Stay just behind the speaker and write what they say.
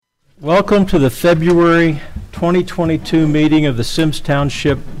Welcome to the February 2022 meeting of the Symmes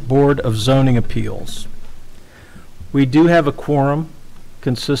Township Board of Zoning Appeals. We do have a quorum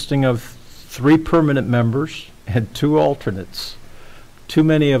consisting of 3 permanent members and 2 alternates. Too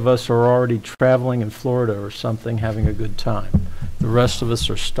many of us are already traveling in Florida or something, having a good time. The rest of us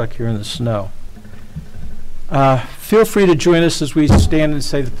are stuck here in the snow. Feel free to join us as we stand and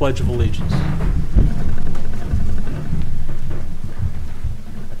say the Pledge of Allegiance.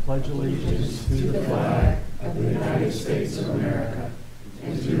 Pledge allegiance to the flag of the United States of America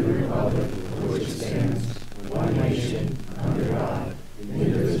and to the republic for which it stands, one nation, under God,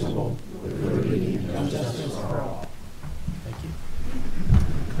 indivisible, with liberty and justice for all.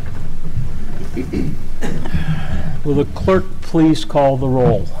 Thank you. Will the clerk please call the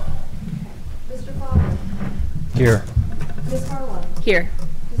roll? Mr. Fowler? Here. Ms. Harlow? Here.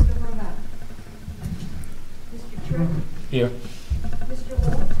 Mr. Horvath? Mr. Tripp? Here. Mr.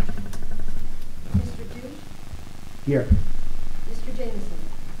 Wolf? Mr. Duke? Here. Mr. Jameson?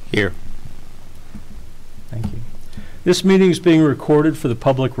 Here. Thank you. This meeting is being recorded for the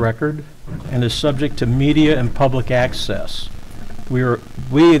public record and is subject to media and public access.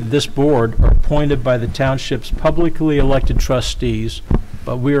 We, this board, are appointed by the township's publicly elected trustees,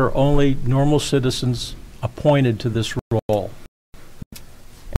 but we are only normal citizens appointed to this role.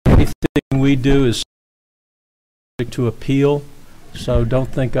 Anything we do is subject to appeal, so don't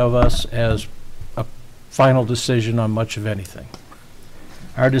think of us as a final decision on much of anything.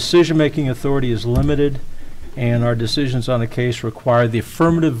 Our decision-making authority is limited, and our decisions on a case require the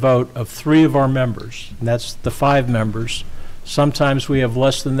affirmative vote of 3 of our members, and that's the 5 members. Sometimes we have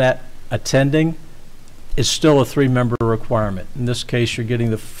less than that attending. It's still a 3-member requirement. In this case, you're getting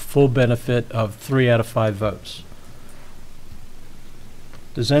the full benefit of 3 out of 5 votes.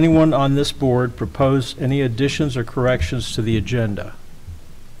 Does anyone on this board propose any additions or corrections to the agenda?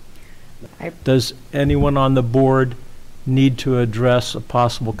 Does anyone on the board need to address a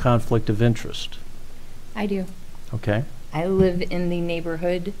possible conflict of interest? I do. Okay. I live in the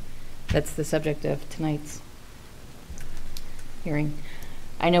neighborhood that's the subject of tonight's hearing.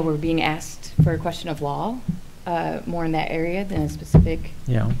 I know we're being asked for a question of law, more in that area than a specific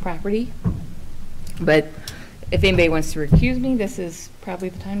property. But if anybody wants to recuse me, this is probably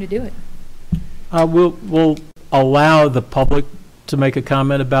the time to do it. We'll allow the public to make a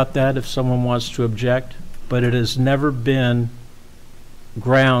comment about that if someone wants to object, but it has never been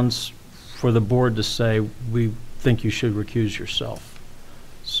grounds for the board to say, we think you should recuse yourself.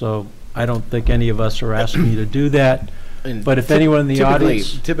 So I don't think any of us are asking you to do that. But if anyone in the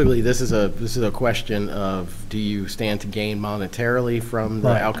audience... Typically, this is a question of, do you stand to gain monetarily from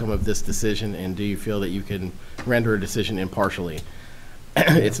the outcome of this decision, and do you feel that you can render a decision impartially?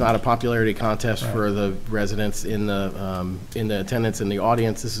 It's not a popularity contest for the residents in the attendance in the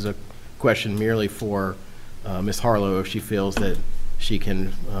audience. This is a question merely for Ms. Harlow, if she feels that she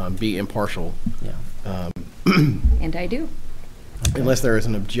can be impartial. Yeah. And I do. Okay. Unless there is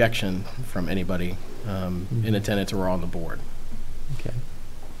an objection from anybody in attendance or on the board. Okay.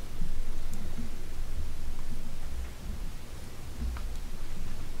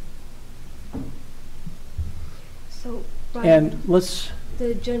 So, Brian, And let's...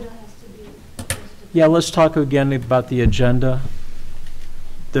 the agenda has to be posted. Yeah, let's talk again about the agenda.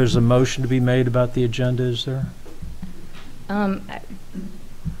 There's a motion to be made about the agenda, is there?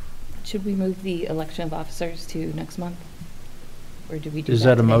 Should we move the election of officers to next month? Or do we do Is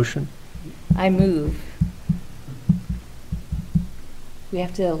that a today? motion? I move. We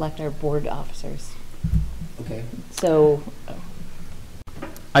have to elect our board officers. Okay. So,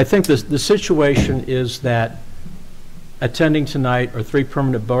 I think the situation is that attending tonight are 3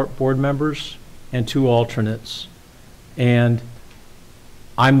 permanent board members and 2 alternates. And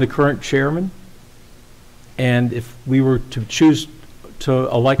I'm the current chairman. And if we were to choose to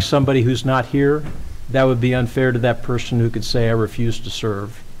elect somebody who's not here, that would be unfair to that person who could say, I refuse to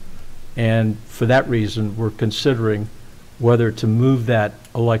serve. And for that reason, we're considering whether to move that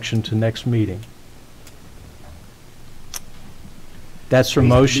election to next meeting. That's her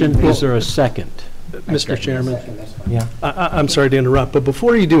motion. Is there a second? Mr. Chairman, Yeah. I'm sorry to interrupt, but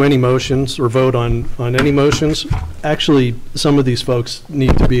before you do any motions or vote on any motions, actually, some of these folks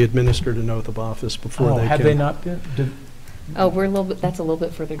need to be administered an oath of office before they can. Have they not been? we're a little bit, that's a little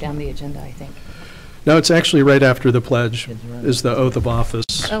bit further down the agenda, I think. No, it's actually right after the pledge is the oath of office.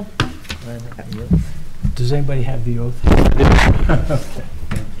 Oh. Does anybody have the oath?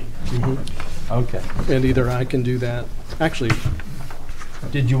 Okay. Okay. And either I can do that. Actually,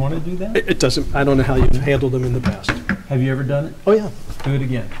 Did you want to do that? it doesn't, I don't know how you've handled them in the past. Have you ever done it? Oh, yeah. Do it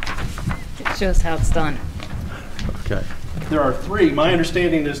again. It shows how it's done. Okay. there are three. My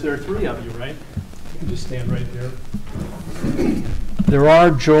understanding is there are three of you, right? You can just stand right there. There are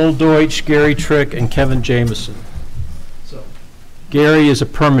Joel Deutsch, Gary Trick, and Kevin Jameson. So, Gary is a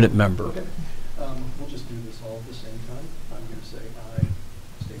permanent member. okay. We'll just do this all at the same time. I'm going to say aye,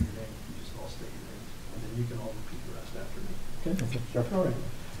 state your name. You just all state your name, and then you can all repeat the rest after me. Okay? Sure. All right.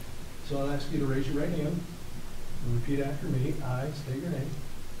 So I'll ask you to raise your right hand and repeat after me. I state your name.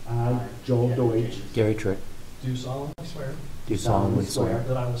 I, Joel Deutsch, Gary Trick, Do solemnly swear do solemnly swear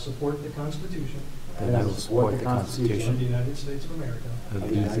that I will support the Constitution that I will support the of Constitution the United States of America of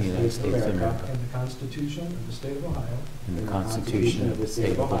the United States of America and the Constitution of the State of Ohio, and the Constitution of the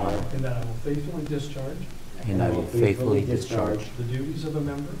State of Ohio, and that I will faithfully discharge and I will faithfully discharge the duties of a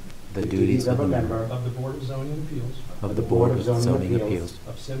member the duties of a member of the Board of Zoning Appeals of the Board of Zoning Appeals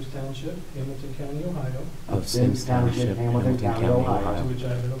of Symmes Township, Hamilton County, Ohio, of Symmes Township, Hamilton County, to Ohio, which I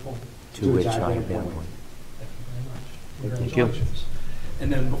have been appointed. to which I have been appointed. Thank you very much. Thank you. Congratulations.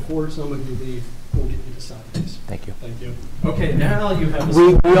 And then before some of you leave, we'll get you to sign these. Thank you. Thank you. Okay, now you have.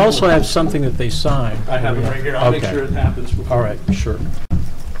 the We also have something that they sign. I have it right here. I'll make Okay. sure it happens before. All right, sure.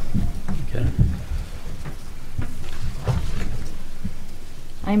 Okay.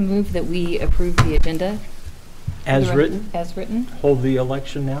 I move that we approve the agenda. As written, As written? hold the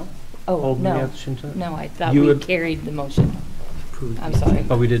election now? Oh, Hold the no. election tonight? No, I thought You we would- carried the motion. I'm sorry.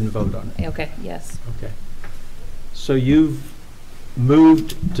 But we didn't vote on it. Okay, yes. Okay. So you've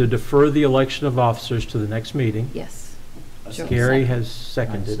moved to defer the election of officers to the next meeting. Yes. Sure. Gary has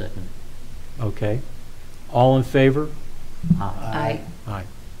seconded. Okay. All in favor? Aye. Aye.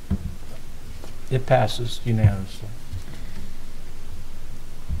 It passes unanimously.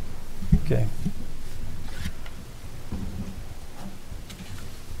 Okay.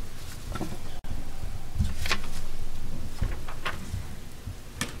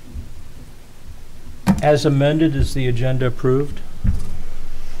 As amended, is the agenda approved?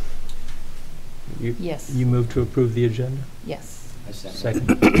 Yes. You move to approve the agenda? Yes.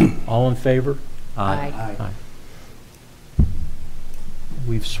 Second. All in favor? Aye. Aye.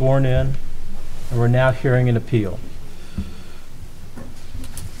 We've sworn in, and we're now hearing an appeal.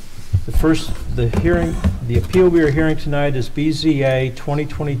 The appeal we are hearing tonight is BZA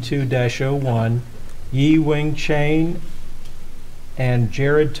 2022-01, Yi Wing Chain and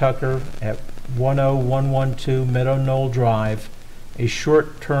Jared Tucker at 10112 Meadow Knoll Drive, a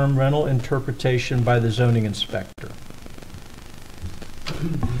short-term rental interpretation by the zoning inspector. Do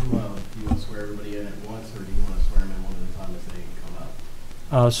you want to swear everybody in at once, or do you want to swear them in one at a time as they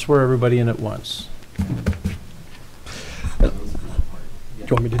come up? Swear everybody in at once. Do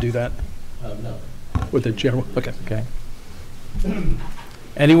you want me to do that No. with the general? Okay. Okay.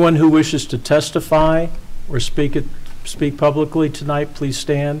 Anyone who wishes to testify or speak publicly tonight, please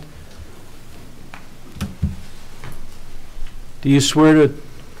stand. Do you swear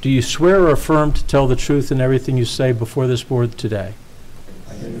or affirm to tell the truth in everything you say before this board today?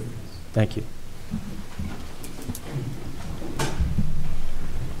 I do. Thank you.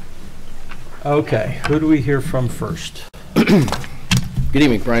 Okay, who do we hear from first? Good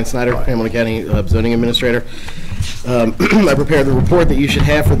evening, Brian Snyder, Hamilton County Zoning Administrator. I prepared the report that you should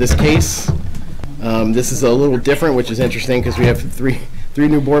have for this case. This is a little different, which is interesting because we have three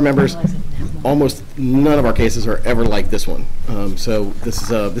new board members. Almost none of our cases are ever like this one. So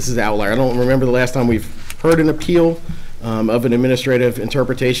this is an outlier. I don't remember the last time we've heard an appeal of an administrative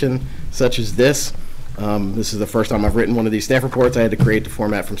interpretation such as this. This is the first time I've written one of these staff reports. I had to create the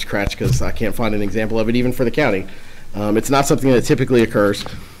format from scratch because I can't find an example of it even for the county. It's not something that typically occurs.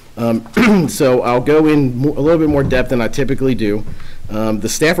 So I'll go in a little bit more depth than I typically do. The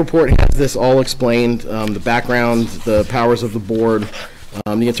staff report has this all explained, the background, the powers of the board,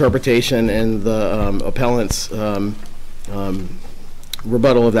 the interpretation, and the appellant's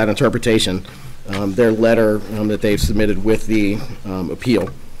rebuttal of that interpretation, their letter that they've submitted with the appeal.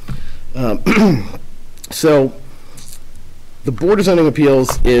 So the Board of Zoning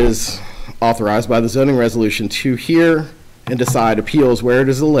Appeals is authorized by the zoning resolution to hear and decide appeals where it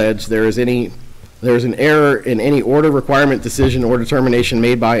is alleged there is an error in any order, requirement, decision, or determination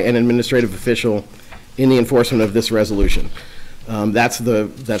made by an administrative official in the enforcement of this resolution. That's the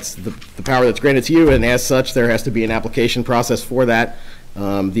power that's granted to you, and as such, there has to be an application process for that.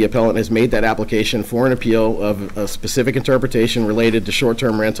 The appellant has made that application for an appeal of a specific interpretation related to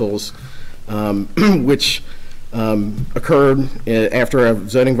short-term rentals, which occurred after a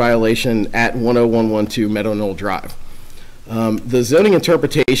zoning violation at 10112 Meadow Knoll Drive. The zoning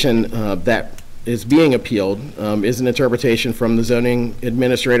interpretation that is being appealed is an interpretation from the zoning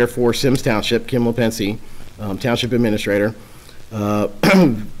administrator for Symmes Township, Kim Lepensi, Township Administrator.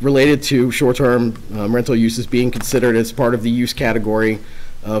 related to short-term rental uses being considered as part of the use category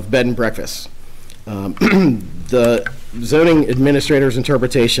of bed and breakfast. The zoning administrator's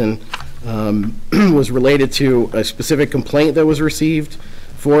interpretation was related to a specific complaint that was received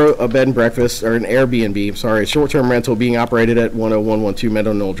for a bed and breakfast, or an Airbnb, I'm sorry, a short-term rental being operated at 10112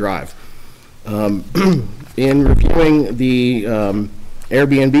 Meadow Knoll Drive. In reviewing the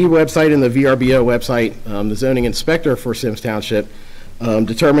Airbnb website and the VRBO website, the zoning inspector for Symmes Township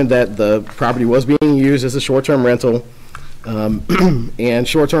determined that the property was being used as a short-term rental, and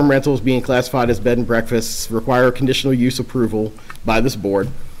short-term rentals being classified as bed and breakfasts require conditional use approval by this board,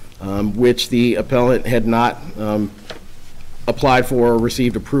 which the appellant had not applied for or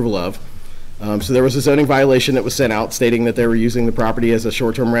received approval of. So there was a zoning violation that was sent out stating that they were using the property as a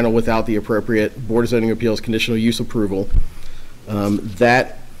short-term rental without the appropriate Board of Zoning Appeals conditional use approval.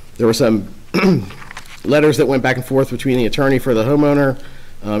 That there were some letters that went back and forth between the attorney for the homeowner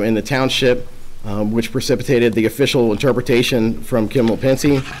and the township, which precipitated the official interpretation from Kim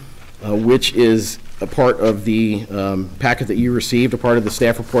Lipinski, which is a part of the packet that you received, a part of the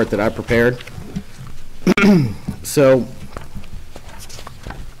staff report that I prepared. So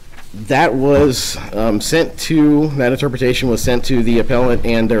that was that interpretation was sent to the appellant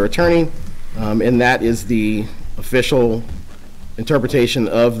and their attorney, and that is the official interpretation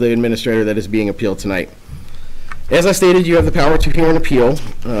of the administrator that is being appealed tonight. As I stated, you have the power to hear an appeal.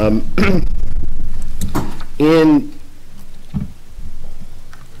 In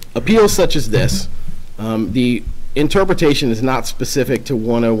appeals such as this, the interpretation is not specific to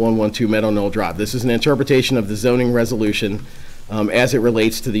 10112 Meadow Knoll Drive. This is an interpretation of the zoning resolution as it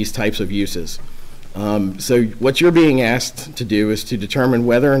relates to these types of uses. So what you're being asked to do is to determine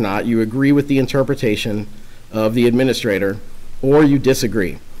whether or not you agree with the interpretation of the administrator or you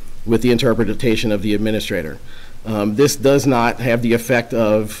disagree with the interpretation of the administrator. This does not have the effect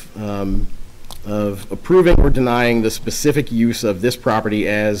of approving or denying the specific use of this property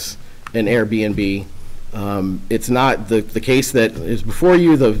as an Airbnb. It's not the case that is before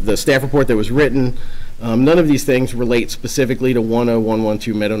you, the staff report that was written. None of these things relate specifically to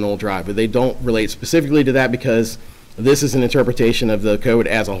 10112 Meadow Knoll Drive, but they don't relate specifically to that because this is an interpretation of the code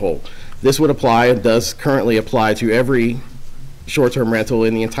as a whole. This would apply, and does currently apply, to every short-term rental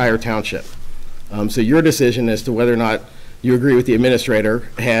in the entire township. So your decision as to whether or not you agree with the administrator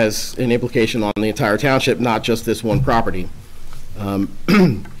has an implication on the entire township, not just this one property.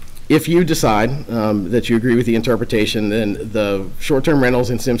 If you decide that you agree with the interpretation, then the short-term rentals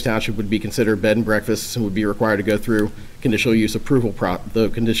in Symmes Township would be considered bed and breakfasts and would be required to go through conditional use approval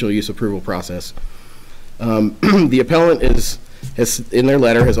process. The appellant has in their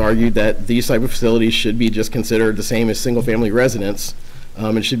letter has argued that these type of facilities should be just considered the same as single-family residence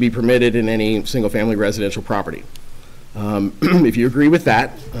and should be permitted in any single-family residential property. If you agree with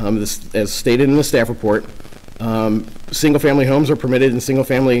that, as stated in the staff report, single-family homes are permitted in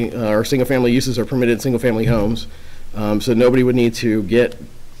single-family, or single-family uses are permitted in single-family homes. So nobody would need to get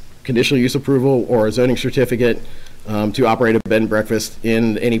conditional use approval or a zoning certificate to operate a bed and breakfast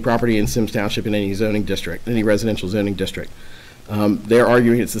in any property in Symmes Township in any zoning district, any residential zoning district. They're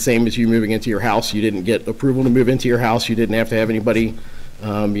arguing it's the same as you moving into your house. You didn't get approval to move into your house. You didn't have to have anybody,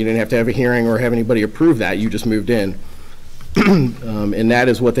 you didn't have to have a hearing or have anybody approve that. You just moved in. And that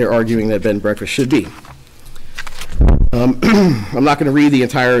is what they're arguing that bed and breakfast should be. I'm not going to read the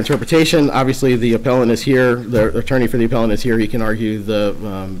entire interpretation. Obviously, the appellant is here. The attorney for the appellant is here. He can argue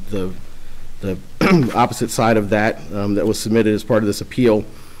the opposite side of that that was submitted as part of this appeal.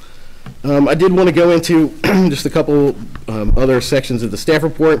 I did want to go into just a couple other sections of the staff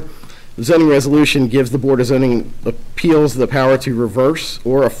report. The zoning resolution gives the Board of Zoning Appeals the power to reverse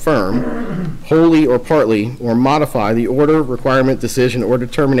or affirm, wholly or partly, or modify the order, requirement, decision, or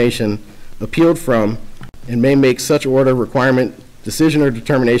determination appealed from, and may make such order, requirement, decision, or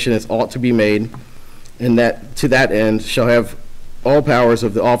determination as ought to be made, and that to that end shall have all powers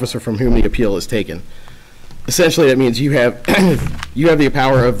of the officer from whom the appeal is taken. Essentially, that means you have you have the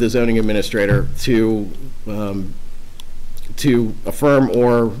power of the zoning administrator to affirm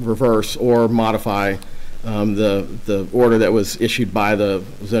or reverse or modify the order that was issued by the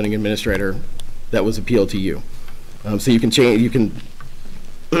zoning administrator that was appealed to you. So you can change. You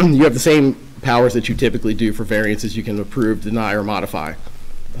have the same powers that you typically do for variances. You can approve, deny, or modify,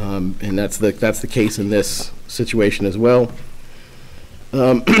 and that's the case in this situation as well.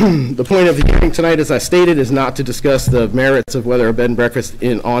 The point of the hearing tonight, as I stated, is not to discuss the merits of whether a bed and breakfast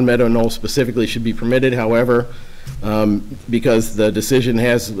on Meadow Knoll specifically should be permitted. However, because the decision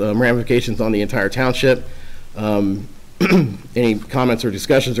has ramifications on the entire township, any comments or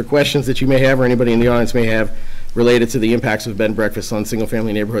discussions or questions that you may have or anybody in the audience may have, related to the impacts of bed and breakfasts on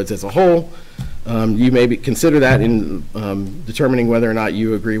single-family neighborhoods as a whole. You may consider that in determining whether or not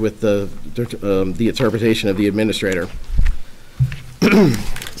you agree with the interpretation of the administrator.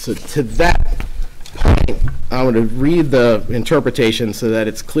 So to that point, I want to read the interpretation so that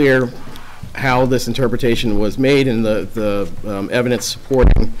it's clear how this interpretation was made and the evidence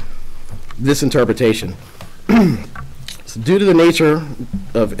supporting this interpretation. So due to the nature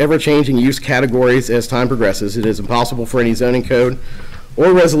of ever-changing use categories as time progresses, it is impossible for any zoning code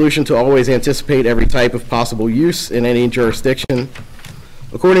or resolution to always anticipate every type of possible use in any jurisdiction.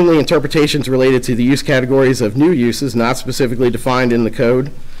 Accordingly, interpretations related to the use categories of new uses not specifically defined in the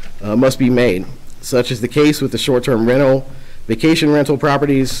code must be made. Such is the case with the short-term rental, vacation rental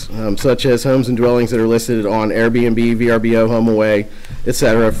properties, such as homes and dwellings that are listed on Airbnb, VRBO, HomeAway,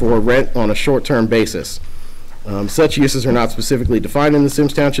 etc., for rent on a short-term basis. Such uses are not specifically defined in the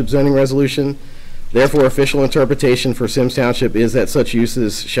Symmes Township zoning resolution. Therefore, official interpretation for Symmes Township is that such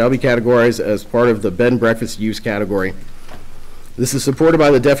uses shall be categorized as part of the bed and breakfast use category. This is supported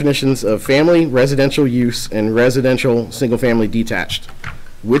by the definitions of family, residential use, and residential single-family detached,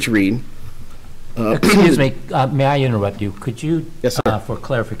 which read, excuse me, may I interrupt you? Could you, Yes, sir. For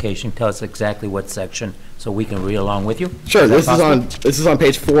clarification, tell us exactly what section so we can read along with you? Sure, that this is on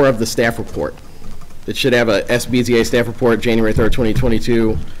page 4 of the staff report. It should have a SBZA staff report, January 3rd,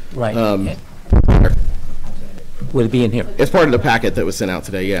 2022. Right. Would it be in here? It's part of the packet that was sent out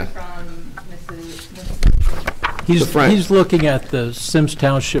today, yeah. From He's looking at the Symmes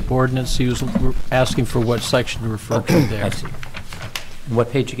Township ordinance. He was asking for what section to refer to there. I see. And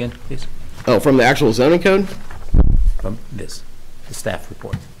what page again, please? Oh, from the actual zoning code? From this, the staff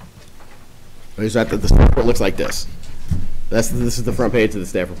report. Or is that the staff report looks like this? This is the front page of the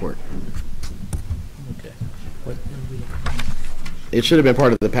staff report. Okay. It should have been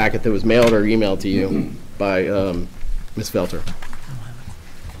part of the packet that was mailed or emailed to you by Ms. Felter.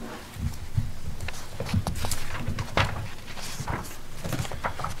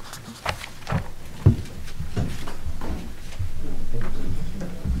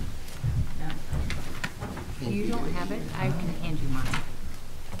 If you don't have it, I can hand you mine.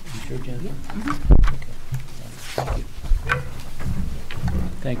 You sure, Jen? Okay.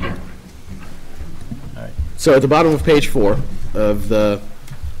 Thank you. All right. So at the bottom of page 4 of the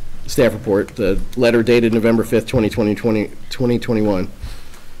staff report, the letter dated November 5th, 2021,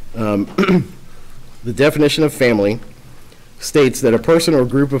 the definition of family states that a person or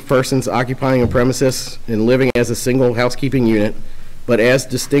group of persons occupying a premises and living as a single housekeeping unit, but as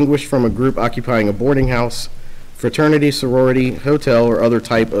distinguished from a group occupying a boarding house, fraternity, sorority, hotel, or other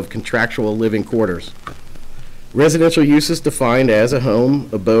type of contractual living quarters. Residential use is defined as a home,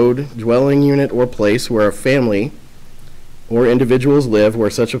 abode, dwelling unit, or place where a family or individuals live, where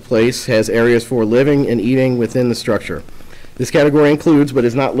such a place has areas for living and eating within the structure. This category includes, but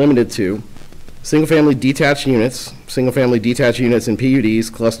is not limited to, single-family detached units in PUDs,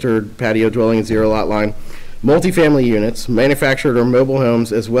 clustered patio dwelling and zero lot line, multifamily units, manufactured or mobile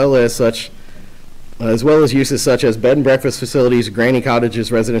homes, as well as uses such as bed and breakfast facilities, granny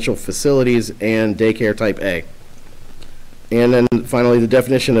cottages, residential facilities, and daycare type A. And then finally, the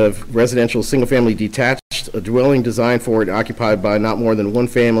definition of residential single-family detached, a dwelling designed for and occupied by not more than one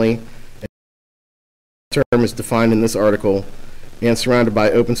family. The term is defined in this article and surrounded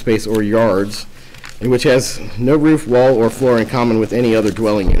by open space or yards, and which has no roof, wall, or floor in common with any other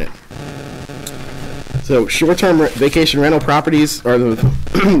dwelling unit. So short-term vacation rental properties are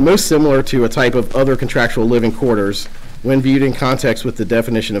the most similar to a type of other contractual living quarters when viewed in context with the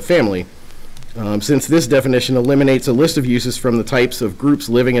definition of family. Since this definition eliminates a list of uses from the types of groups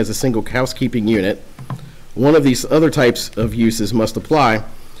living as a single housekeeping unit, one of these other types of uses must apply.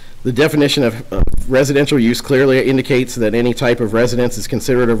 The definition of residential use clearly indicates that any type of residence is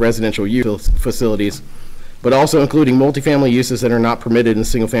considered a residential use facilities, but also including multifamily uses that are not permitted in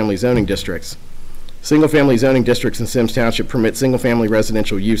single-family zoning districts. Single-family zoning districts in Symmes Township permit single-family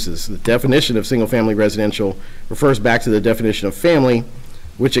residential uses. The definition of single-family residential refers back to the definition of family,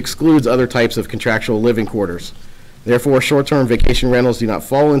 which excludes other types of contractual living quarters. Therefore, short-term vacation rentals do not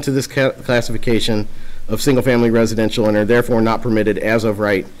fall into this classification of single-family residential and are therefore not permitted as of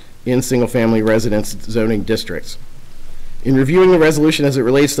right in single-family residence zoning districts. In reviewing the resolution as it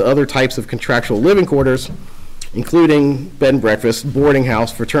relates to other types of contractual living quarters, including bed and breakfast, boarding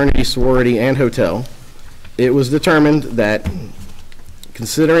house, fraternity, sorority, and hotel, it was determined that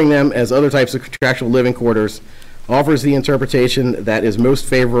considering them as other types of contractual living quarters offers the interpretation that is most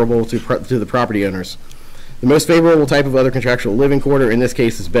favorable to the property owners. The most favorable type of other contractual living quarter in this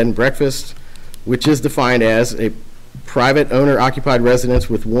case is bed and breakfast, which is defined as a private owner-occupied residence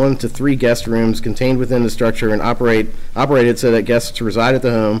with 1 to 3 guest rooms contained within the structure and operated so that guests reside at the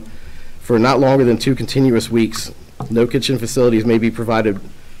home for not longer than 2 continuous weeks. No kitchen facilities may be provided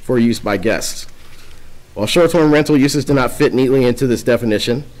for use by guests. While short-term rental uses do not fit neatly into this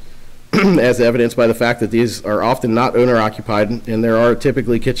definition, as evidenced by the fact that these are often not owner-occupied and there are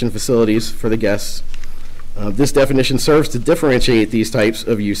typically kitchen facilities for the guests, this definition serves to differentiate these types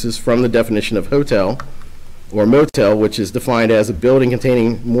of uses from the definition of hotel or motel, which is defined as a building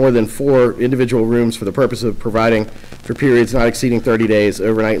containing more than 4 individual rooms for the purpose of providing for periods not exceeding 30 days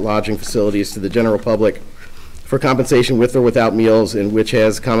overnight lodging facilities to the general public for compensation with or without meals, and which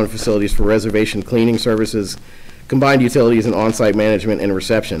has common facilities for reservation cleaning services, combined utilities, and on-site management and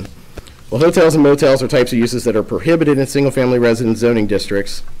reception. While hotels and motels are types of uses that are prohibited in single-family residence zoning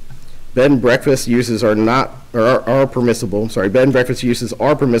districts, bed and breakfast uses are permissible. Bed and breakfast uses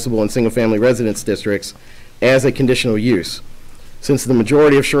are permissible in single-family residence districts as a conditional use. Since the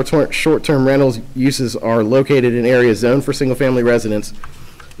majority of short-term rentals uses are located in areas zoned for single-family residence,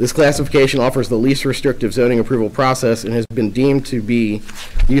 this classification offers the least restrictive zoning approval process and has been deemed to be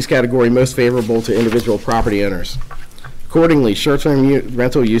use category most favorable to individual property owners. Accordingly, short-term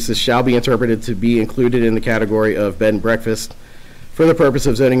rental uses shall be interpreted to be included in the category of bed and breakfast for the purpose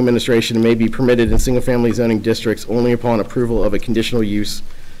of zoning administration and may be permitted in single-family zoning districts only upon approval of a conditional use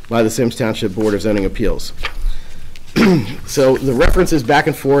by the Symmes Township Board of Zoning Appeals. So the references back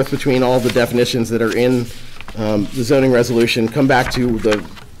and forth between all the definitions that are in the zoning resolution come back to the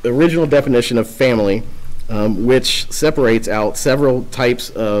original definition of family, which separates out several types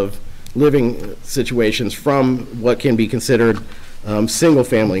of living situations from what can be considered single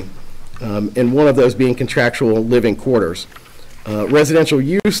family, and one of those being contractual living quarters. Residential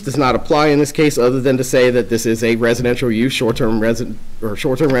use does not apply in this case, other than to say that this is a residential use. Short-term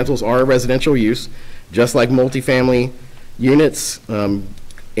rentals are a residential use, just like multifamily units and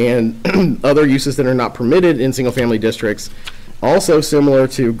other uses that are not permitted in single-family districts. Also similar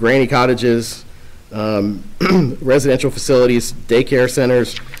to granny cottages, residential facilities, daycare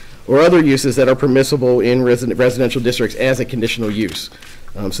centers, or other uses that are permissible in residential districts as a conditional use.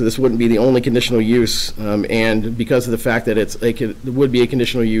 So this wouldn't be the only conditional use, and because of the fact that it would be a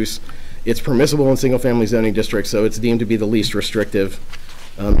conditional use, it's permissible in single-family zoning districts, so it's deemed to be the least restrictive.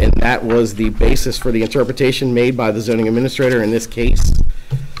 And that was the basis for the interpretation made by the zoning administrator in this case.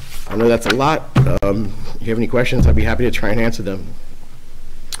 I know that's a lot. If you have any questions, I'd be happy to try and answer them.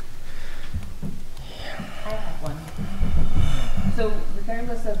 I have one. So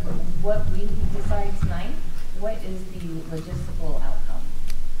regardless of what we decide tonight, what is the logistical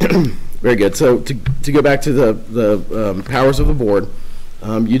outcome? Very good. So to go back to the powers of the board,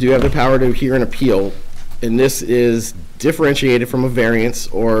 you do have the power to hear an appeal, and this is differentiated from a variance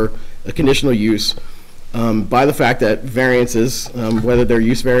or a conditional use by the fact that variances, whether they're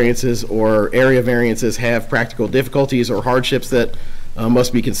use variances or area variances, have practical difficulties or hardships that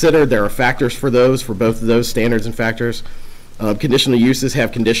must be considered. There are factors for those, for both of those standards and factors. Conditional uses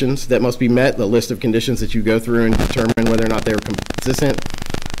have conditions that must be met, the list of conditions that you go through and determine whether or not they're consistent.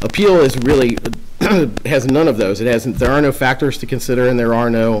 Appeal is really, has none of those. There are no factors to consider, and there are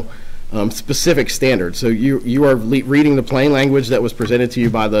no specific standards. So you are reading the plain language that was presented to you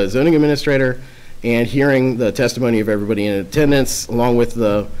by the zoning administrator and hearing the testimony of everybody in attendance, along with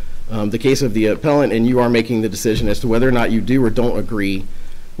the case of the appellant, and you are making the decision as to whether or not you do or don't agree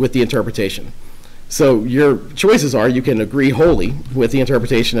with the interpretation. So your choices are: you can agree wholly with the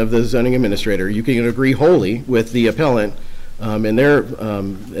interpretation of the zoning administrator, you can agree wholly with the appellant in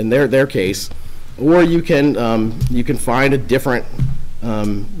their case, or you can find a different,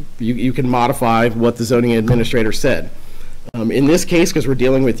 you can modify what the zoning administrator said. In this case, because we're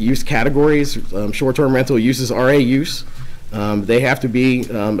dealing with use categories, short-term rental uses are a use. They have to be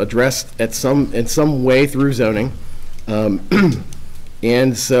addressed in some way through zoning.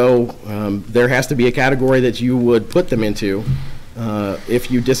 And so there has to be a category that you would put them into. If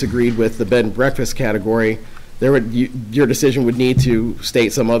you disagreed with the bed and breakfast category, your decision would need to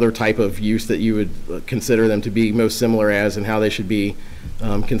state some other type of use that you would consider them to be most similar as, and how they should be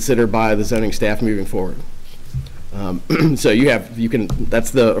considered by the zoning staff moving forward. So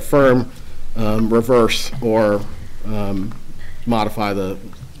that's the affirm, reverse, or modify the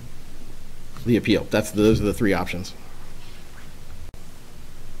appeal. Those are the three options.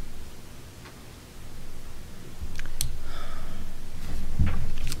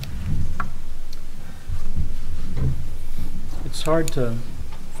 It's hard to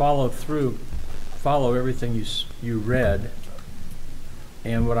follow everything you read,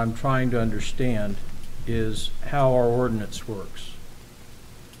 and what I'm trying to understand is how our ordinance works.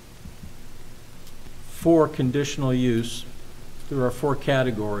 for conditional use, there are 4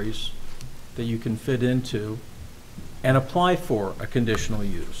 categories that you can fit into and apply for a conditional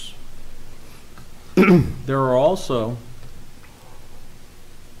use. There are also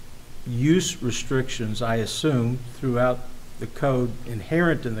use restrictions, I assume, throughout the code,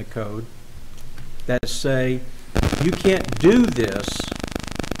 inherent in the code, that say you can't do this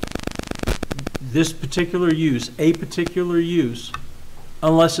particular use, a particular use,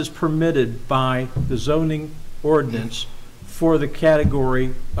 unless it's permitted by the zoning ordinance for the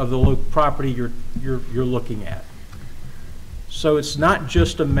category of the property you're looking at. So it's not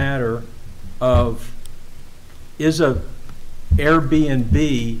just a matter of, is a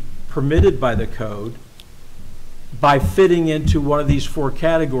Airbnb permitted by the code by fitting into one of these 4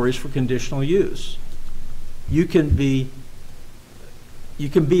 categories for conditional use. You can be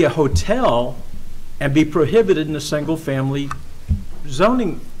a hotel and be prohibited in a single family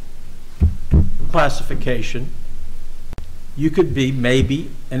zoning classification. You could be maybe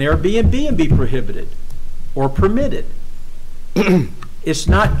an Airbnb and be prohibited or permitted. It's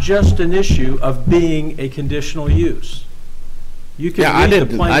not just an issue of being a conditional use. You can read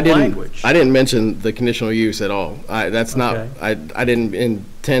the plain language. I didn't mention the conditional use at all. I didn't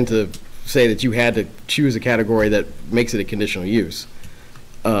intend to say that you had to choose a category that makes it a conditional use.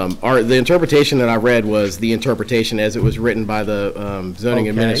 The interpretation that I read was the interpretation as it was written by the zoning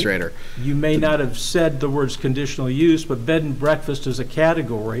administrator. You may not have said the words conditional use, but bed and breakfast is a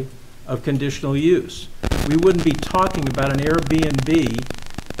category of conditional use. We wouldn't be talking about an Airbnb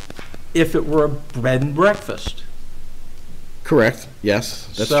if it were a bed and breakfast. Correct. Yes,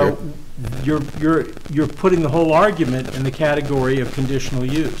 that's true. So you're putting the whole argument in the category of conditional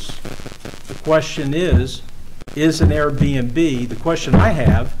use. The question is an Airbnb, the question I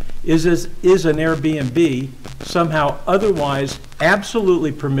have is an Airbnb somehow otherwise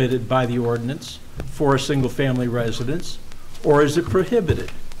absolutely permitted by the ordinance for a single family residence, or is it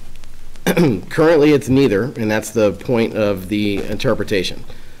prohibited? Currently it's neither, and that's the point of the interpretation.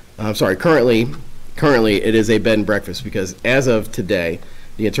 I'm sorry, currently it is a bed and breakfast, because as of today,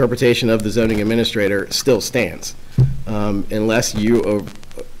 the interpretation of the zoning administrator still stands. Unless you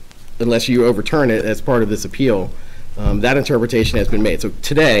overturn it as part of this appeal, that interpretation has been made. So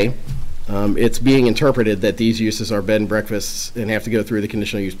today, it's being interpreted that these uses are bed and breakfasts and have to go through the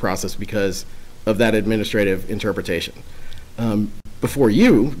conditional use process because of that administrative interpretation. Before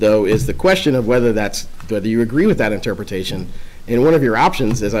you, though, is the question of whether you agree with that interpretation. And one of your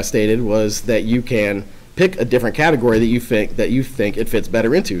options, as I stated, was that you can pick a different category that you think it fits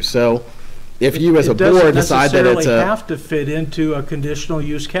better into. So if you as a board decide that it's it doesn't necessarily have to fit into a conditional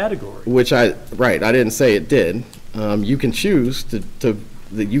use category. I didn't say it did. You can choose that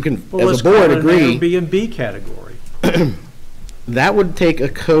you can, well, as a board, agree. An Airbnb category. That would take a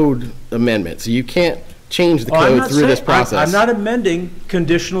code amendment. So you can't change the code through this process. I'm not amending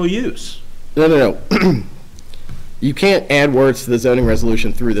conditional use. No. You can't add words to the zoning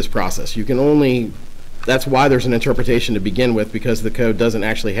resolution through this process. You can only, that's why there's an interpretation to begin with, because the code doesn't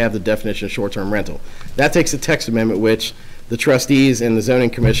actually have the definition of short-term rental. That takes a text amendment, which the trustees and the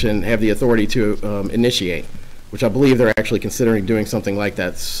zoning commission have the authority to initiate, which I believe they're actually considering doing something like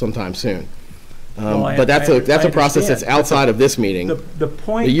that sometime soon. But that's a process that's outside of this meeting. The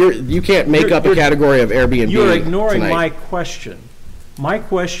point, you can't make up a category of Airbnb. You're ignoring tonight. my question. My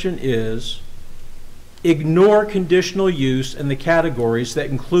question is, ignore conditional use in the categories that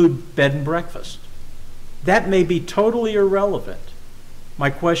include bed and breakfast. That may be totally irrelevant.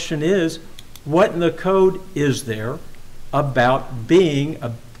 My question is, what in the code is there about being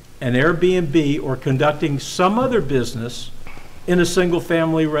an Airbnb or conducting some other business in a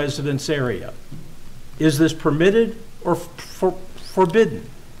single-family residence area? Is this permitted or forbidden?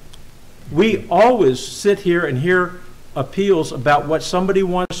 We always sit here and hear appeals about what somebody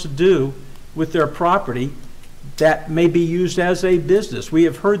wants to do with their property that may be used as a business. We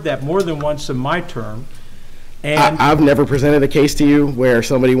have heard that more than once in my term. And I've never presented a case to you where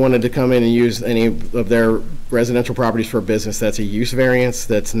somebody wanted to come in and use any of their residential properties for a business. That's a use variance.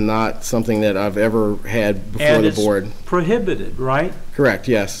 That's not something that I've ever had before the board. And it's prohibited, right? Correct,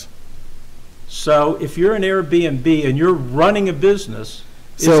 yes. So if you're an Airbnb and you're running a business,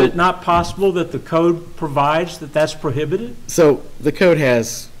 is it not possible that the code provides that that's prohibited? So the code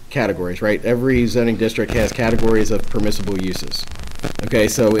has categories, right? Every zoning district has categories of permissible uses. Okay,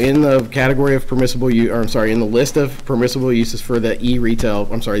 so in the category of permissible use, or I'm sorry, in the list of permissible uses for the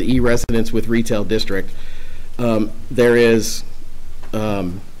the e-residence with retail district, there is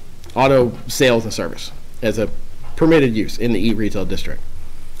auto sales and service as a permitted use in the e-retail district.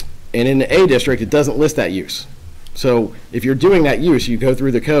 And in the A district, it doesn't list that use. So if you're doing that use, you go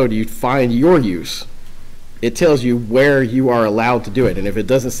through the code, you find your use, it tells you where you are allowed to do it. And if it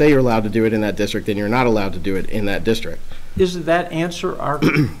doesn't say you're allowed to do it in that district, then you're not allowed to do it in that district. Doesn't that answer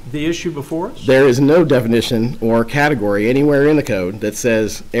the issue before us? There is no definition or category anywhere in the code that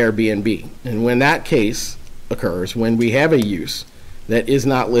says Airbnb. And when that case occurs, when we have a use that is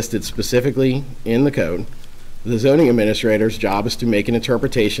not listed specifically in the code, the zoning administrator's job is to make an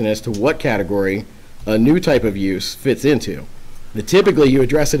interpretation as to what category a new type of use fits into. But typically, you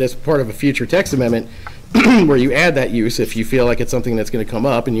address it as part of a future text amendment where you add that use. If you feel like it's something that's going to come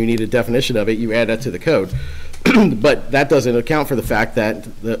up and you need a definition of it, you add that to the code. But that doesn't account for the fact that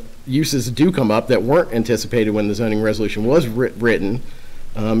the uses do come up that weren't anticipated when the zoning resolution was written,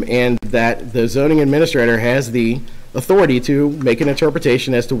 and that the zoning administrator has the authority to make an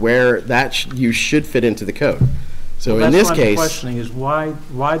interpretation as to where that use should fit into the code. So in this That's case, what I'm questioning is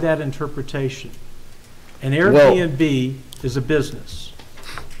why that interpretation? An Airbnb is a business.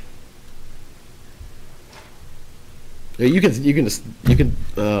 you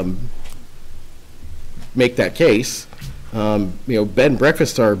can make that case. Bed and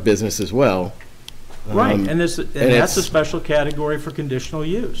breakfasts are a business as well. Right, and that's a special category for conditional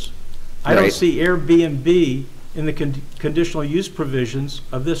use. I don't see Airbnb in the conditional use provisions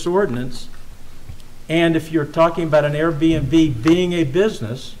of this ordinance. And if you're talking about an Airbnb being a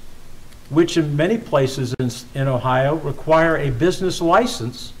business, which in many places in Ohio require a business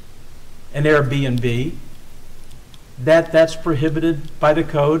license, an Airbnb, that's prohibited by the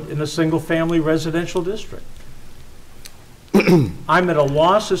code in a single-family residential district. I'm at a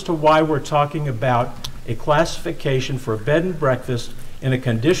loss as to why we're talking about a classification for a bed and breakfast in a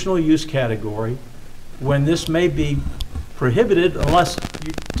conditional use category when this may be prohibited, unless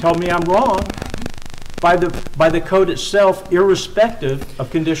you tell me I'm wrong, by the code itself, irrespective of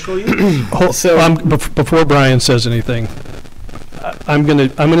conditional use. So before Brian says anything, I'm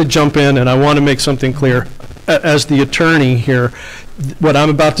gonna jump in, and I want to make something clear. As the attorney here, what I'm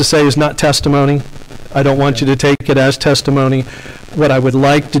about to say is not testimony. I don't want you to take it as testimony. What I would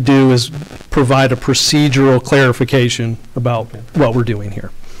like to do is provide a procedural clarification about what we're doing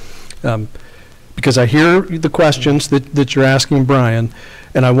here. Because I hear the questions that you're asking Brian,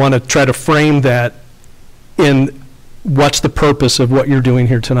 and I want to try to frame that in what's the purpose of what you're doing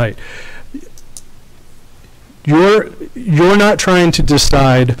here tonight. You're not trying to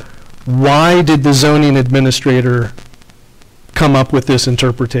decide why did the zoning administrator come up with this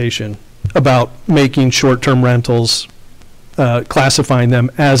interpretation about making short-term rentals, classifying them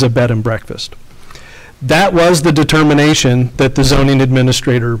as a bed and breakfast. That was the determination that the zoning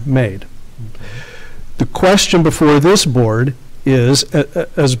administrator made. The question before this board is,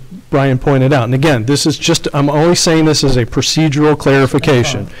 as Brian pointed out, and again, this is just, I'm only saying this as a procedural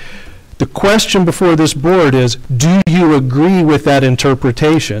clarification. The question before this board is, do you agree with that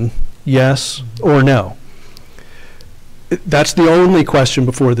interpretation, yes or no? That's the only question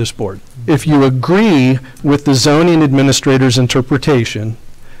before this board. If you agree with the zoning administrator's interpretation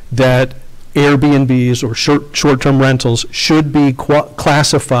that Airbnbs or short-term rentals should be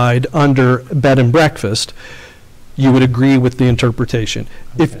classified under bed and breakfast, you would agree with the interpretation.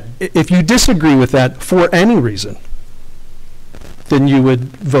 Okay. If you disagree with that for any reason, then you would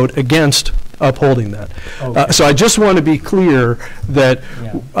vote against upholding that. Okay. So I just want to be clear that,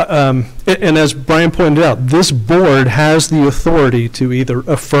 and as Brian pointed out, this board has the authority to either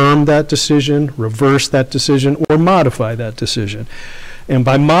affirm that decision, reverse that decision, or modify that decision. And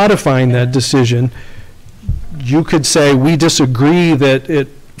by modifying that decision, you could say we disagree that it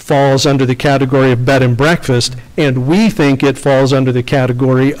falls under the category of bed and breakfast, and we think it falls under the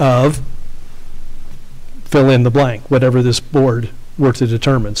category of fill in the blank, whatever this board were to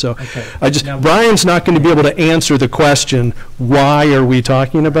determine. So Brian's not going to be able to answer the question, why are we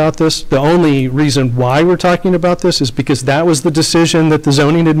talking about this? The only reason why we're talking about this is because that was the decision that the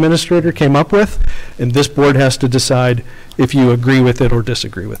zoning administrator came up with, and this board has to decide if you agree with it or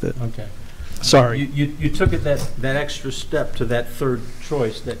disagree with it. Okay. Sorry. You took it that extra step to that third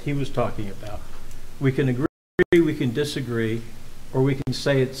choice that he was talking about. We can agree, we can disagree, or we can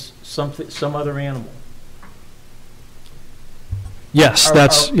say it's some other animal. Yes,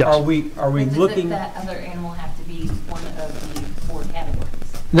 yes. Are we looking? Does that other animal have to be one of the four categories?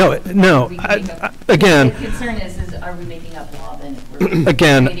 No. Again, The concern is are we making up law then if we're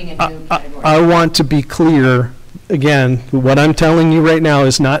again, creating a new category? I want to be clear. Again, what I'm telling you right now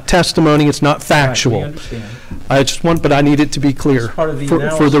is not testimony. It's not factual. Right, we understand. I just want, but I need it to be clear It's part of the for the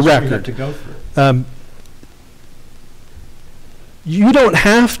analysis we have record. to go through. You don't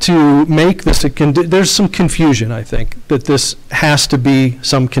have to make this there's some confusion, I think, that this has to be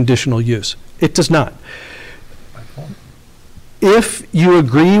some conditional use. It does not. If you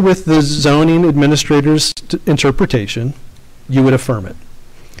agree with the zoning administrator's interpretation, you would affirm it.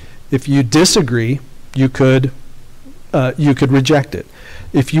 If you disagree, you could reject it.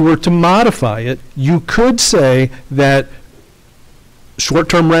 If you were to modify it, you could say that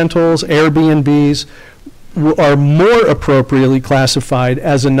short-term rentals, Airbnbs, are more appropriately classified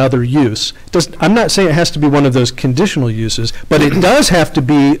as another use. I'm not saying it has to be one of those conditional uses, but it does have to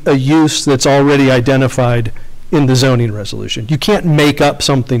be a use that's already identified in the zoning resolution. You can't make up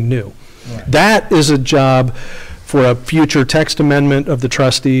something new. Right. That is a job for a future text amendment of the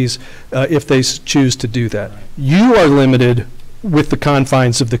trustees if they choose to do that. Right. You are limited with the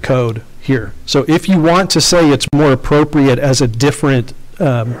confines of the code here. So if you want to say it's more appropriate as a different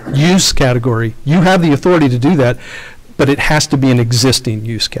use category, you have the authority to do that, but it has to be an existing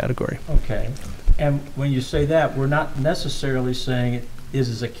use category. Okay. And when you say that, we're not necessarily saying it is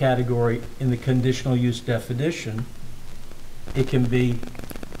as a category in the conditional use definition. It can be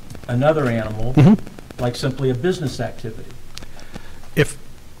another animal, like simply a business activity. If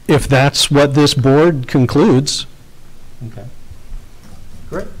that's what this board concludes. Okay.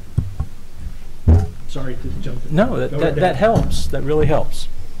 Great. Sorry to jump in. No, that helps. That really helps.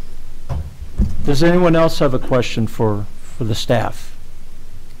 Does anyone else have a question for the staff?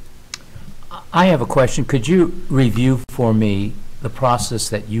 I have a question. Could you review for me the process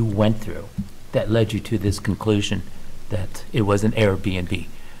that you went through that led you to this conclusion that it was an Airbnb?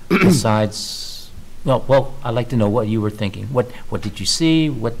 Besides, well, I'd like to know what you were thinking. What did you see?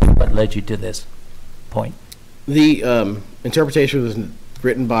 What led you to this point? The interpretation was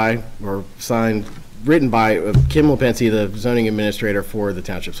written by Kim Lepensi, the zoning administrator for the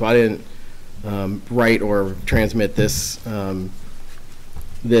township. So I didn't write or transmit this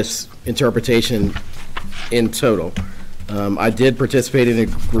this interpretation in total. I did participate in a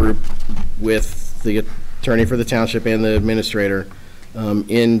group with the attorney for the township and the administrator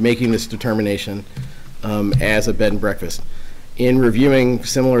in making this determination as a bed and breakfast. In reviewing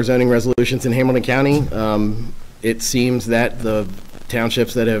similar zoning resolutions in Hamilton County, it seems that the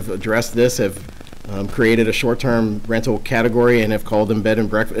townships that have addressed this have created a short-term rental category and have called them bed and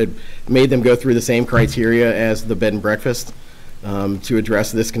breakfast, made them go through the same criteria as the bed and breakfast to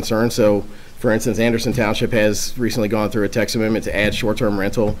address this concern. So, for instance, Anderson Township has recently gone through a text amendment to add short-term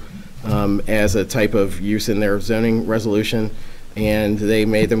rental as a type of use in their zoning resolution, and they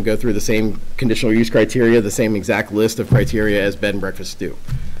made them go through the same conditional use criteria, the same exact list of criteria as bed and breakfasts do.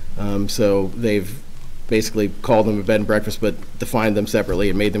 So they've basically called them a bed and breakfast, but defined them separately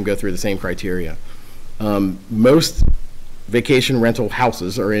and made them go through the same criteria. Most vacation rental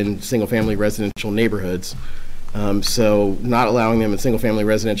houses are in single-family residential neighborhoods, so not allowing them in single-family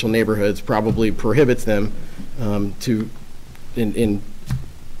residential neighborhoods probably prohibits them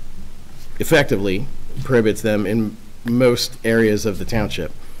effectively prohibits them in most areas of the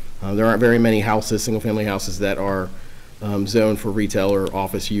township. There aren't very many houses, single-family houses, that are zoned for retail or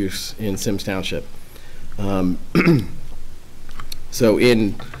office use in Symmes Township. So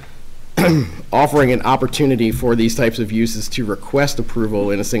in offering an opportunity for these types of uses to request approval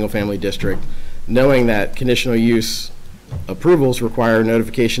in a single-family district, knowing that conditional use approvals require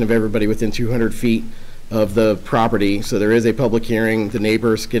notification of everybody within 200 feet of the property, so there is a public hearing, the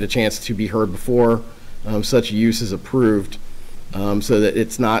neighbors get a chance to be heard before such use is approved, so that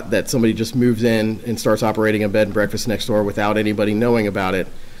it's not that somebody just moves in and starts operating a bed and breakfast next door without anybody knowing about it.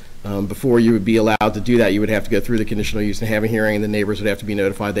 Before you would be allowed to do that, you would have to go through the conditional use and have a hearing, and the neighbors would have to be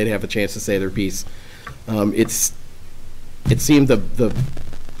notified. They'd have a chance to say their piece. It seemed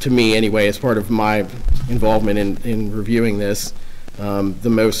to me anyway, as part of my involvement in reviewing this, the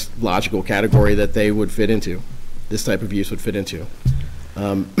most logical category that they would fit into, this type of use would fit into.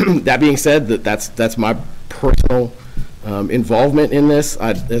 That being said, that's my personal involvement in this.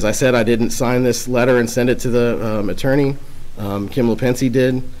 As I said, I didn't sign this letter and send it to the attorney. Kim Lepensi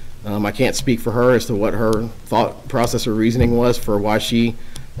did. I can't speak for her as to what her thought process or reasoning was for why she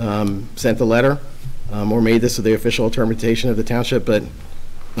sent the letter or made this the official interpretation of the township, but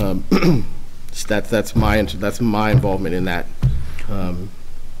that's my involvement in that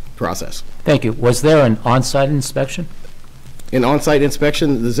process. Thank you. Was there an on-site inspection? An on-site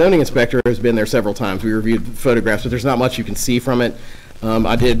inspection, the zoning inspector has been there several times. We reviewed photographs, but there's not much you can see from it.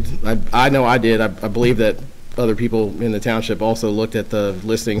 I believe that other people in the township also looked at the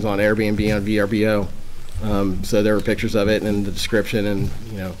listings on Airbnb on VRBO. So there were pictures of it and the description and,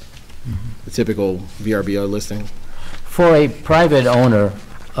 the typical VRBO listing. For a private owner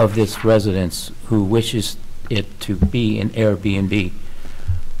of this residence who wishes it to be an Airbnb,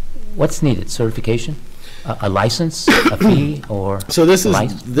 what's needed? Certification? a license, a fee, or? So this a is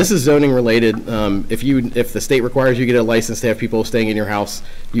license? this is zoning related. If the state requires you get a license to have people staying in your house,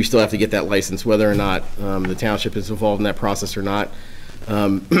 you still have to get that license, whether or not the township is involved in that process or not.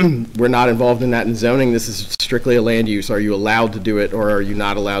 We're not involved in that in zoning. This is strictly a land use. Are you allowed to do it, or are you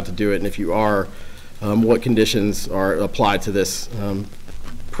not allowed to do it? And if you are, what conditions are applied to this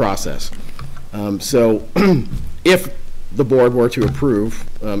process? So if the board were to approve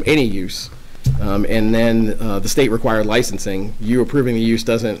any use, and then the state required licensing, you approving the use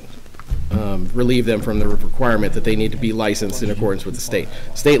doesn't relieve them from the requirement that they need to be licensed in accordance with the state.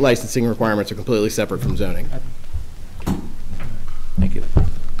 State licensing requirements are completely separate from zoning. Thank you.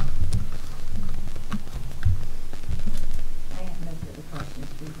 I have no further questions,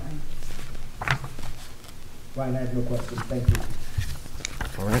 please, Ryan. Ryan, I have no questions. Thank you.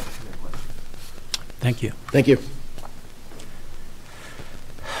 All right. Thank you. Thank you.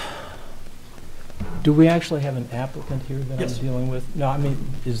 Do we actually have an applicant here that Yes. I'm dealing with? No, I mean,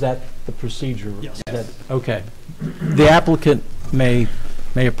 is that the procedure? Yes. Okay. The applicant may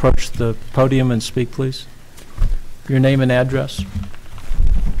approach the podium and speak, please. Your name and address.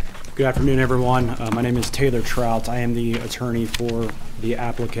 Good afternoon, everyone. My name is Taylor Trout. I am the attorney for the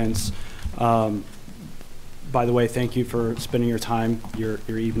applicants. By the way, thank you for spending your time, your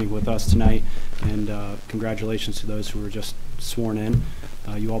evening with us tonight, and congratulations to those who were just sworn in.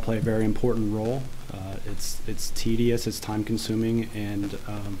 You all play a very important role. It's tedious, it's time-consuming, and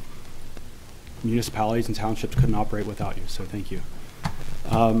municipalities and townships couldn't operate without you, so thank you.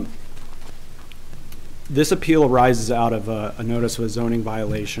 This appeal arises out of a notice of a zoning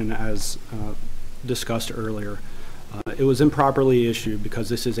violation, as discussed earlier. It was improperly issued because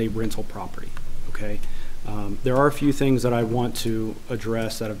this is a rental property, okay? There are a few things that I want to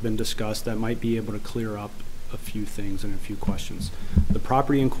address that have been discussed that might be able to clear up a few things and a few questions. The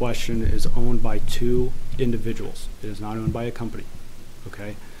property in question is owned by two individuals. It is not owned by a company,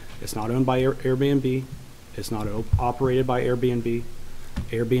 okay? It's not owned by Airbnb. It's not operated by Airbnb.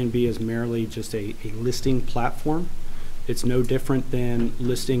 Airbnb is merely just a listing platform. It's no different than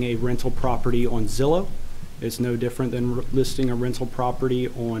listing a rental property on Zillow. It's no different than listing a rental property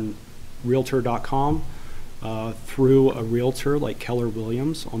on Realtor.com through a realtor like Keller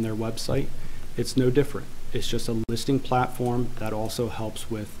Williams on their website. It's no different. It's just a listing platform that also helps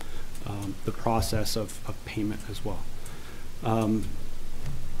with the process of payment as well.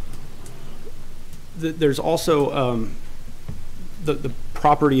 There's also the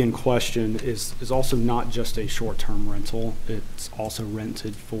property in question is also not just a short-term rental. It's also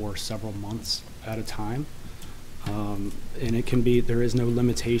rented for several months at a time. And it can be, there is no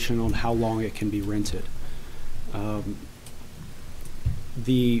limitation on how long it can be rented.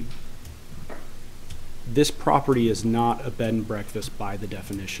 This property is not a bed and breakfast by the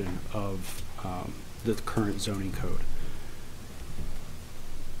definition of the current zoning code.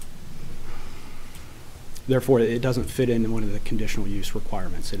 Therefore, it doesn't fit in one of the conditional use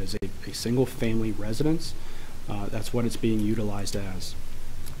requirements. It is a single family residence. That's what it's being utilized as.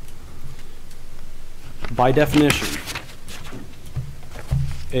 By definition,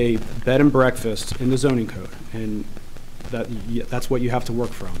 a bed and breakfast in the zoning code, and that's what you have to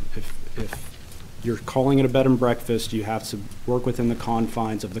work from. If you're calling it a bed and breakfast, you have to work within the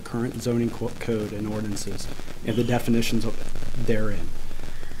confines of the current zoning code and ordinances and the definitions therein.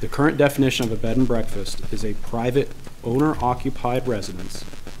 The current definition of a bed and breakfast is a private owner-occupied residence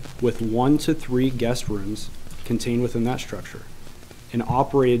with 1 to 3 guest rooms contained within that structure and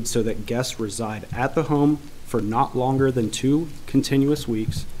operated so that guests reside at the home for not longer than 2 continuous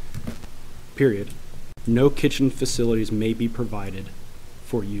weeks, period. No kitchen facilities may be provided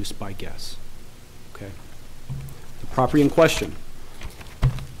for use by guests. Okay. The property in question.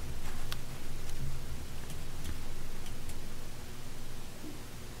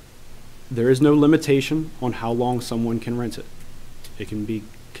 There is no limitation on how long someone can rent it. It can be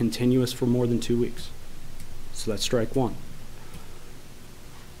continuous for more than 2 weeks. So that's strike one.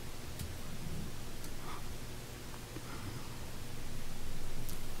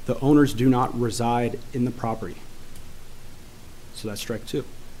 The owners do not reside in the property. So that's strike two.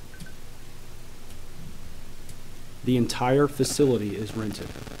 The entire facility is rented,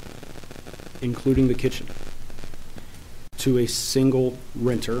 including the kitchen, to a single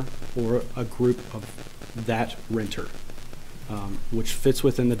renter or a group of that renter, which fits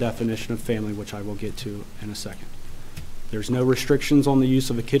within the definition of family, which I will get to in a second. There's no restrictions on the use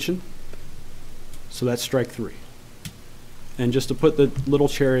of a kitchen, so that's strike three. And just to put the little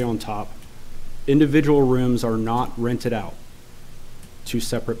cherry on top, individual rooms are not rented out to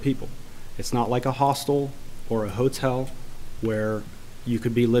separate people. It's not like a hostel or a hotel where you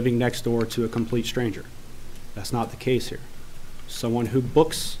could be living next door to a complete stranger. That's not the case here. Someone who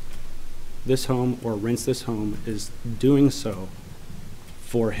books this home or rents this home is doing so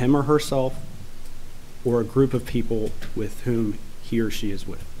for him or herself or a group of people with whom he or she is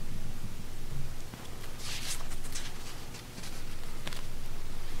with.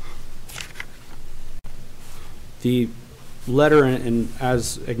 The letter, and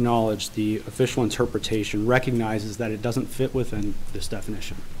as acknowledged, the official interpretation recognizes that it doesn't fit within this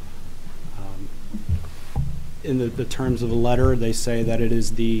definition. In the terms of the letter, they say that it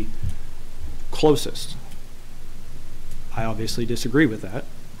is the closest. I obviously disagree with that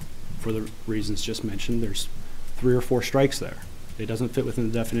for the reasons just mentioned. There's 3 or 4 strikes there. It doesn't fit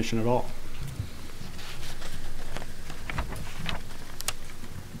within the definition at all.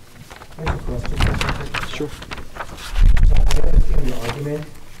 I have a question. Sure. So I understand your argument,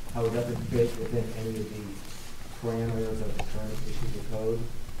 how it doesn't fit within any of the parameters of the current issues of code.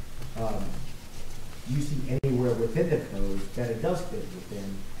 Do you see anywhere within the code that it does fit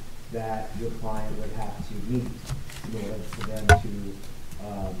within that your client would have to meet in order for them to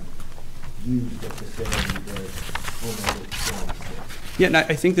use the facility that homeowners wants to? Yeah, and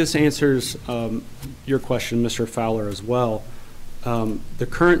I think this answers your question, Mr. Fowler, as well. The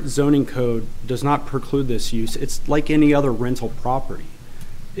current zoning code does not preclude this use. It's like any other rental property.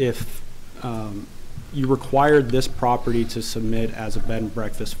 If you required this property to submit as a bed and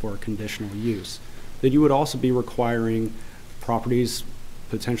breakfast for conditional use, then you would also be requiring properties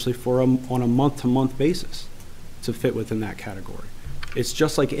potentially for on a month-to-month basis to fit within that category. It's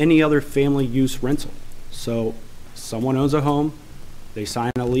just like any other family use rental. So someone owns a home, they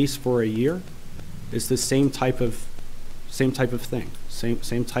sign a lease for a year. It's the same type of thing,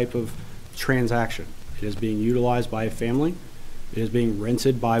 same type of transaction. It is being utilized by a family. It is being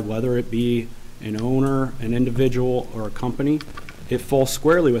rented by whether it be an owner, an individual, or a company. It falls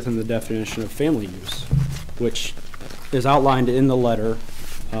squarely within the definition of family use, which is outlined in the letter.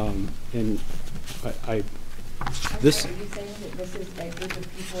 This. Are you saying that this is a group of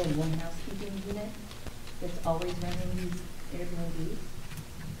people in one housekeeping unit that's always renting these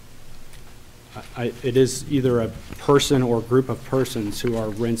Airbnbs? It is either a person or group of persons who are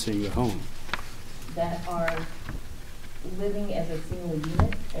renting the home. That are living as a single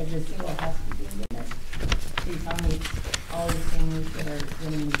unit, as a single housekeeping unit? So you tell me it's all the families that are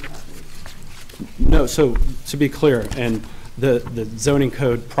renting these properties? No, so to be clear, and the zoning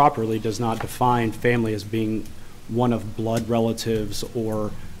code properly does not define family as being one of blood relatives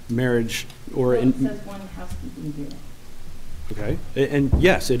or marriage or. It says one housekeeping unit. Okay, and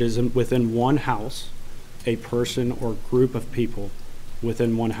yes, it is within one house, a person or group of people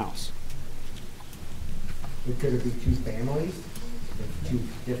within one house. Could it be 2 families? If 2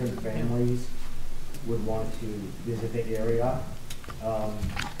 different families would want to visit the area,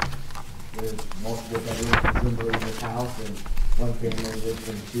 there's multiple bedrooms presumably in this house, and one family lives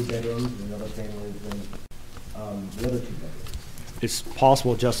in 2 bedrooms, and another family lives in the other 2 bedrooms. It's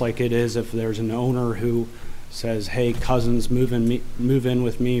possible, just like it is if there's an owner who says, hey, cousins, move in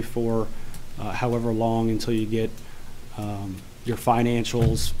with me for however long until you get your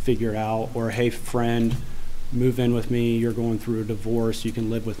financials figured out, or hey, friend, move in with me, you're going through a divorce, you can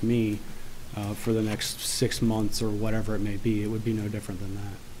live with me for the next 6 months or whatever it may be. It would be no different than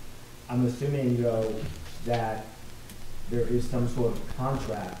that. I'm assuming, though, that there is some sort of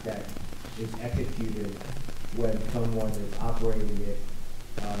contract that is executed when someone is operating it,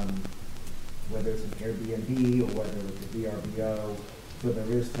 whether it's an Airbnb or whether it's a VRBO, so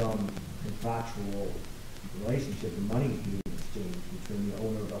there is some contractual relationship and money being exchanged between the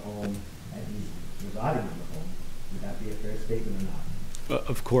owner of the home and who's residing in the home. Would that be a fair statement or not?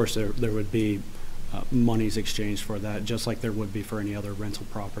 Of course, there would be monies exchanged for that, just like there would be for any other rental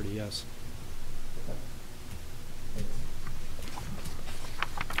property, yes.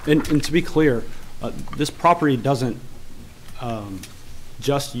 And to be clear, this property doesn't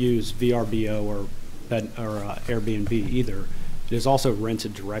just use VRBO or Airbnb either. It is also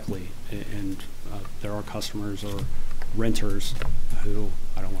rented directly, and there are customers or renters who,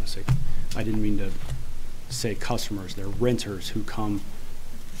 I don't want to say, I didn't mean to say customers, they're renters who come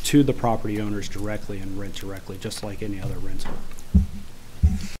to the property owners directly and rent directly, just like any other rental.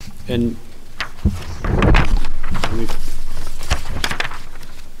 And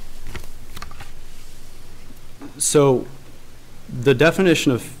so the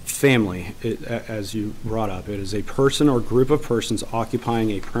definition of family, as you brought up, it is a person or group of persons occupying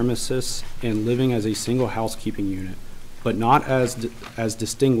a premises and living as a single housekeeping unit, but not as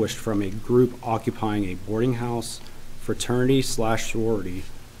distinguished from a group occupying a boarding house, fraternity/sorority,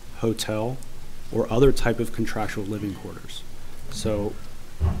 hotel, or other type of contractual living quarters. So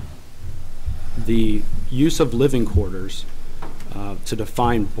the use of living quarters to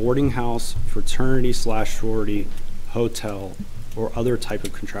define boarding house, fraternity/sorority, hotel, or other type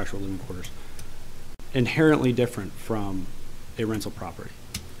of contractual living quarters inherently different from a rental property.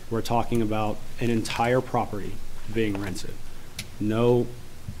 We're talking about an entire property being rented. No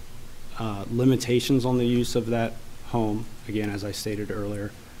limitations on the use of that home. Again, as I stated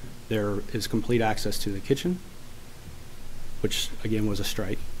earlier, there is complete access to the kitchen, which again was a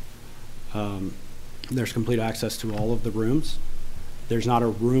strike. There's complete access to all of the rooms. There's not a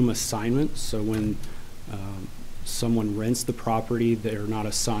room assignment, so when someone rents the property, they're not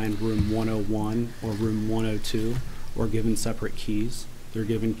assigned room 101 or room 102 or given separate keys. They're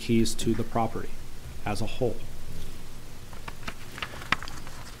given keys to the property as a whole.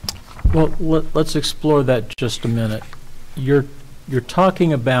 Well, let's explore that just a minute. You're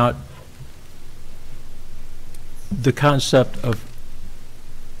talking about the concept of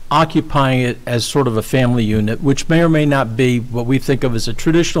occupying it as sort of a family unit, which may or may not be what we think of as a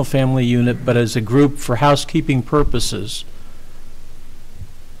traditional family unit, but as a group for housekeeping purposes.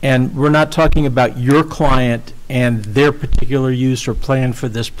 And we're not talking about your client and their particular use or plan for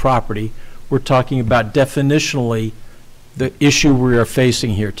this property. We're talking about definitionally the issue we are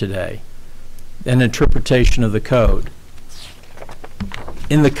facing here today, an interpretation of the code.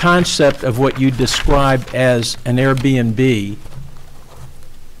 In the concept of what you described as an Airbnb,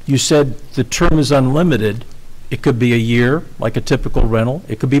 you said the term is unlimited. It could be a year, like a typical rental.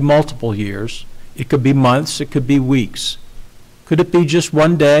 It could be multiple years. It could be months. It could be weeks. Could it be just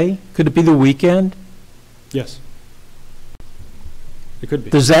one day? Could it be the weekend? Yes. It could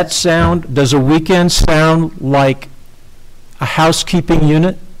be. Does a weekend sound like a housekeeping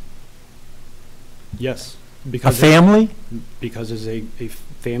unit? Yes. A family? Because it's a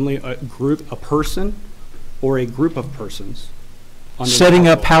family, a group, a person, or a group of persons. Setting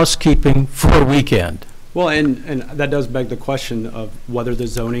up housekeeping for a weekend. Well, and that does beg the question of whether the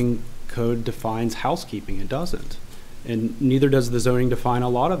zoning code defines housekeeping. It doesn't. And neither does the zoning define a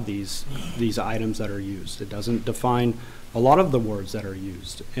lot of these items that are used. It doesn't define a lot of the words that are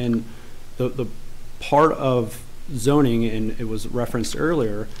used. And the part of zoning, and it was referenced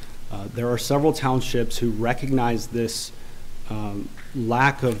earlier, there are several townships who recognize this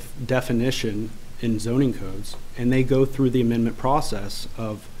lack of definition in zoning codes, and they go through the amendment process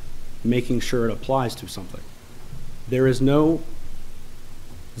of making sure it applies to something. There is no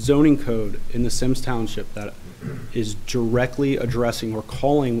zoning code in the Symmes Township that is directly addressing or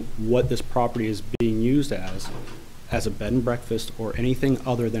calling what this property is being used as a bed and breakfast or anything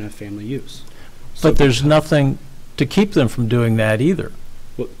other than a family use. But there's nothing to keep them from doing that either.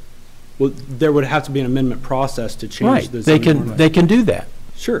 Well, there would have to be an amendment process to change the zoning ordinance. They can do that.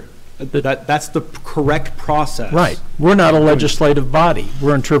 Sure. That's the correct process. Right. We're not a legislative body.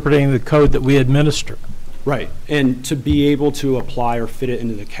 We're interpreting the code that we administer. Right. And to be able to apply or fit it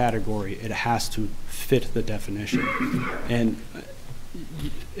into the category, it has to fit the definition. And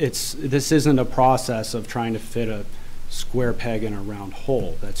this isn't a process of trying to fit a square peg in a round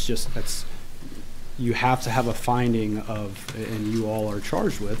hole. You have to have a finding of, and you all are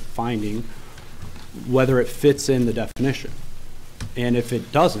charged with finding whether it fits in the definition. And if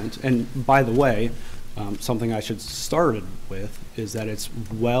it doesn't, and by the way, something I should start with is that it's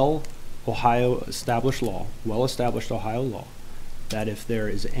well-established Ohio law, that if there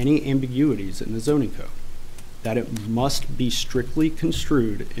is any ambiguities in the zoning code, that it must be strictly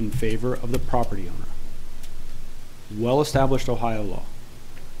construed in favor of the property owner. Well-established Ohio law.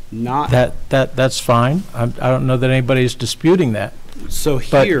 Not that's fine. I don't know that anybody's disputing that. So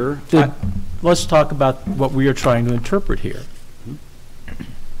here, let's talk about what we are trying to interpret here.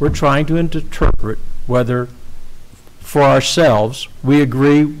 We're trying to interpret whether, for ourselves, we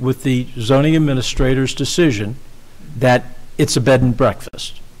agree with the zoning administrator's decision that it's a bed and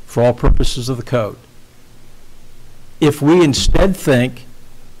breakfast for all purposes of the code. If we instead think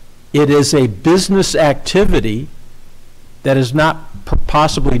it is a business activity that is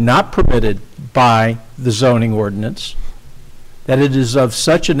possibly not permitted by the zoning ordinance, that it is of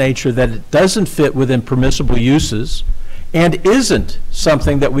such a nature that it doesn't fit within permissible uses, and isn't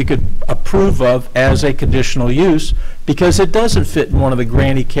something that we could approve of as a conditional use because it doesn't fit in one of the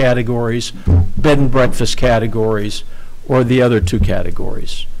granny categories, bed and breakfast categories, or the other two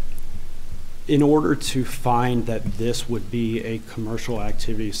categories. In order to find that this would be a commercial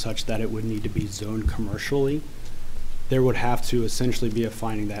activity such that it would need to be zoned commercially, there would have to essentially be a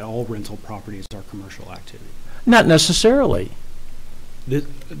finding that all rental properties are commercial activity. Not necessarily.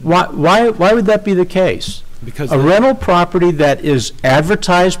 Why would that be the case? Because a rental property that is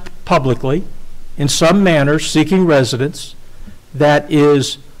advertised publicly in some manner seeking residents, that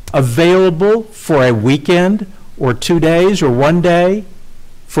is available for a weekend or 2 days or 1 day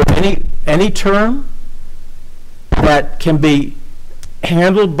for any term that can be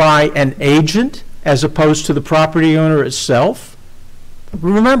handled by an agent as opposed to the property owner itself?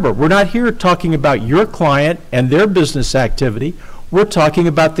 Remember, we're not here talking about your client and their business activity. We're talking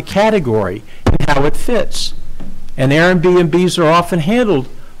about the category and how it fits. And Airbnbs are often handled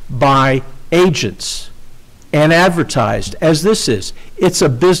by agents and advertised as this is. It's a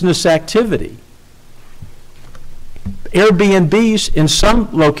business activity. Airbnbs in some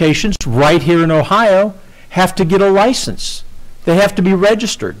locations right here in Ohio have to get a license. They have to be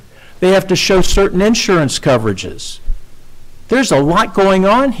registered. They have to show certain insurance coverages. There's a lot going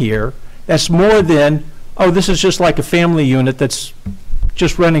on here that's more than, oh, this is just like a family unit that's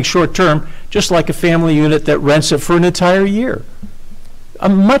just renting short term, just like a family unit that rents it for an entire year. A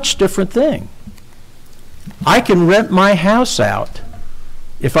much different thing. I can rent my house out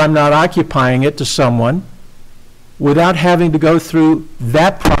if I'm not occupying it to someone without having to go through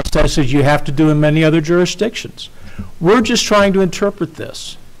that process as you have to do in many other jurisdictions. We're just trying to interpret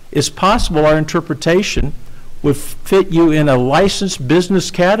this. It's possible our interpretation would fit you in a licensed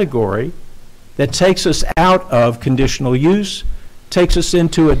business category that takes us out of conditional use, takes us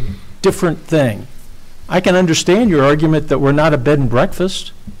into a different thing. I can understand your argument that we're not a bed and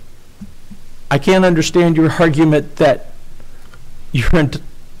breakfast. I can't understand your argument that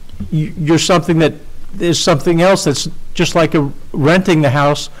you're something that is something else that's just like renting the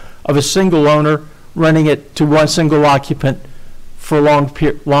house of a single owner, renting it to one single occupant for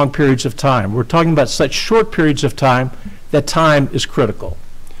long periods of time. We're talking about such short periods of time that time is critical.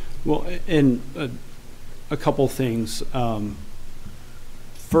 Well, and a couple things.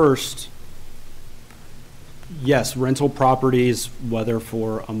 First, yes, rental properties, whether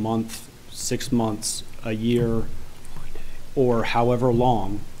for a month, 6 months, a year, or however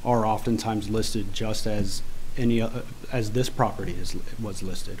long, are oftentimes listed just as as this property was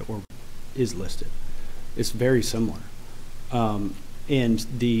listed or is listed. It's very similar. And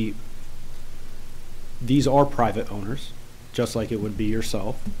these are private owners, just like it would be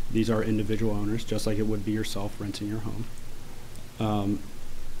yourself. These are individual owners, just like it would be yourself renting your home.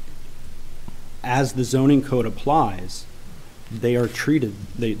 As the zoning code applies, they are treated,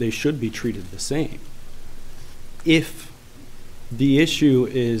 they should be treated the same. If the issue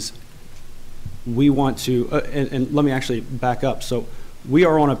is we want to, and let me actually back up. So we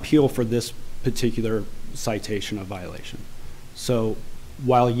are on appeal for this particular citation of violation. So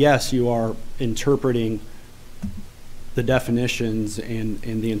while, yes, you are interpreting the definitions and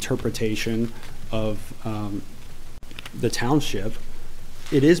the interpretation of the township,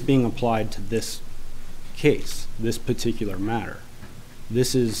 it is being applied to this case, this particular matter.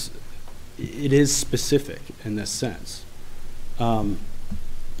 It is specific in this sense.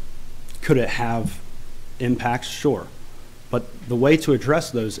 Could it have impacts? Sure. But the way to address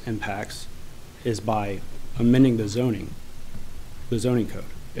those impacts is by amending the zoning code.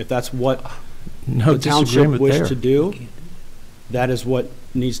 If that's what the township wished to do, that is what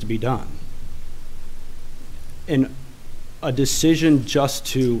needs to be done. And a decision just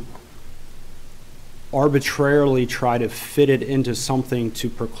to arbitrarily try to fit it into something to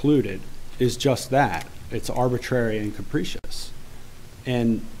preclude it is just that. It's arbitrary and capricious.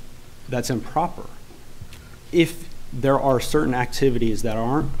 And that's improper. If there are certain activities that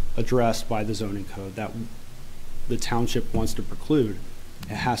aren't addressed by the zoning code that the township wants to preclude,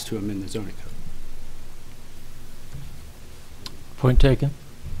 it has to amend the zoning code. Point taken.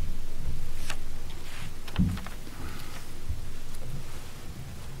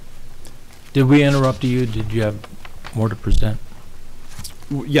 Did we interrupt you? Did you have more to present?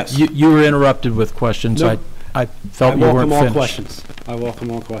 Yes. You were interrupted with questions. Nope. I felt you weren't finished. I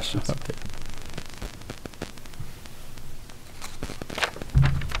welcome all questions. Okay.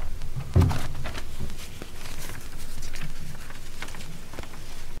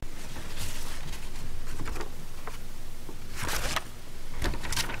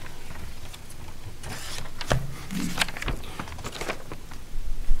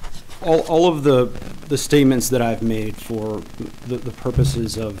 All of the statements that I've made for the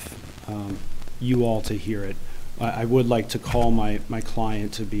purposes of you all to hear it, I would like to call my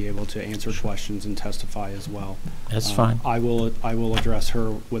client to be able to answer questions and testify as well. That's fine. I will address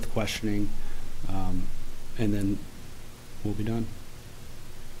her with questioning, and then we'll be done.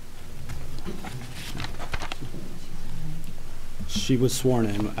 She was sworn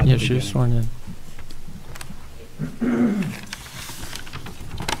in at the beginning. She was sworn in.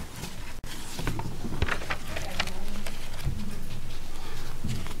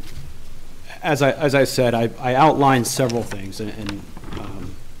 As I said, I outlined several things, and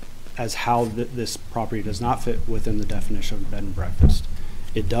as how this property does not fit within the definition of bed and breakfast.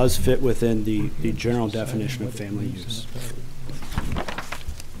 It does fit within the general definition of family use.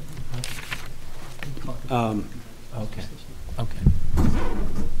 Okay, okay.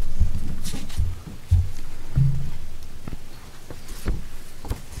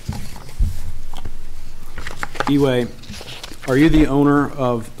 Eway, are you the owner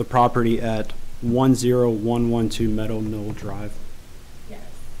of the property at 10112 Meadow Mill Drive? Yes,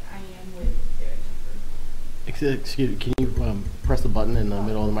 I am with Jared Excuse me, can you press the button in the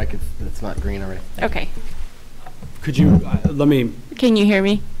middle of the mic if it's not green already? Tucker. Okay. Could you, let me Can you hear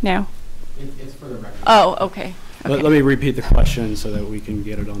me now? It's for the record. Oh, okay. let me repeat the question so that we can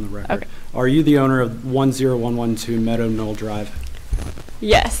get it on the record. Okay. Are you the owner of 10112 Meadow Mill Drive?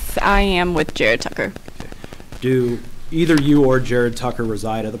 Yes, I am with Jared Tucker. Do either you or Jared Tucker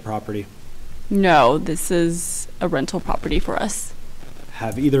reside at the property? No, this is a rental property for us.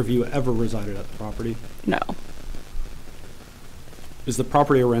 Have either of you ever resided at the property? No. Is the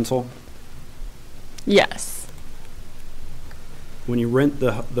property a rental? Yes. When you rent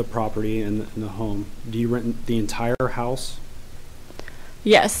the property and the home, do you rent the entire house?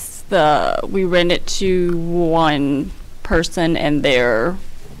 Yes, we rent it to one person and their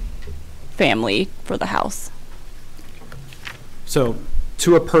family for the house. So,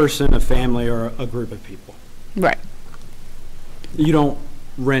 to a person, a family, or a group of people? Right. You don't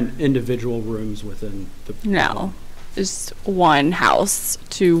rent individual rooms within the No, just one house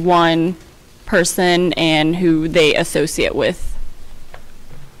to one person and who they associate with.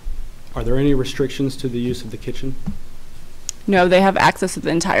 Are there any restrictions to the use of the kitchen? No, they have access to the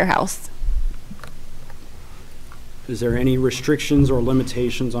entire house. Is there any restrictions or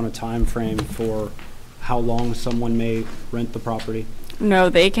limitations on a time frame for how long someone may rent the property? No,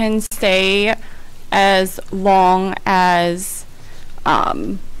 they can stay as long as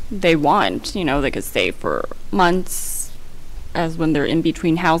they want. You know, they could stay for months, as when they're in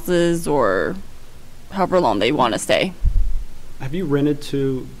between houses, or however long they want to stay. Have you rented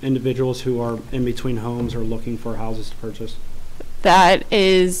to individuals who are in between homes or looking for houses to purchase? That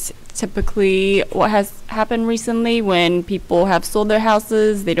is typically what has happened recently when people have sold their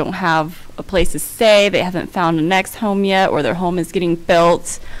houses. They don't have a place to stay. They haven't found a next home yet, or their home is getting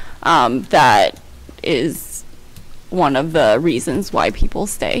built. That is one of the reasons why people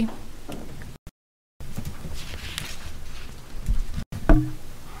stay.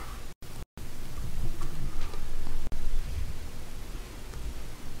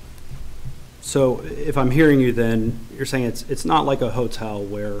 So if I'm hearing you, then you're saying it's not like a hotel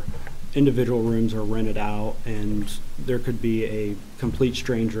where individual rooms are rented out and there could be a complete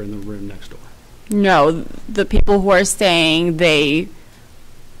stranger in the room next door. No, the people who are staying, they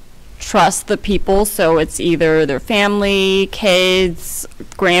trust the people, so it's either their family, kids,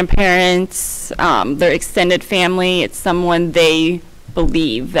 grandparents, their extended family. It's someone they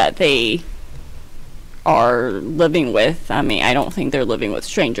believe that they are living with. I mean, I don't think they're living with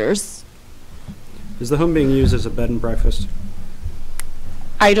strangers. Is the home being used as a bed and breakfast?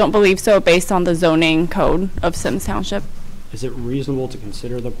 I don't believe so, based on the zoning code of Symmes Township. Is it reasonable to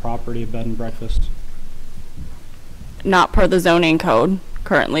consider the property a bed and breakfast? Not per the zoning code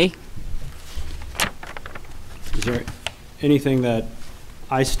currently. Is there anything that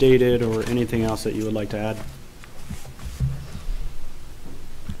I stated or anything else that you would like to add?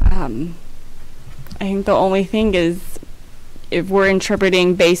 I think the only thing is, if we're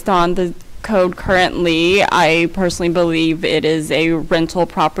interpreting based on the code currently, I personally believe it is a rental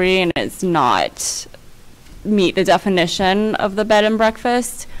property and it's not meet the definition of the bed and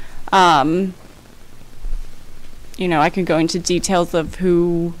breakfast. You know, I could go into details of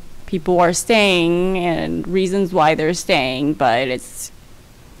who people are staying and reasons why they're staying, but it's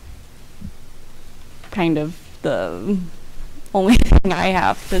kind of the only thing I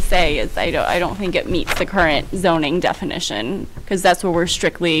have to say is I don't think it meets the current zoning definition, because that's what we're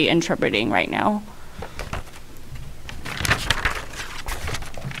strictly interpreting right now.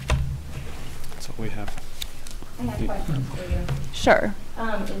 That's what we have. I have questions for you. Sure.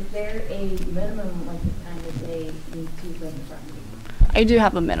 Is there a minimum length of time that they need to rent the property? I do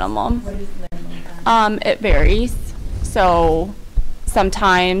have a minimum. What is the minimum time? It varies. So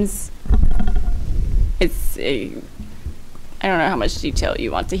sometimes it's I don't know how much detail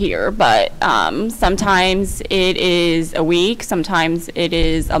you want to hear, but sometimes it is a week, sometimes it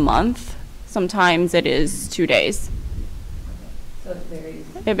is a month, sometimes it is 2 days. So it varies.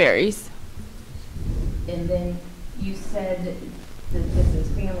 It varies. And then you said that this is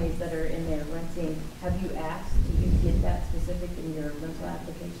families that are in there renting. Have you asked, do you get that specific in your rental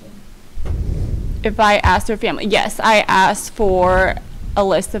application? If I ask their family, yes, I ask for a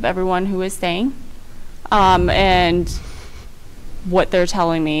list of everyone who is staying, and what they're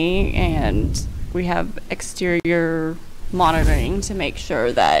telling me, and we have exterior monitoring to make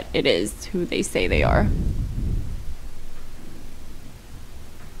sure that it is who they say they are.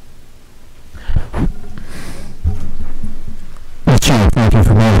 Thank you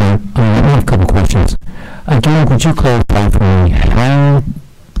for that. I have a couple questions. Again, would you clarify for me, how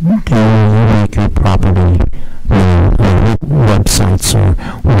do you make your property, what websites or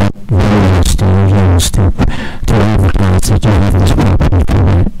what videos do you use to advertise that you have this property for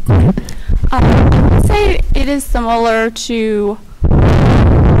rent, right? I would say it is similar to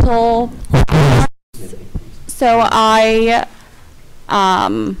rental. So I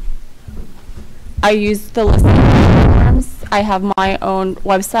use the listing forms. I have my own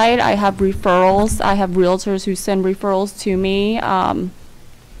website. I have referrals. I have realtors who send referrals to me,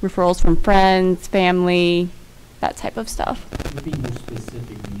 referrals from friends, family, that type of stuff. To be more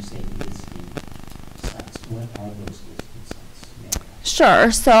specific, when you say listing sites, what are those listing sites? Yeah. Sure.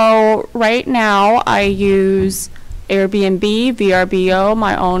 So right now I use Airbnb, VRBO,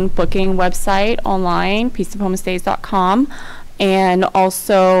 my own booking website online, peaceofhomestays.com, and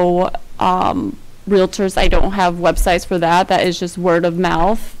also realtors. I don't have websites for that. That is just word of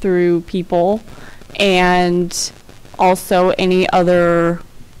mouth through people, and also any other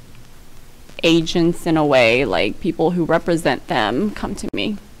agents in a way, like people who represent them come to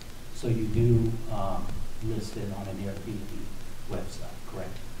me. So you do list it on an Airbnb website,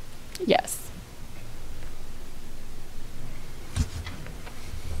 correct? Yes.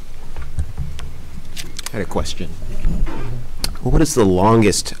 I had a question. What is the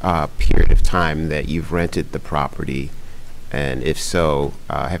longest period of time that you've rented the property? And if so,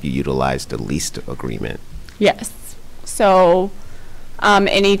 have you utilized a lease agreement? Yes. So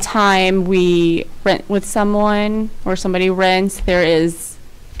anytime we rent with someone or somebody rents, there is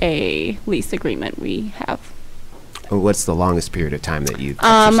a lease agreement we have. What's the longest period of time that you've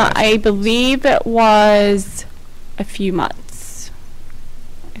exercised? I believe it was a few months.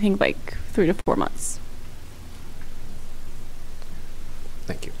 I think like 3 to 4 months.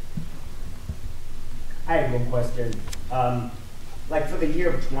 Thank you. I have one question. Like for the year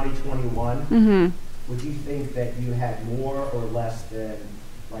of 2021, would you think that you had more or less than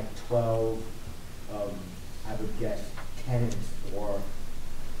like 12, I would guess, tenants or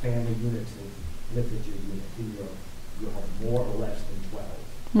family units that lived at your unit? You'll have more or less than 12?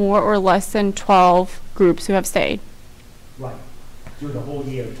 More or less than 12 groups who have stayed. Right. Through the whole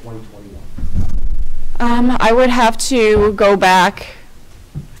year of 2021. I would have to go back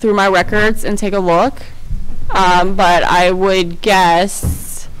through my records and take a look, but I would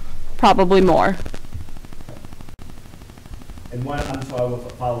guess probably more. And one, I'm sorry, with a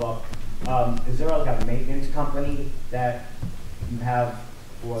follow up, is there like a maintenance company that you have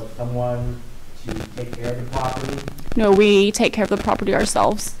for someone to take care of the property? No, we take care of the property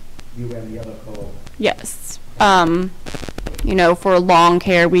ourselves. You and the other co? Yes. You know, for lawn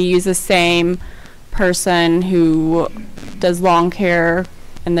care, we use the same person who does lawn care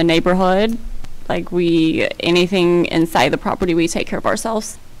in the neighborhood. Like anything inside the property, we take care of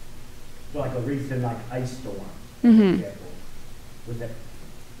ourselves. So like a recent ice storm, for example,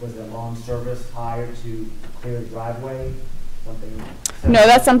 was the lawn service hired to clear the driveway? Something? No,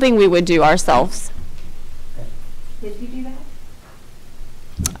 that's something we would do ourselves. Did you do that?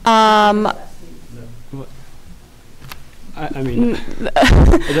 I mean,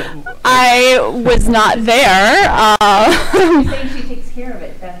 I was not there. You're saying she takes care of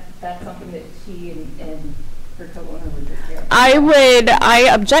it. That's something that she and her co-owner would take care of. I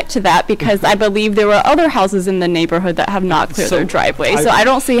object to that because I believe there were other houses in the neighborhood that have not cleared their driveway. So I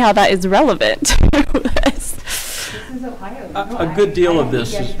don't see how that is relevant to this. This is Ohio. A good deal of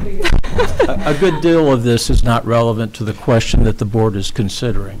this is not relevant to the question that the board is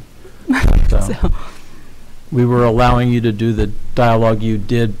considering. So we were allowing you to do the dialogue you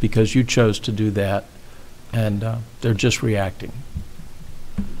did because you chose to do that, and they're just reacting.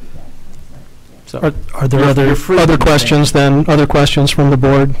 So Are there other questions then? Other questions from the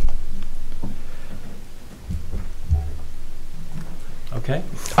board? Okay.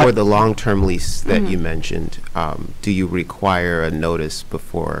 For the long-term lease that you mentioned, do you require a notice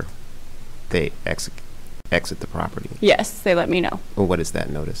before they exit the property? Yes, they let me know. Well, what is that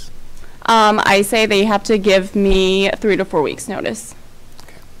notice? I say they have to give me 3 to 4 weeks notice.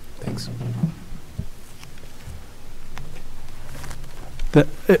 Okay, thanks.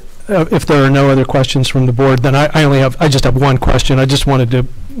 If there are no other questions from the board, then I just have one question. I just wanted to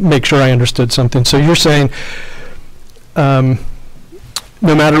make sure I understood something. So you're saying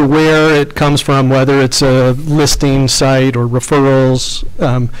no matter where it comes from, whether it's a listing site or referrals,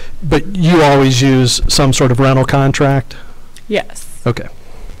 but you always use some sort of rental contract? Yes. Okay. All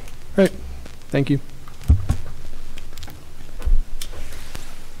right. Thank you.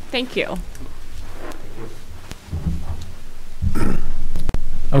 Thank you.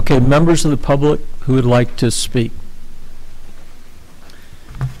 Okay, members of the public who would like to speak.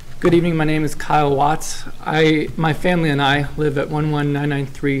 Good evening, my name is Kyle Watts. My family and I live at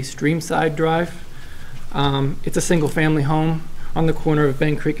 11993 Streamside Drive. It's a single family home on the corner of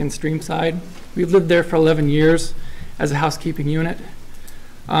Bend Creek and Streamside. We've lived there for 11 years as a housekeeping unit,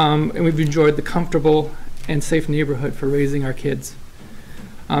 and we've enjoyed the comfortable and safe neighborhood for raising our kids.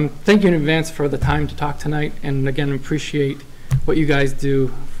 Thank you in advance for the time to talk tonight, and again, appreciate what you guys do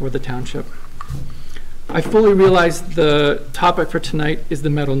for the township. I fully realize the topic for tonight is the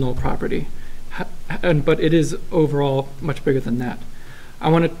Meadow Knoll property, but it is overall much bigger than that. I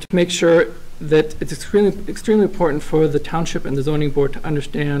wanted to make sure that it's extremely important for the township and the zoning board to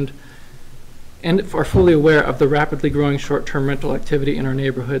understand and are fully aware of the rapidly growing short-term rental activity in our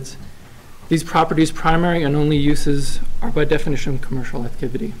neighborhoods. These properties' primary and only uses are by definition commercial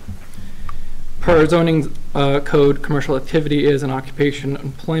activity. Per zoning code, commercial activity is an occupation,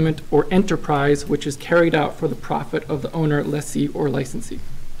 employment, or enterprise which is carried out for the profit of the owner, lessee, or licensee.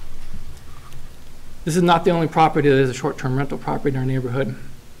 This is not the only property that is a short-term rental property in our neighborhood.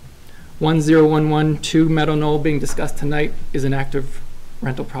 10112 Meadow Knoll being discussed tonight is an active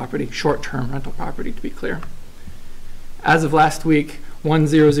rental property, short-term rental property to be clear. As of last week,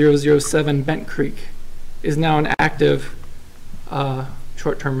 10007 Bent Creek is now an active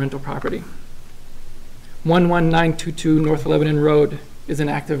short-term rental property. 11922 North Lebanon Road is an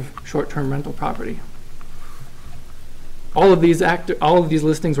active short-term rental property. All of these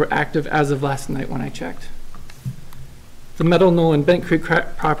listings were active as of last night when I checked. The Meadow Knoll and Bent Creek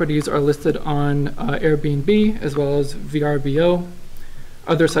properties are listed on Airbnb as well as VRBO.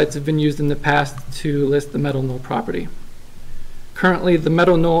 Other sites have been used in the past to list the Meadow Knoll property. Currently, the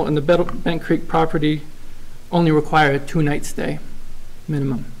Meadow Knoll and the Bent Creek property only require a 2-night stay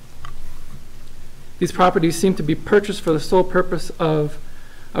minimum. These properties seem to be purchased for the sole purpose of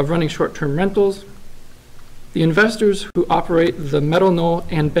running short-term rentals. The investors who operate the Meadow Knoll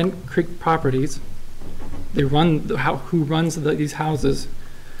and Bent Creek properties, who runs these houses,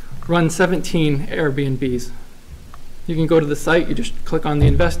 run 17 Airbnbs. You can go to the site, you just click on the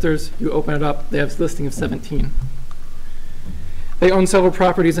investors, you open it up, they have a listing of 17. They own several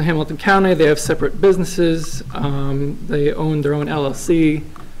properties in Hamilton County, they have separate businesses, they own their own LLC.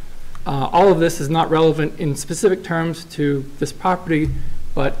 All of this is not relevant in specific terms to this property,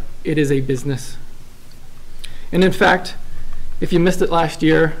 but it is a business. And in fact, if you missed it last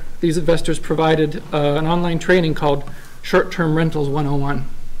year, these investors provided an online training called Short-Term Rentals 101.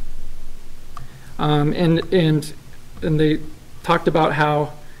 And they talked about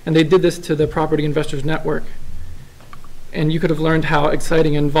how, and they did this to the Property Investors Network. And you could have learned how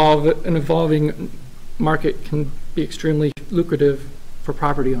exciting and an evolving market can be extremely lucrative for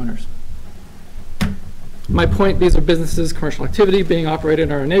property owners. My point, these are businesses, commercial activity being operated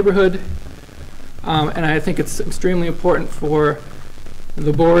in our neighborhood, and I think it's extremely important for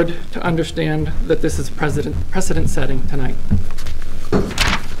the board to understand that this is precedent setting tonight.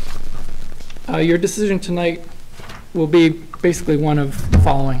 Your decision tonight will be basically one of the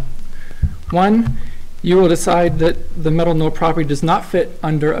following. One, you will decide that the Meadow Knoll property does not fit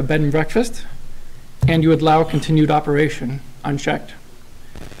under a bed and breakfast, and you would allow continued operation unchecked.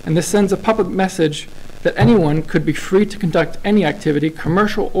 And this sends a public message that anyone could be free to conduct any activity,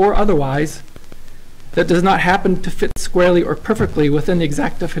 commercial or otherwise, that does not happen to fit squarely or perfectly within the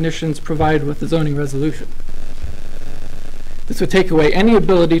exact definitions provided with the zoning resolution. This would take away any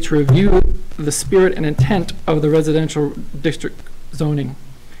ability to review the spirit and intent of the residential district zoning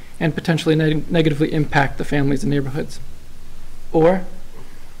and potentially negatively impact the families and neighborhoods. Or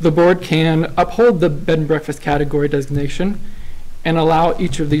the board can uphold the bed and breakfast category designation and allow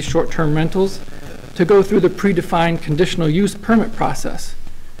each of these short-term rentals to go through the predefined conditional use permit process,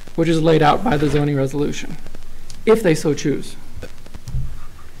 which is laid out by the zoning resolution, if they so choose.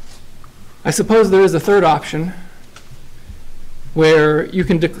 I suppose there is a third option where you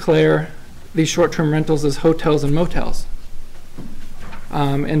can declare these short-term rentals as hotels and motels,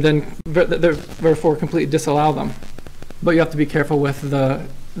 and then therefore completely disallow them. But you have to be careful with the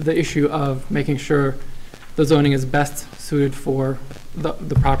issue of making sure the zoning is best suited for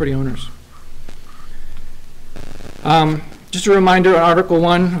the property owners. Just a reminder, on Article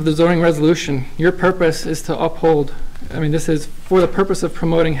 1 of the zoning resolution, your purpose is to uphold, this is for the purpose of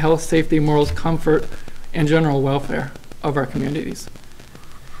promoting health, safety, morals, comfort, and general welfare of our communities.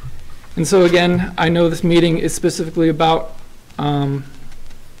 And so again, I know this meeting is specifically about,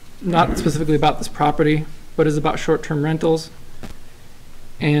 not specifically about this property, but is about short-term rentals.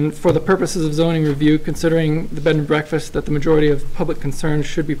 And for the purposes of zoning review, considering the bed and breakfast, that the majority of public concerns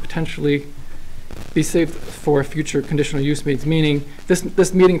should be potentially be saved for future conditional use meetings, meaning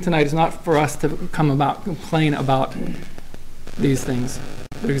this meeting tonight is not for us to complain about these things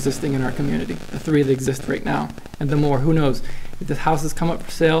that are existing in our community, the 3 that exist right now, and the more, who knows. If the houses come up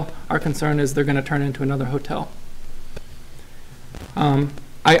for sale, our concern is they're going to turn into another hotel. I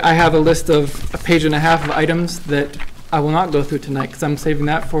have a list of a page and a half of items that I will not go through tonight because I'm saving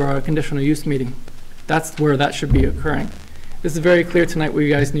that for a conditional use meeting. That's where that should be occurring. This is very clear tonight what you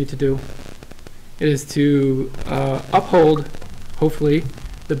guys need to do. It is to uphold, hopefully,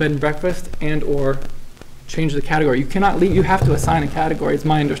 the bed and breakfast and or change the category. You cannot leave, you have to assign a category, it's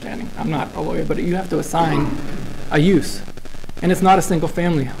my understanding. I'm not a lawyer, but you have to assign a use. And it's not a single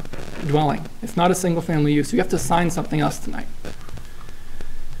family dwelling. It's not a single family use. You have to assign something else tonight.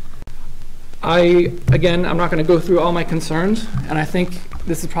 Again, I'm not going to go through all my concerns, and I think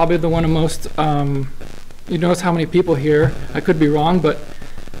this is probably the one of most, you notice how many people here, I could be wrong, but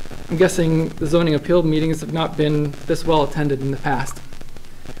I'm guessing the zoning appeal meetings have not been this well attended in the past.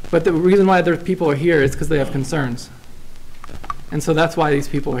 But the reason why their people are here is because they have concerns. And so that's why these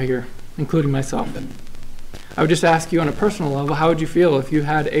people are here, including myself. I would just ask you on a personal level, how would you feel if you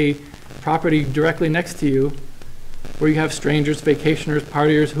had a property directly next to you where you have strangers, vacationers,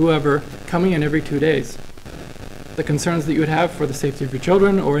 partiers, whoever, coming in every 2 days? The concerns that you would have for the safety of your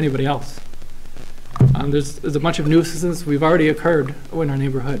children or anybody else. There's a bunch of nuisances we've already occurred in our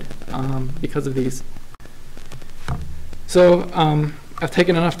neighborhood because of these. So I've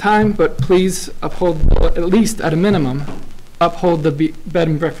taken enough time, but please uphold, at least at a minimum, uphold the bed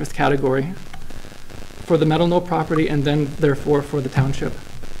and breakfast category for the Meadow Knoll property and then therefore for the township.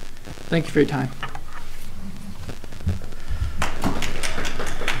 Thank you for your time.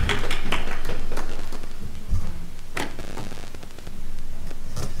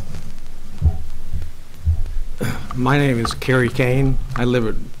 My name is Kerry Kane. I live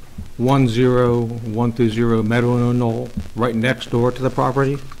at 10120 Meadow Knoll, right next door to the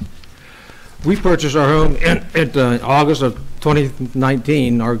property. We purchased our home in August of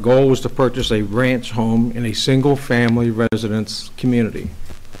 2019. Our goal was to purchase a ranch home in a single-family residence community.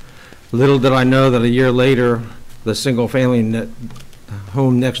 Little did I know that a year later, the single-family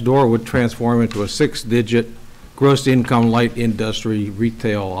home next door would transform into a 6-digit gross income light industry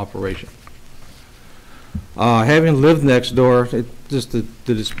retail operation. Having lived next door, just to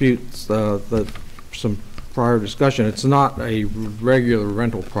dispute some prior discussion, it's not a regular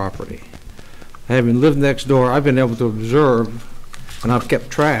rental property. Having lived next door, I've been able to observe, and I've kept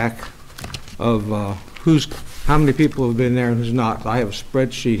track of how many people have been there and who's not. I have a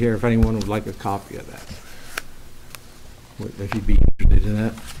spreadsheet here if anyone would like a copy of that, if you'd be interested in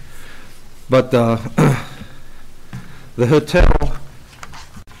that. But the hotel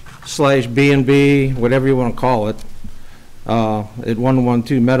 / B&B, whatever you want to call it, at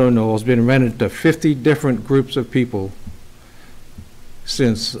 112 Meadow Knoll has been rented to 50 different groups of people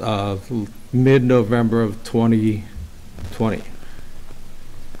since mid-November of 2020.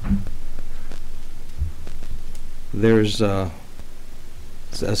 There's a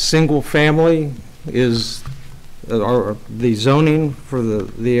single family is, or the zoning for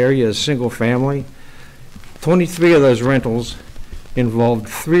the area is single family. 23 of those rentals involved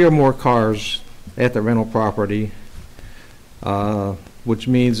 3 or more cars at the rental property, which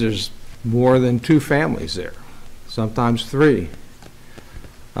means there's more than 2 families there, sometimes 3.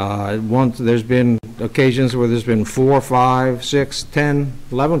 There's been occasions where there's been 4, 5, 6, 10,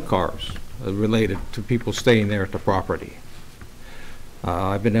 11 cars related to people staying there at the property.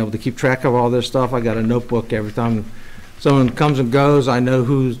 I've been able to keep track of all this stuff. I got a notebook every time someone comes and goes. I know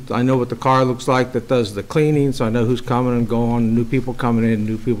what the car looks like that does the cleaning, so I know who's coming and going, new people coming in,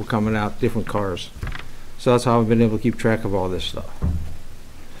 new people coming out, different cars. So that's how I've been able to keep track of all this stuff.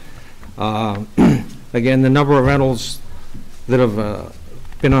 Again, the number of rentals that have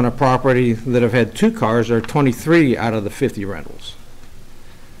been on a property that have had 2 cars are 23 out of the 50 rentals.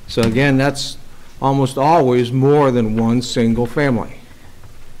 So again, that's almost always more than 1 single family.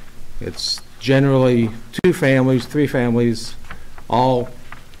 It's generally 2 families, 3 families, all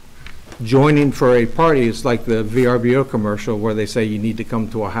joining for a party. It's like the VRBO commercial where they say you need to come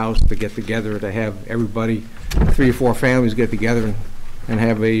to a house to get together, to have everybody, 3 or 4 families get together and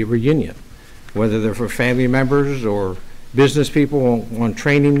have a reunion, whether they're for family members or business people on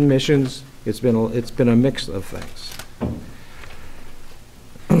training missions. It's been a mix of things.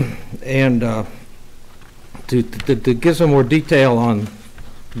 And to give some more detail on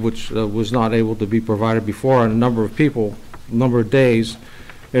which was not able to be provided before on a number of people, number of days.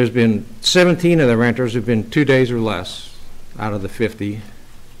 There's been 17 of the renters have been 2 days or less out of the 50.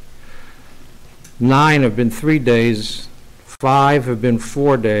 9 have been 3 days, 5 have been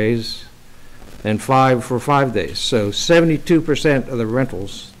 4 days, and 5 for 5 days. So 72% of the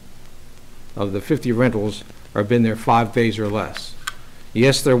rentals, of the 50 rentals, have been there 5 days or less.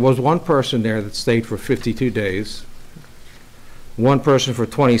 Yes, there was one person there that stayed for 52 days, one person for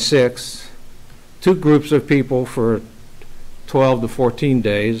 26, 2 groups of people for 12 to 14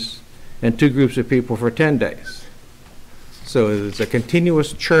 days, and 2 groups of people for 10 days. So it's a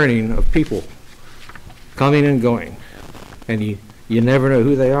continuous churning of people coming and going, and you never know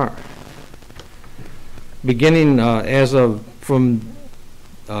who they are. Beginning from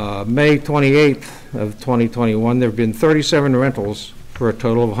May 28th of 2021, there have been 37 rentals for a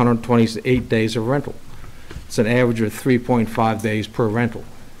total of 128 days of rental. It's an average of 3.5 days per rental.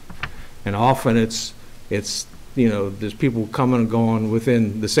 And often it's there's people coming and going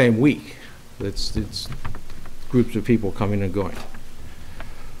within the same week. It's groups of people coming and going.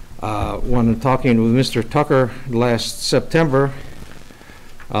 When talking with Mr. Tucker last September,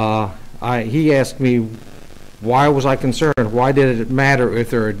 he asked me, why was I concerned? Why did it matter if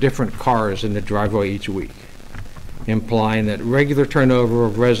there are different cars in the driveway each week? Implying that regular turnover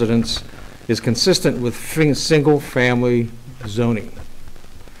of residents is consistent with single-family zoning.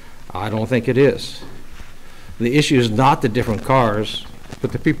 I don't think it is. The issue is not the different cars,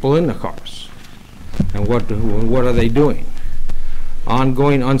 but the people in the cars. And what are they doing?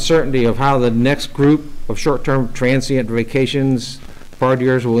 Ongoing uncertainty of how the next group of short-term transient vacations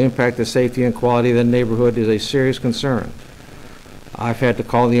partiers will impact the safety and quality of the neighborhood is a serious concern. I've had to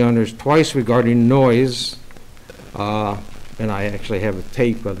call the owners twice regarding noise, and I actually have a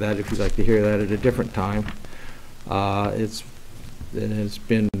tape of that if you'd like to hear that at a different time. It's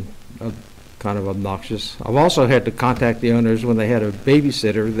been kind of obnoxious. I've also had to contact the owners when they had a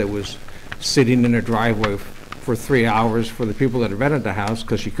babysitter that was sitting in a driveway for 3 hours for the people that had rented the house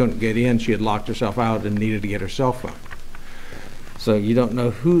because she couldn't get in. She had locked herself out and needed to get her cell phone. So you don't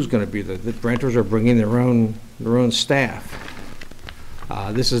know who's going to be there. The renters are bringing their own staff.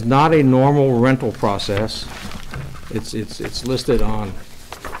 This is not a normal rental process. It's listed on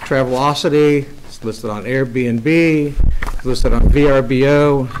Travelocity. It's listed on Airbnb. It's listed on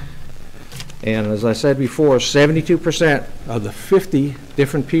VRBO. And as I said before, 72% of the 50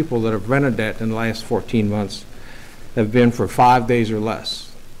 different people that have rented that in the last 14 months have been for 5 days or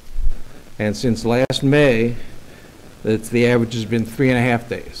less. And since last May, the average has been 3.5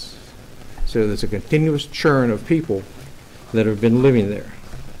 days. So there's a continuous churn of people that have been living there.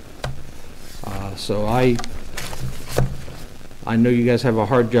 So I know you guys have a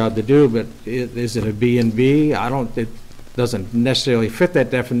hard job to do, but is it a B&B? It doesn't necessarily fit that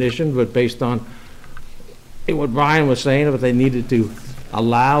definition, but based on what Brian was saying, if they needed to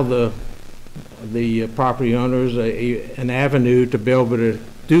allow the property owners an avenue to be able to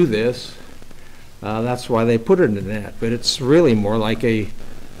do this, that's why they put it in that. But it's really more like a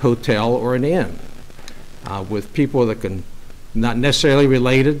hotel or an inn with people that can not necessarily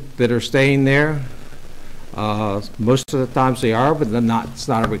related that are staying there. Most of the times they are, but it's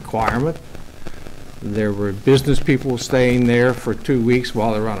not a requirement. There were business people staying there for 2 weeks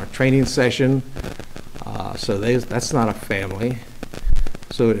while they're on a training session. So that's not a family.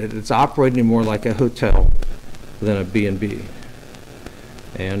 So it's operating more like a hotel than a B&B.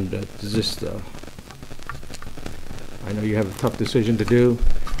 And just, I know you have a tough decision to do.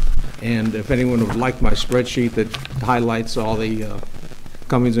 And if anyone would like my spreadsheet that highlights all the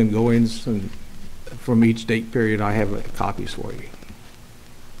comings and goings and from each date period, I have copies for you.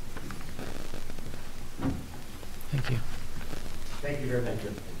 Thank you. Thank you very much.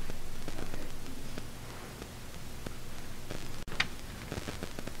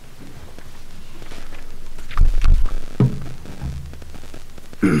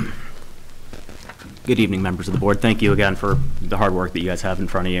 Good evening, members of the board. Thank you again for the hard work that you guys have in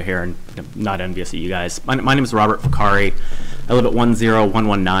front of you here, and I'm not envious of you guys. My name is Robert Ficari. I live at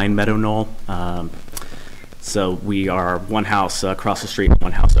 10119 Meadow Knoll. So we are one house across the street,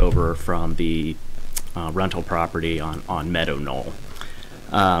 one house over from the rental property on Meadow Knoll.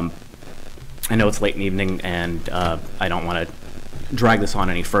 I know it's late in the evening, and I don't want to drag this on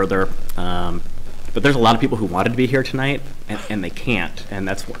any further. But there's a lot of people who wanted to be here tonight, and they can't, and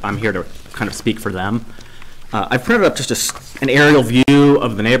that's what I'm here to kind of speak for them. I've printed up just an aerial view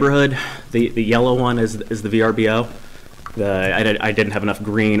of the neighborhood. The yellow one is the VRBO. I didn't have enough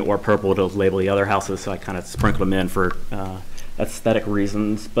green or purple to label the other houses, so I kind of sprinkled them in for aesthetic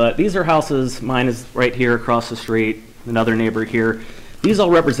reasons. But these are houses. Mine is right here across the street. Another neighbor here. These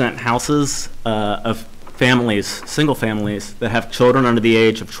all represent houses of families, single families, that have children under the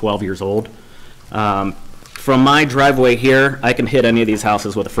age of 12 years old. From my driveway here, I can hit any of these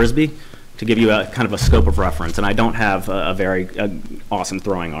houses with a Frisbee, to give you a kind of a scope of reference, and I don't have a very awesome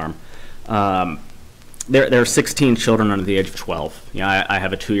throwing arm. There are 16 children under the age of 12. I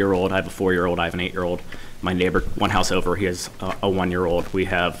have a 2-year-old, I have a 4-year-old, I have an 8-year-old. My neighbor, one house over, he has a 1-year-old. We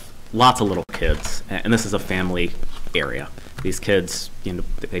have lots of little kids, and this is a family area. These kids,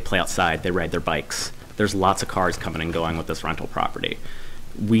 they play outside, they ride their bikes. There's lots of cars coming and going with this rental property.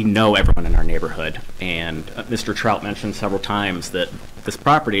 We know everyone in our neighborhood, and Mr. Trout mentioned several times that this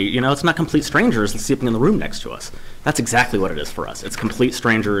property, it's not complete strangers sleeping in the room next to us. That's exactly what it is for us. It's complete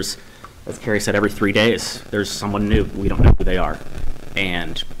strangers. As Carrie said, every 3 days there's someone new. We don't know who they are.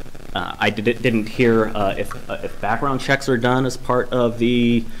 And I didn't hear if background checks are done as part of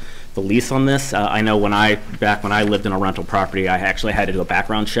the lease on this. I know back when I lived in a rental property, I actually had to do a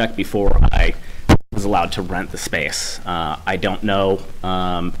background check before I was allowed to rent the space. I don't know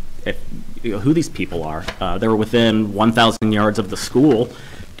who these people are. They're within 1,000 yards of the school.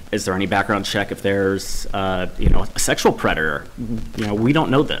 Is there any background check if there's a sexual predator? We don't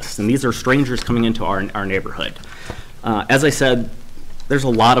know this, and these are strangers coming into our neighborhood. As I said, there's a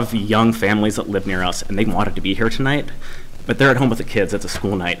lot of young families that live near us, and they wanted to be here tonight, but they're at home with the kids. It's a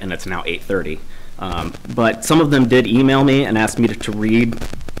school night, and it's now 8:30. But some of them did email me and asked me to read.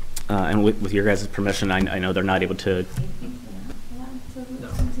 And with your guys' permission, I know they're not able to.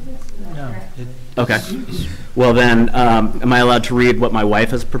 No. Okay. Well then, am I allowed to read what my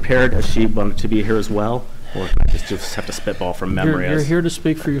wife has prepared, as she wanted to be here as well? Or can I just have to spitball from memory? You're here to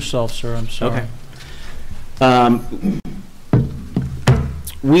speak for yourself, sir. I'm sorry. Okay.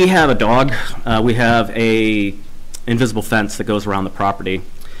 We have a dog. We have a invisible fence that goes around the property.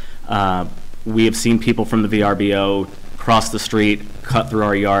 We have seen people from the VRBO cross the street, cut through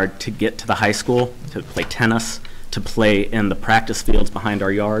our yard to get to the high school, to play tennis, to play in the practice fields behind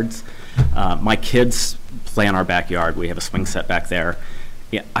our yards. My kids play in our backyard. We have a swing set back there.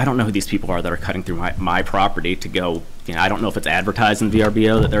 I don't know who these people are that are cutting through my property to go. I don't know if it's advertised in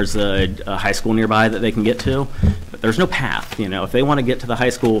VRBO that there's a high school nearby that they can get to, but there's no path. If they want to get to the high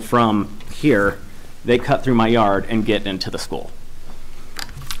school from here, they cut through my yard and get into the school.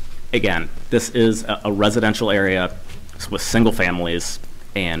 Again, this is a residential area with single families,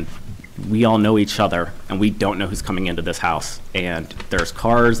 and we all know each other, and we don't know who's coming into this house. And there's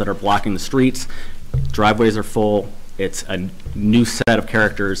cars that are blocking the streets, driveways are full. It's a new set of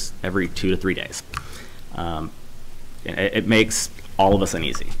characters every 2 to 3 days. It makes all of us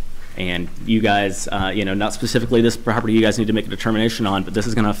uneasy. And you guys, not specifically this property you guys need to make a determination on, but this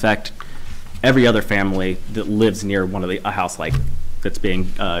is going to affect every other family that lives near a house like that's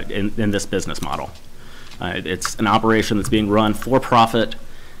being in this business model. It's an operation that's being run for profit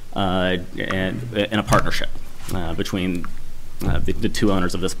and in a partnership between the two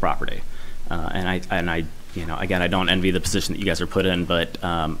owners of this property. And I again, I don't envy the position that you guys are put in, but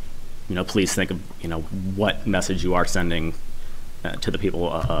please think of what message you are sending to the people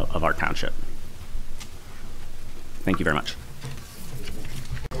of our township. Thank you very much.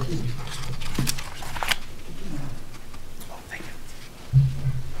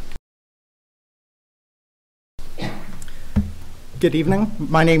 Good evening.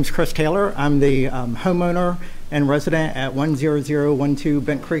 My name's Chris Taylor. I'm the homeowner and resident at 10012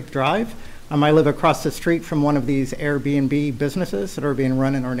 Bent Creek Drive. I live across the street from one of these Airbnb businesses that are being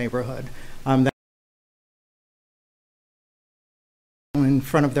run in our neighborhood. In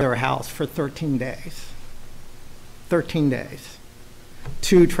front of their house for 13 days. 13 days.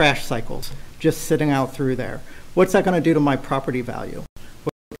 2 trash cycles just sitting out through there. What's that going to do to my property value?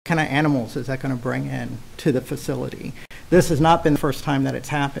 What kind of animals is that going to bring in to the facility? This has not been the first time that it's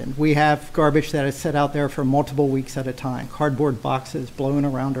happened. We have garbage that is set out there for multiple weeks at a time, cardboard boxes blowing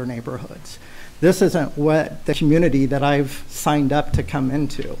around our neighborhoods. This isn't what the community that I've signed up to come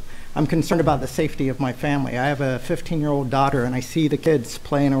into. I'm concerned about the safety of my family. I have a 15-year-old daughter, and I see the kids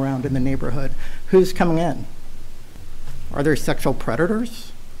playing around in the neighborhood. Who's coming in? Are there sexual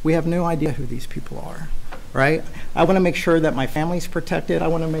predators? We have no idea who these people are, right? I want to make sure that my family's protected. I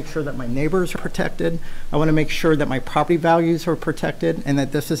want to make sure that my neighbors are protected. I want to make sure that my property values are protected and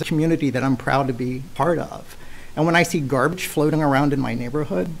that this is a community that I'm proud to be part of. And when I see garbage floating around in my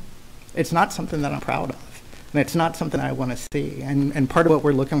neighborhood, it's not something that I'm proud of. And it's not something I want to see. And part of what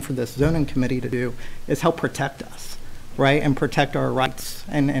we're looking for this zoning committee to do is help protect us, right? And protect our rights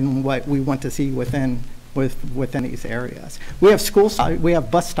and what we want to see within these areas. We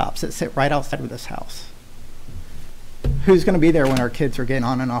have bus stops that sit right outside of this house. Who's going to be there when our kids are getting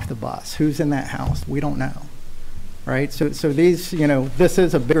on and off the bus? Who's in that house? We don't know. right? So these, this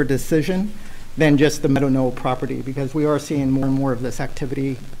is a bigger decision than just the Meadow Knoll property, because we are seeing more and more of this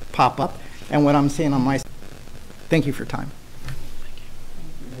activity pop up. And what I'm seeing on my, thank you for your time.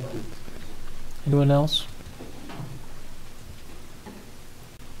 Anyone else?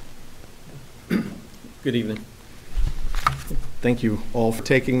 Good evening. Thank you all for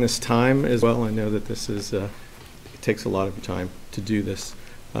taking this time as well. I know that this is, it takes a lot of time to do this.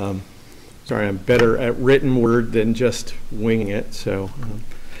 Sorry, I'm better at written word than just winging it. So,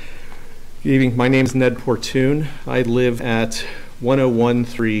 good evening. My name is Ned Portune. I live at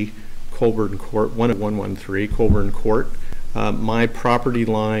 1013 Colburn Court, 10113 Colburn Court. My property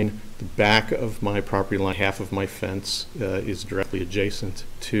line, the back of my property line, half of my fence is directly adjacent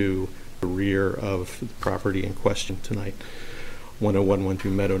to the rear of the property in question tonight,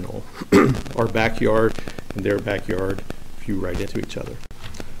 10112 Meadow Knoll. Our backyard and their backyard view right into each other.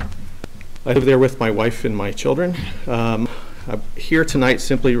 I live there with my wife and my children. I'm here tonight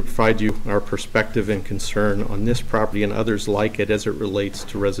simply to provide you our perspective and concern on this property and others like it as it relates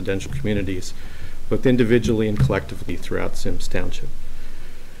to residential communities, both individually and collectively throughout Symmes Township.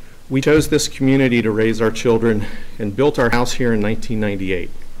 We chose this community to raise our children and built our house here in 1998.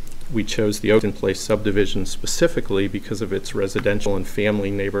 We chose the Oakton Place subdivision specifically because of its residential and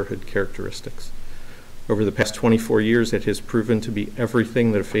family neighborhood characteristics. Over the past 24 years, it has proven to be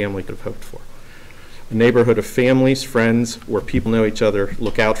everything that a family could have hoped for. A neighborhood of families, friends, where people know each other,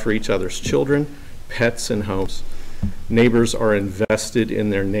 look out for each other's children, pets, and homes. Neighbors are invested in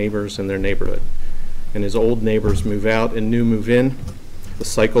their neighbors and their neighborhood. And as old neighbors move out and new move in, the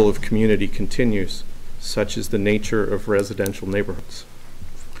cycle of community continues. Such is the nature of residential neighborhoods.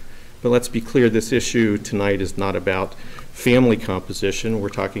 But let's be clear, this issue tonight is not about family composition. We're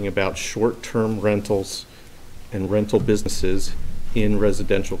talking about short-term rentals and rental businesses in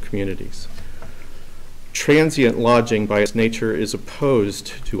residential communities. Transient lodging by its nature is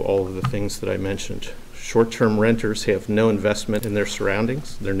opposed to all of the things that I mentioned. Short-term renters have no investment in their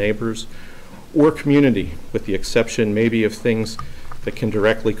surroundings, their neighbors, or community, with the exception maybe of things that can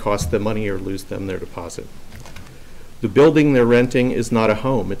directly cost them money or lose them their deposit. The building they're renting is not a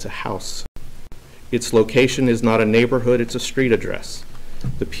home, it's a house. Its location is not a neighborhood, it's a street address.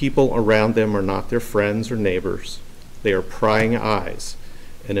 The people around them are not their friends or neighbors. They are prying eyes,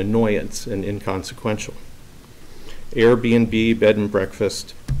 an annoyance, and inconsequential. Airbnb, bed and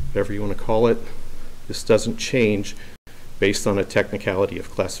breakfast, whatever you want to call it, this doesn't change based on a technicality of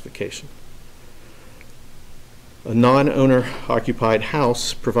classification. A non-owner occupied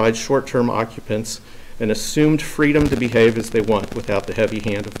house provides short-term occupants an assumed freedom to behave as they want without the heavy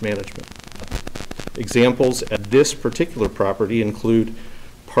hand of management. Examples at this particular property include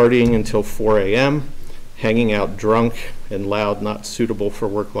partying until 4 a.m., hanging out drunk and loud, not suitable for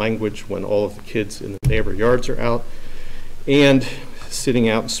work language when all of the kids in the neighbor yards are out, and sitting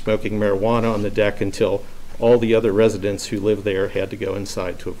out and smoking marijuana on the deck until all the other residents who live there had to go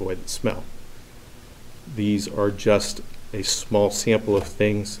inside to avoid the smell. These are just a small sample of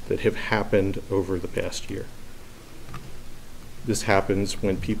things that have happened over the past year. This happens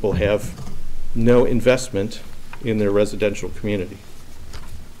when people have no investment in their residential community.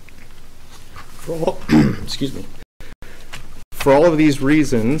 For all, excuse me. For all of these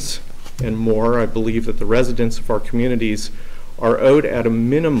reasons and more, I believe that the residents of our communities are owed at a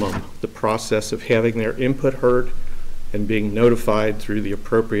minimum the process of having their input heard and being notified through the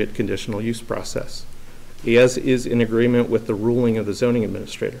appropriate conditional use process, as is in agreement with the ruling of the zoning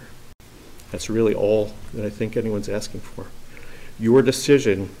administrator. That's really all that I think anyone's asking for. Your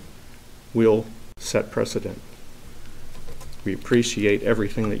decision will set precedent. We appreciate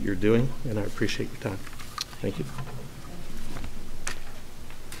everything that you're doing, and I appreciate your time. Thank you.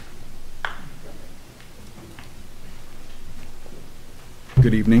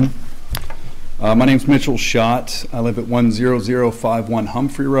 Good evening. My name's Mitchell Schott. I live at 10051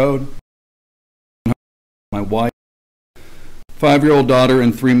 Humphrey Road. My wife, 5-year-old daughter,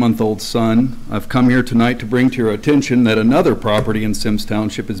 and 3-month-old son. I've come here tonight to bring to your attention that another property in Symmes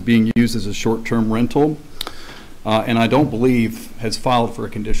Township is being used as a short-term rental, and I don't believe has filed for a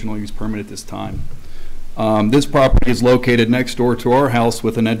conditional use permit at this time. This property is located next door to our house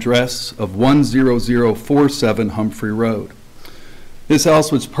with an address of 10047 Humphrey Road. This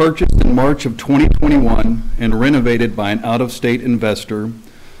house was purchased in March of 2021 and renovated by an out-of-state investor.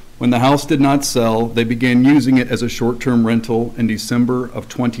 When the house did not sell, they began using it as a short-term rental in December of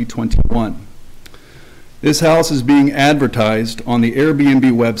 2021. This house is being advertised on the Airbnb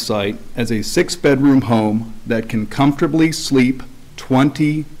website as a 6-bedroom home that can comfortably sleep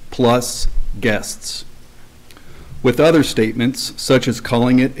 20+ guests, with other statements such as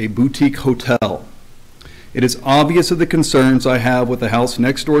calling it a boutique hotel. It is obvious of the concerns I have with the house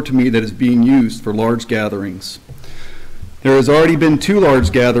next door to me that is being used for large gatherings. There has already been 2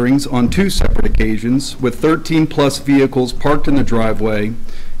 large gatherings on 2 separate occasions with 13-plus vehicles parked in the driveway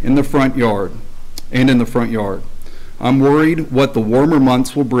in the front yard and in the front yard. I'm worried what the warmer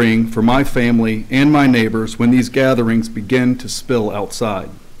months will bring for my family and my neighbors when these gatherings begin to spill outside.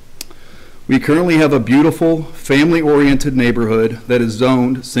 We currently have a beautiful, family-oriented neighborhood that is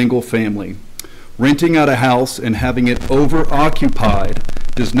zoned single-family. Renting out a house and having it over-occupied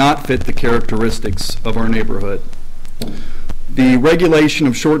does not fit the characteristics of our neighborhood. The regulation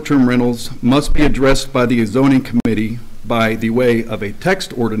of short-term rentals must be addressed by the zoning committee by the way of a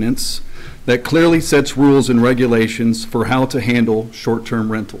text ordinance that clearly sets rules and regulations for how to handle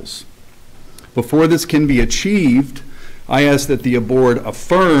short-term rentals. Before this can be achieved, I ask that the board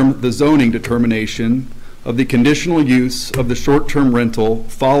affirm the zoning determination of the conditional use of the short-term rental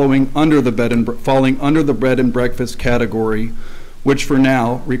falling under the bed and breakfast category, which for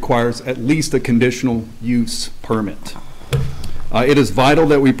now requires at least a conditional use permit. It is vital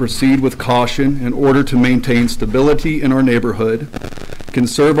that we proceed with caution in order to maintain stability in our neighborhood,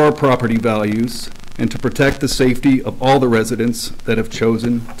 conserve our property values, and to protect the safety of all the residents that have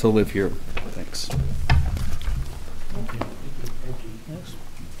chosen to live here. Thanks.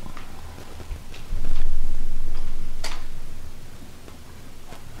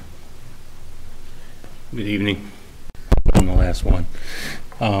 Good evening. I'm the last one.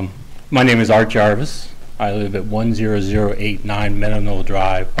 My name is Art Jarvis. I live at 10089 Meadowknoll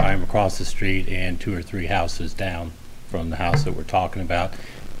Drive. I am across the street and 2 or 3 houses down from the house that we're talking about.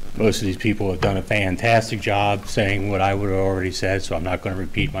 Most of these people have done a fantastic job saying what I would have already said, so I'm not going to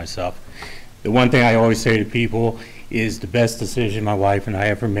repeat myself. The one thing I always say to people is the best decision my wife and I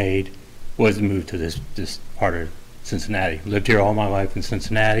ever made was to move to this part of Cincinnati. Lived here all my life in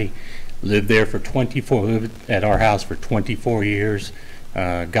Cincinnati. Lived at our house for 24 years.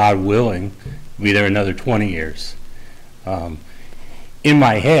 God willing, be there another 20 years. In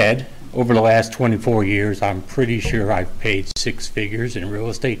my head, over the last 24 years, I'm pretty sure I've paid 6 figures in real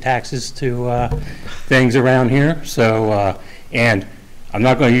estate taxes to things around here. So, and I'm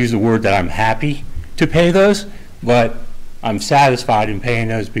not going to use the word that I'm happy to pay those, but I'm satisfied in paying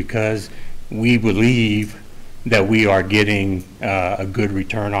those because we believe that we are getting a good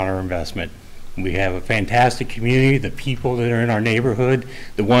return on our investment. We have a fantastic community. The people that are in our neighborhood,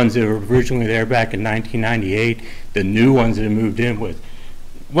 the ones that were originally there back in 1998, the new ones that have moved in with.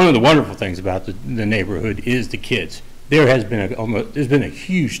 One of the wonderful things about the neighborhood is the kids. There's been a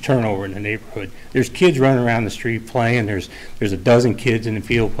huge turnover in the neighborhood. There's kids running around the street playing. There's a dozen kids in the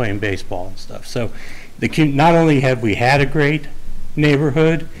field playing baseball and stuff. So not only have we had a great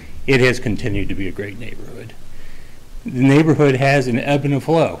neighborhood, it has continued to be a great neighborhood. The neighborhood has an ebb and a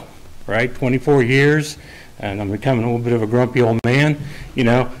flow, right? 24 years, and I'm becoming a little bit of a grumpy old man. You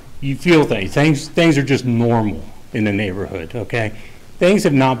know, you feel things. Things are just normal in the neighborhood, okay? Things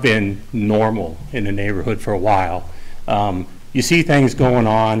have not been normal in the neighborhood for a while. You see things going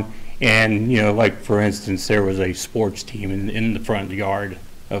on, and, you know, like, for instance, there was a sports team in the front yard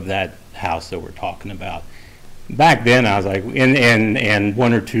of that house that we're talking about. Back then, I was like, and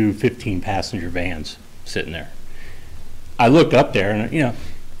 1 or 2 15-passenger vans sitting there. I looked up there, and, you know,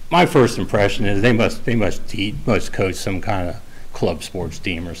 my first impression is they must coach some kind of club sports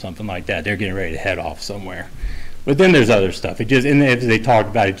team or something like that. They're getting ready to head off somewhere. But then there's other stuff. And as they talk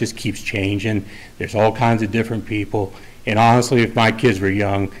about it, just keeps changing. There's all kinds of different people. And honestly, if my kids were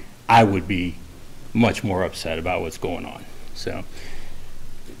young, I would be much more upset about what's going on. So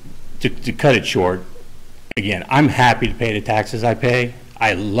to cut it short, again, I'm happy to pay the taxes I pay.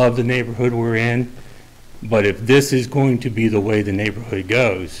 I love the neighborhood we're in. But if this is going to be the way the neighborhood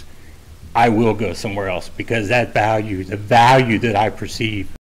goes, I will go somewhere else, because that value, the value that I perceive,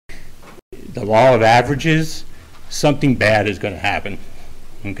 the law of averages, something bad is going to happen,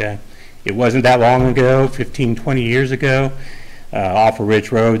 okay? It wasn't that long ago, 15, 20 years ago, off of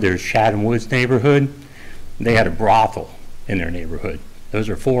Ridge Road, there's Chatham Woods neighborhood. They had a brothel in their neighborhood. Those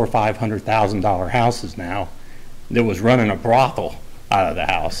are $400,000 or $500,000 houses now that was running a brothel out of the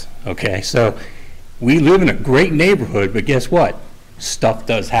house, okay? So we live in a great neighborhood, but guess what? Stuff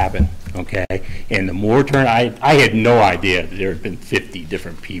does happen, okay? And the more turn, I had no idea that there had been 50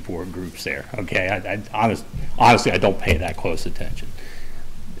 different people or groups there, okay? Honestly, I don't pay that close attention.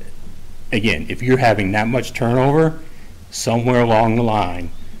 Again, if you're having that much turnover, somewhere along the line,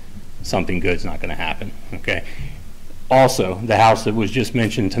 something good's not gonna happen, okay? Also, the house that was just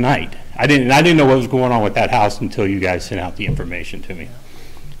mentioned tonight, I didn't know what was going on with that house until you guys sent out the information to me.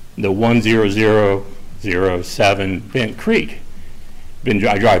 The 10007 Bent Creek.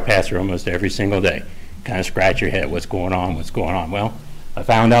 I drive past her almost every single day. kind of scratch your head, what's going on, what's going on? Well, I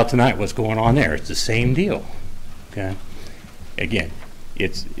found out tonight what's going on there. It's the same deal, okay? Again,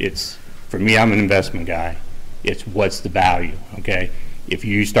 it's for me, I'm an investment guy. It's what's the value, okay? If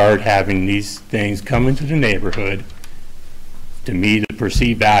you start having these things come into the neighborhood, to me, the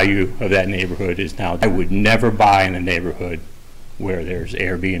perceived value of that neighborhood is now, I would never buy in a neighborhood where there's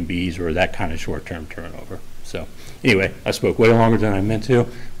Airbnbs or that kind of short-term turnover. So anyway, I spoke way longer than I meant to,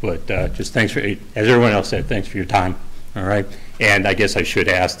 but just thanks for, as everyone else said, thanks for your time, all right? And I guess I should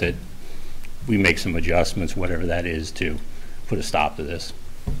ask that we make some adjustments, whatever that is, to put a stop to this,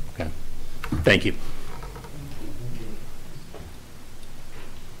 okay? Thank you.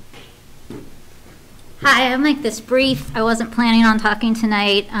 Hi, I'll make this brief. I wasn't planning on talking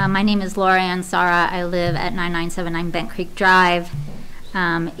tonight. My name is Laura Ansara. I live at 9979 Bent Creek Drive.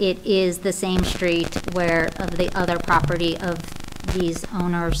 It is the same street where of the other property of these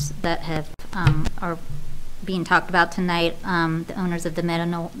owners that have are being talked about tonight, the owners of the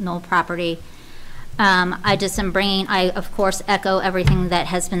Meadow Knoll property. I just am bringing, I of course echo everything that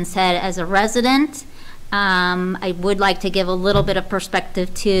has been said as a resident. I would like to give a little bit of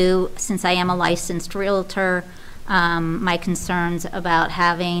perspective too, since I am a licensed realtor, my concerns about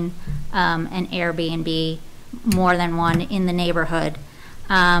having an Airbnb, more than one in the neighborhood.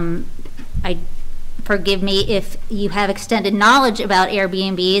 Forgive me if you have extended knowledge about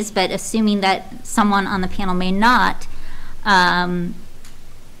Airbnbs, but assuming that someone on the panel may not, the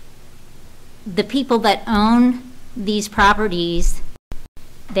people that own these properties,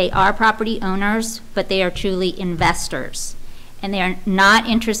 they are property owners, but they are truly investors. And they are not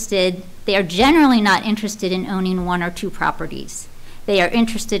interested, they are generally not interested in owning one or two properties. They are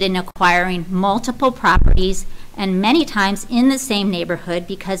interested in acquiring multiple properties, and many times in the same neighborhood,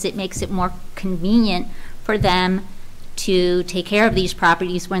 because it makes it more convenient for them to take care of these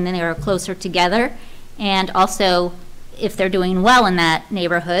properties when they are closer together. And also, if they're doing well in that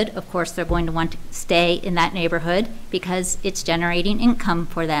neighborhood, of course they're going to want to stay in that neighborhood because it's generating income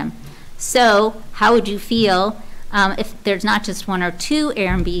for them. So how would you feel if there's not just one or two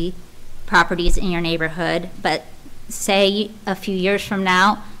Airbnb properties in your neighborhood, but say a few years from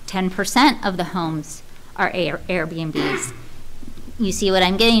now, 10% of the homes are Airbnbs? You see what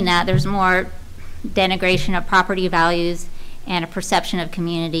I'm getting at? There's more denigration of property values and a perception of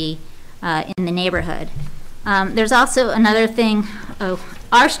community in the neighborhood. There's also another thing.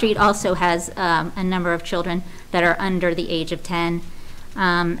 Our street also has a number of children that are under the age of 10,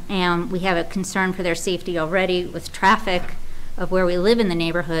 and we have a concern for their safety already with traffic of where we live in the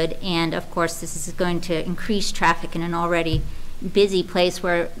neighborhood, and of course this is going to increase traffic in an already busy place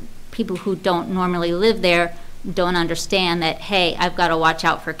where people who don't normally live there don't understand that, hey, I've got to watch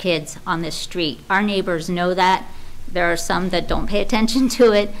out for kids on this street. Our neighbors know that. There are some that don't pay attention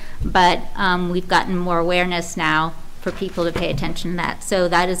to it, but we've gotten more awareness now for people to pay attention to that. So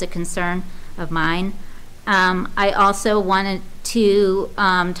that is a concern of mine. I also wanted to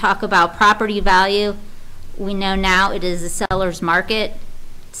talk about property value. We know now it is a seller's market.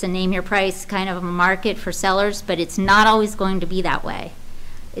 It's a name your price kind of a market for sellers, but it's not always going to be that way.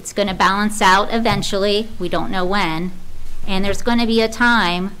 It's going to balance out eventually. We don't know when. And there's going to be a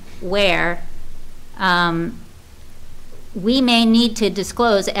time where we may need to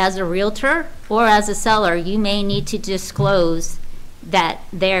disclose as a realtor or as a seller, you may need to disclose that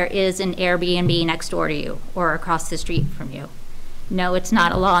there is an Airbnb next door to you or across the street from you. No, it's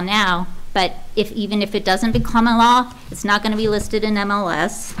not a law now, but even if it doesn't become a law, it's not going to be listed in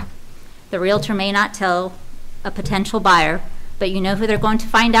MLS. The realtor may not tell a potential buyer, but you know who they're going to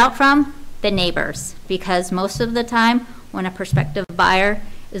find out from? The neighbors, because most of the time when a prospective buyer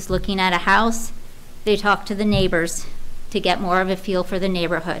is looking at a house, they talk to the neighbors to get more of a feel for the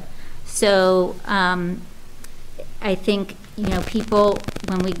neighborhood. So I think, you know, people,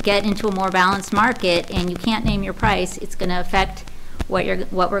 when we get into a more balanced market and you can't name your price, it's going to affect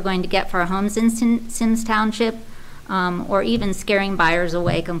what we're going to get for our homes in Symmes Township, or even scaring buyers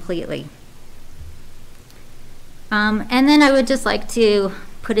away completely. And then I would just like to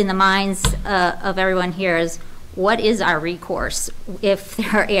put in the minds of everyone here is, what is our recourse if there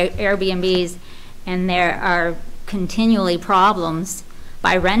are Airbnbs and there are continually problems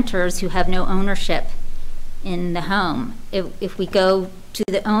by renters who have no ownership in the home? If we go to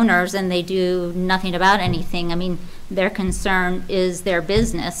the owners and they do nothing about anything, I mean, their concern is their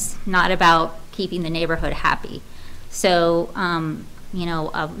business, not about keeping the neighborhood happy. So, you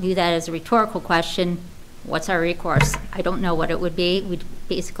know, I'll view that as a rhetorical question. What's our recourse? I don't know what it would be. We'd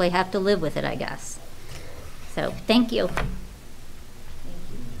basically have to live with it, I guess. So, thank you.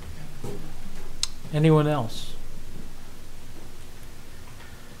 Anyone else?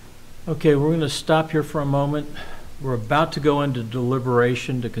 Okay, we're going to stop here for a moment. We're about to go into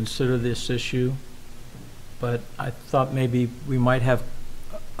deliberation to consider this issue, but I thought maybe we might have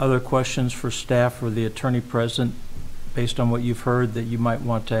other questions for staff or the attorney present based on what you've heard that you might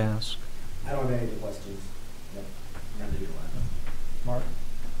want to ask. I don't have any questions. No, none to ask. Mark?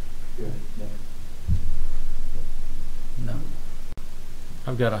 Good. No. No.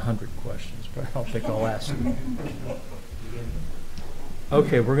 I've got 100 questions, but I don't think I'll ask them.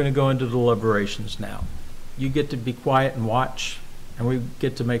 Okay, we're going to go into deliberations now. You get to be quiet and watch, and we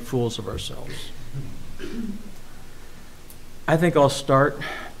get to make fools of ourselves. I think I'll start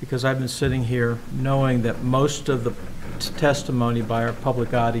because I've been sitting here knowing that most of the testimony by our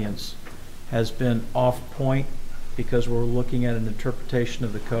public audience has been off point because we're looking at an interpretation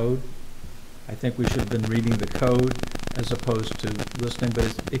of the code. I think we should have been reading the code as opposed to listening,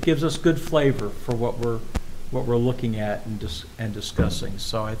 but it gives us good flavor for what we're looking at and discussing.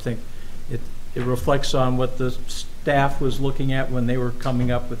 So I think it reflects on what the staff was looking at when they were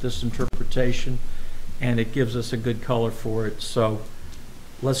coming up with this interpretation, and it gives us a good color for it. So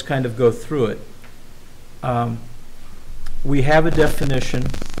let's kind of go through it. We have a definition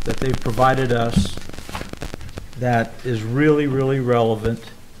that they've provided us that is really, really relevant.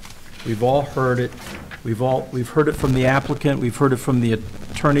 We've all heard it. We've heard it from the applicant. We've heard it from the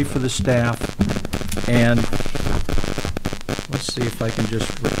attorney for the staff. And let's see if I can just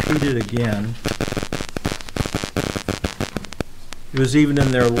repeat it again. It was even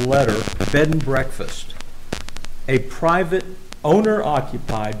in their letter, bed and breakfast, a private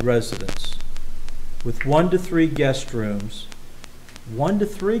owner-occupied residence with 1 to 3 guest rooms, 1 to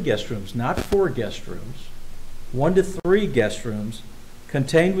 3 guest rooms, not 4 guest rooms, 1 to 3 guest rooms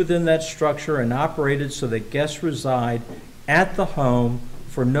contained within that structure and operated so that guests reside at the home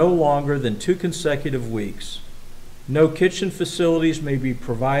for no longer than 2 consecutive weeks. No kitchen facilities may be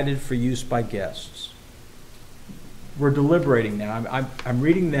provided for use by guests. We're deliberating now. I'm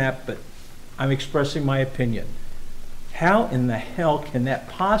reading that, but I'm expressing my opinion. How in the hell can that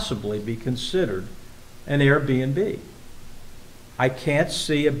possibly be considered an Airbnb? I can't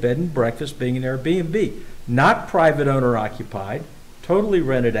see a bed and breakfast being an Airbnb. Not private owner occupied, totally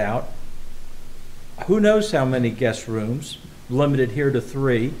rented out. Who knows how many guest rooms, limited here to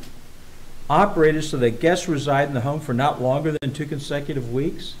 3. Operated so that guests reside in the home for not longer than 2 consecutive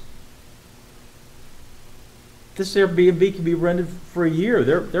weeks. This Airbnb can be rented for a year.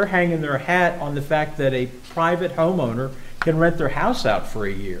 They're hanging their hat on the fact that a private homeowner can rent their house out for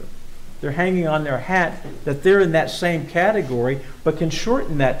a year. They're hanging on their hat that they're in that same category, but can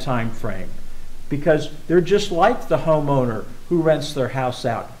shorten that time frame because they're just like the homeowner who rents their house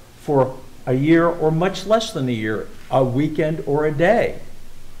out for a year or much less than a year, a weekend or a day.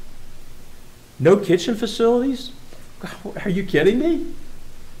 No kitchen facilities? Are you kidding me?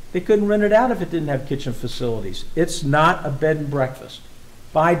 They couldn't rent it out if it didn't have kitchen facilities. It's not a bed and breakfast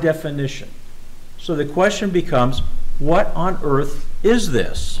by definition. So the question becomes, what on earth is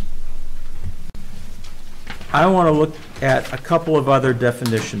this? I want to look at a couple of other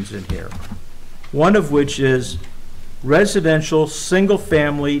definitions in here. One of which is residential,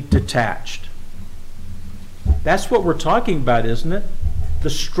 single-family, detached. That's what we're talking about, isn't it? The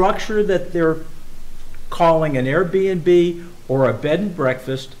structure that they're calling an Airbnb or a bed and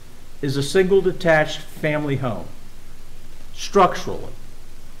breakfast is a single detached family home, structurally.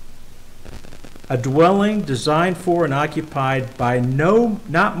 A dwelling designed for and occupied by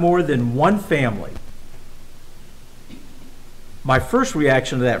not more than 1 family. My first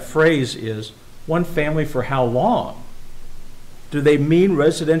reaction to that phrase is, 1 family for how long? Do they mean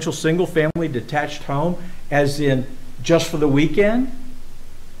residential single-family detached home as in just for the weekend?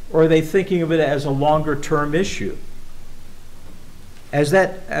 Or are they thinking of it as a longer-term issue? As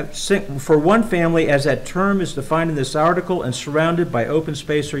that, for 1 family, as that term is defined in this article and surrounded by open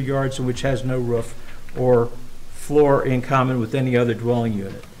space or yards in which has no roof or floor in common with any other dwelling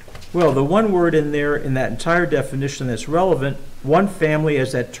unit. Well, the one word in there in that entire definition that's relevant, 1 family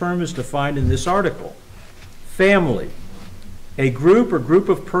as that term is defined in this article. Family, a group or group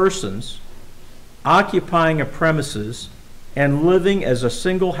of persons occupying a premises and living as a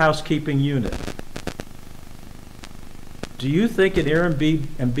single housekeeping unit. Do you think an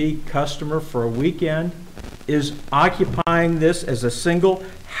Airbnb customer for a weekend is occupying this as a single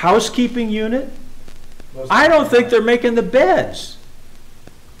housekeeping unit? I don't think they're making the beds.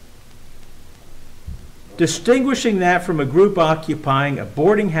 Distinguishing that from a group occupying a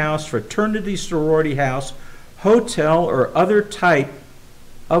boarding house, fraternity, sorority house, hotel, or other type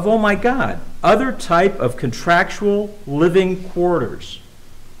of, oh my God, other type of contractual living quarters.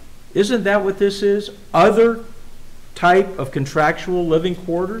 Isn't that what this is? Other type of contractual living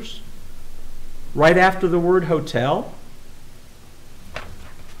quarters? right after the word hotel?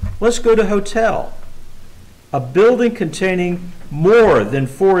 Let's go to hotel. A building containing more than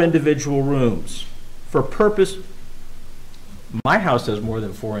 4 individual rooms for purpose, my house has more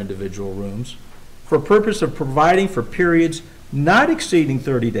than 4 individual rooms, for purpose of providing for periods not exceeding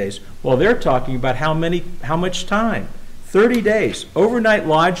 30 days. Well, they're talking about how much time? 30 days. Overnight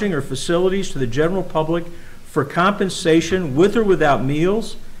lodging or facilities to the general public for compensation with or without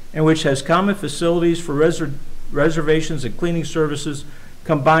meals, and which has common facilities for reservations and cleaning services,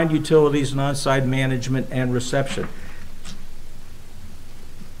 combined utilities and on-site management and reception.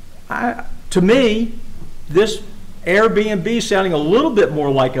 To me, this Airbnb is sounding a little bit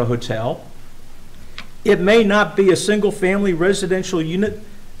more like a hotel. It may not be a single-family residential unit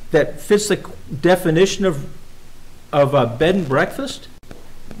that fits the definition of a bed and breakfast,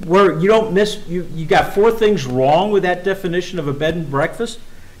 where you don't miss, you got 4 things wrong with that definition of a bed and breakfast.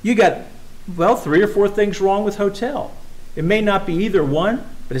 You got, well, 3 or 4 things wrong with hotel. It may not be either one,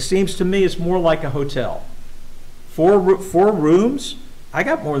 but it seems to me it's more like a hotel. 4 rooms? I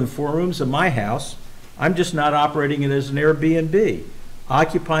got more than 4 rooms in my house. I'm just not operating it as an Airbnb.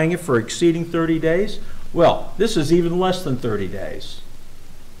 Occupying it for exceeding 30 days? Well, this is even less than 30 days.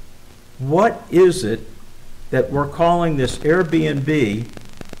 What is it that we're calling this Airbnb?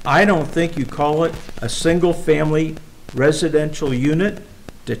 I don't think you call it a single-family residential unit,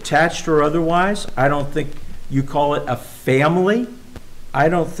 detached or otherwise. I don't think you call it a family. I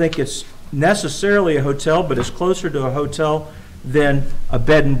don't think it's necessarily a hotel, but it's closer to a hotel than a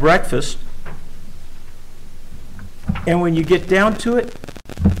bed and breakfast. And when you get down to it,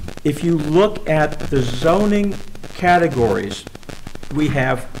 if you look at the zoning categories, we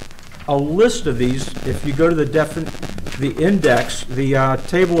have a list of these. If you go to the index, the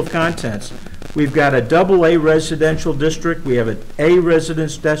table of contents, we've got a AA residential district, we have an A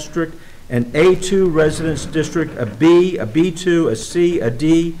residence district, an A2 residence district, a B, a B2, a C, a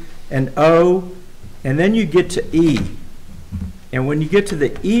D, an O, and then you get to E. And when you get to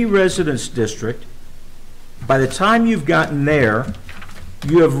the E residence district, by the time you've gotten there,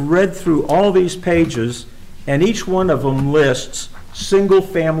 you have read through all these pages, and each one of them lists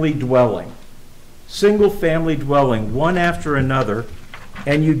single-family dwelling. Single-family dwelling, one after another,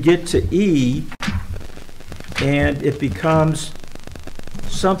 and you get to E, and it becomes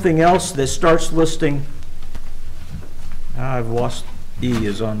something else that starts listing. I've lost. E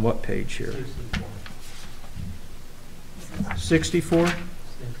is on what page here? 64?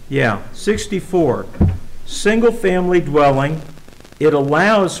 Yeah, 64. Single-family dwelling. It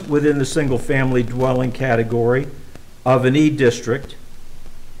allows within the single-family dwelling category of an E district,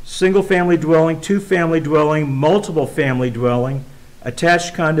 single-family dwelling, two-family dwelling, multiple-family dwelling,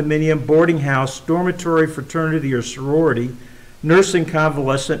 attached condominium, boarding house, dormitory, fraternity or sorority, nursing,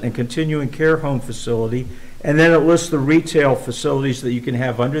 convalescent, and continuing care home facility, and then it lists the retail facilities that you can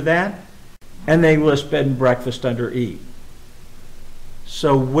have under that, and they list bed and breakfast under E.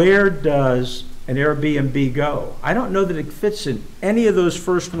 So where does an Airbnb go? I don't know that it fits in any of those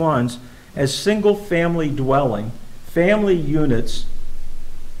first ones as single-family dwelling, family units.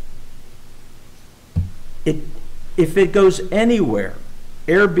 If it goes anywhere,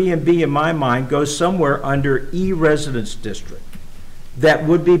 Airbnb in my mind goes somewhere under E residence district. That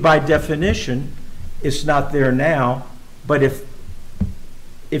would be by definition. It's not there now, but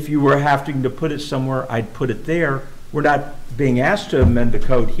if you were having to put it somewhere, I'd put it there. We're not being asked to amend the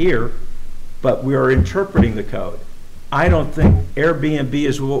code here, but we are interpreting the code. I don't think Airbnb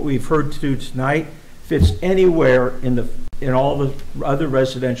is what we've heard to tonight fits anywhere in all the other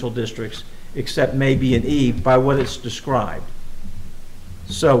residential districts except maybe in E by what it's described.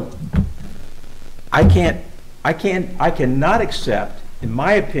 So I cannot accept, in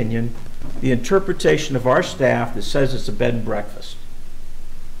my opinion, the interpretation of our staff that says it's a bed and breakfast.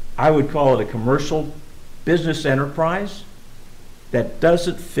 I would call it a commercial business enterprise that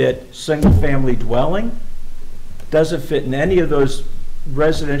doesn't fit single-family dwelling, doesn't fit in any of those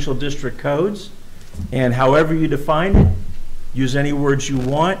residential district codes, and however you define it, use any words you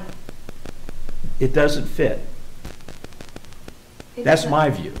want, it doesn't fit. That's my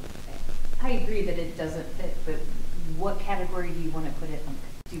view. I agree that it doesn't fit, but what category do you want to put it under?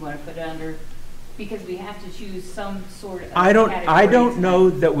 Do you want to put it under, because we have to choose some sort of I don't know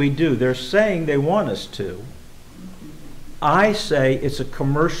that we do. They're saying they want us to. I say it's a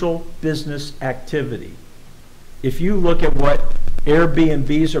commercial business activity. If you look at what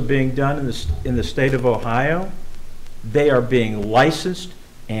Airbnbs are being done in the state of Ohio, they are being licensed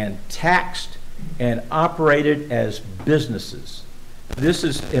and taxed and operated as businesses. This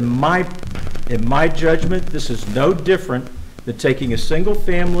is, in my judgment, this is no different than taking a single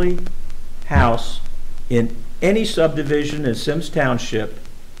family house in any subdivision in Symmes Township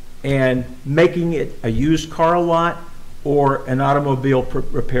and making it a used car lot or an automobile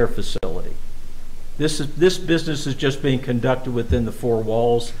repair facility. This business is just being conducted within the four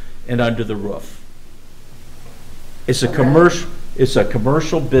walls and under the roof. It's a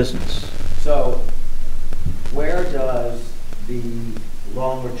commercial business. So where does the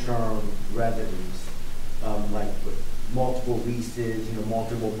longer-term residence, like with multiple leases,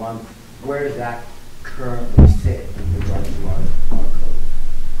 multiple months, where does that currently sit in regards to our code?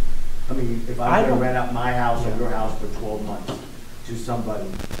 I mean, if I'm going to rent out my house or your house for 12 months to somebody,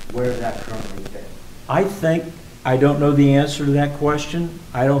 where does that currently fit? I don't know the answer to that question.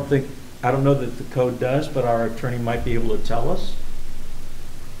 I don't know that the code does, but our attorney might be able to tell us.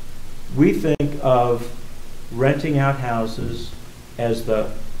 We think of renting out houses as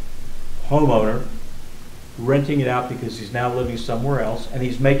the homeowner renting it out because he's now living somewhere else and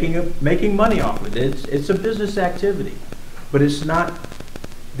he's making money off of it. It's a business activity, but it's not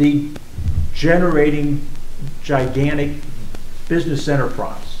the generating gigantic business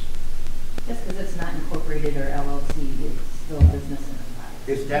enterprise. Just because it's not incorporated or LLC, it's still a business enterprise.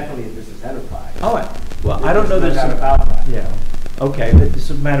 It's definitely a business enterprise. Oh, well, I don't know that. Yeah. Okay, it's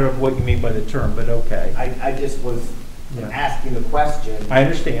a matter of what you mean by the term, but okay. I just was asking the question. I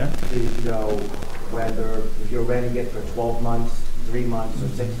understand. Whether if you're renting it for 12 months, 3 months, or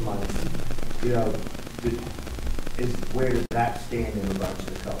 6 months, where does that stand in regards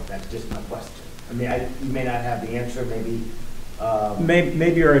to the code? That's just my question. I mean, you may not have the answer, maybe.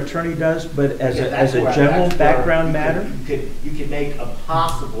 Maybe our attorney does, but as a general background matter, you could make a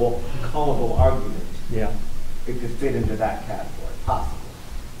possible culpable argument. Yeah, it could fit into that category, possible.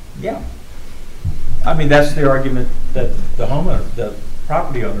 Yeah, I mean that's the argument that the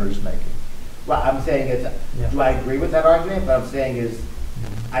property owner is making. Well, I'm saying do I agree with that argument? What I'm saying is,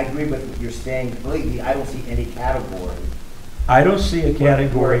 I agree with what you're saying completely. I don't see any category. I don't see a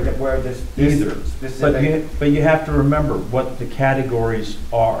category where this either. specific. But you have to remember what the categories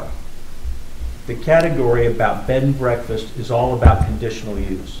are. The category about bed and breakfast is all about conditional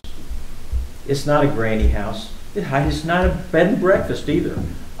use. It's not a granny house. It's not a bed and breakfast either.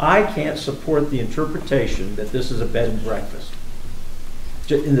 I can't support the interpretation that this is a bed and breakfast.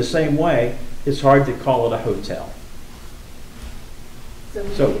 In the same way, it's hard to call it a hotel.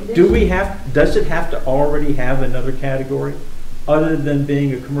 So does it have to already have another category other than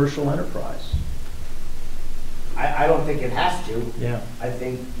being a commercial enterprise? I don't think it has to. Yeah. I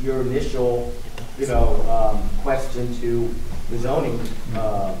think your initial, question to the zoning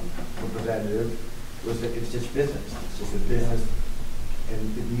representative was that it's just business. It's just a business,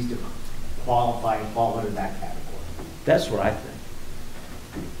 and it needs to qualify and fall under that category. That's what I think.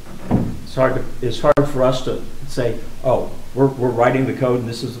 It's hard for us to say, oh, we're writing the code and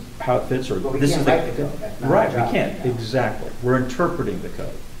this is how it fits, or this is the code. Right, we can't. Exactly. We're interpreting the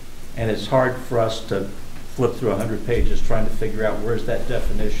code. And it's hard for us to flip through 100 pages trying to figure out where's that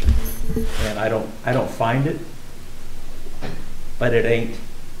definition. And I don't find it, but it ain't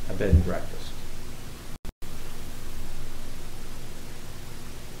a bed and breakfast.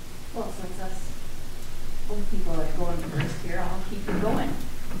 Well, since us old people are going first here, I'll keep it going.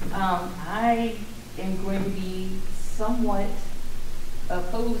 I am going to be somewhat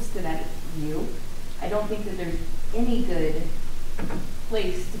opposed to that view. I don't think that there's any good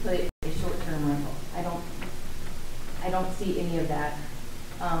place to put a short-term rental. I don't see any of that.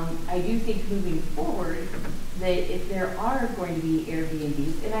 I do think moving forward that if there are going to be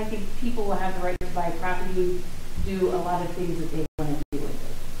Airbnbs, and I think people will have the right to buy property, do a lot of things that they want to do with it.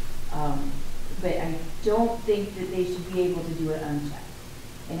 But I don't think that they should be able to do it unchecked.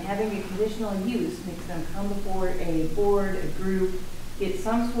 And having a conditional use makes them come before a board, a group, get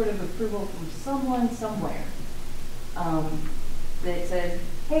some sort of approval from someone somewhere that says,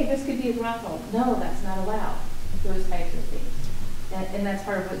 hey, this could be a brothel. No, that's not allowed. Those types of things. And that's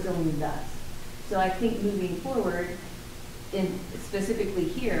part of what zoning does. So I think moving forward, specifically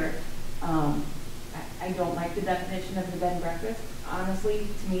here, I don't like the definition of the bed and breakfast. Honestly,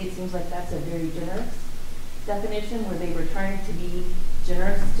 to me, it seems like that's a very generous definition where they were trying to be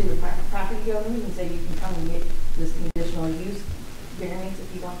generous to the property owners and say you can come and get this conditional use variance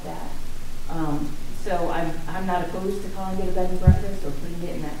if you want that. So I'm not opposed to calling it a bed and breakfast or putting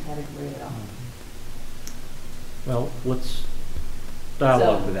it in that category at all. Well, let's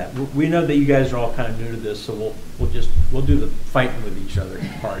dialogue with that. We know that you guys are all kind of new to this, so we'll do the fighting with each other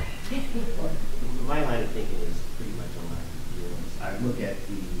part. My line of thinking is pretty much on my feelings. I look at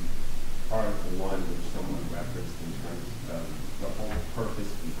the Article 1, which someone referenced in terms of the whole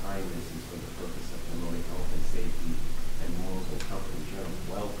purpose behind this is for the purpose of promoting health and safety and morals of company general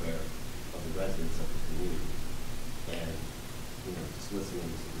welfare. of the residents of the community. And, you know, just listening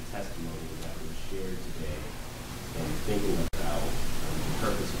to the testimony that was shared today and thinking about the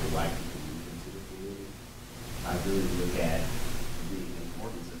purpose of the life you can move into the community, I really look at the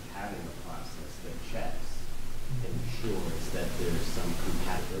importance of having a process that checks and ensures that there's some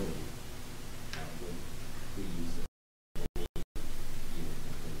compatibility with the use of any unit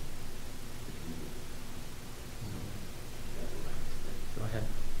within the community. Go ahead.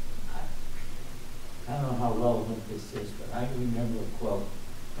 I don't know how relevant this is, but I remember a quote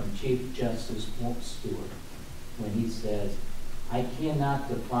from Chief Justice Stewart when he says, "I cannot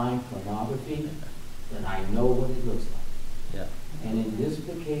define pornography, but I know what it looks like." Yeah. And in this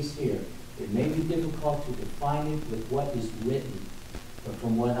case here, it may be difficult to define it with what is written, but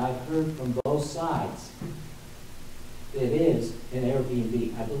from what I've heard from both sides, it is an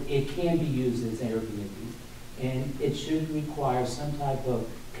Airbnb. I believe it can be used as Airbnb, and it should require some type of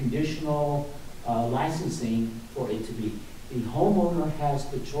conditional licensing for it to be. The homeowner has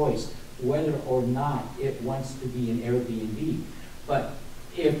the choice whether or not it wants to be an Airbnb. But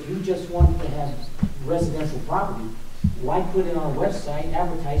if you just want to have residential property, why put it on a website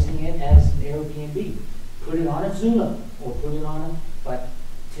advertising it as an Airbnb? Put it on a Zula or put it on a, but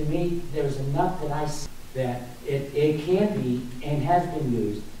to me, there's enough that I see that it can be and has been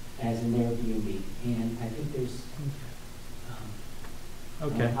used as an Airbnb. And I think there's, I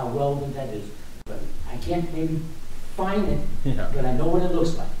don't know how relevant that is, but I can't maybe find it, but I know what it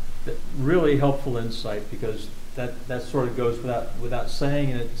looks like. Really helpful insight, because that sort of goes without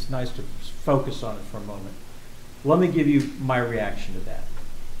saying, and it's nice to focus on it for a moment. Let me give you my reaction to that.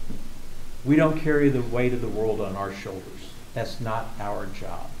 We don't carry the weight of the world on our shoulders. That's not our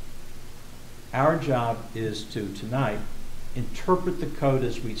job. Our job is to, tonight, interpret the code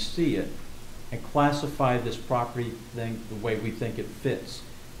as we see it and classify this property thing the way we think it fits.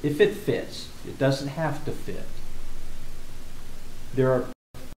 If it fits, it doesn't have to fit. There are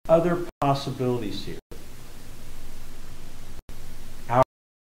other possibilities here. Our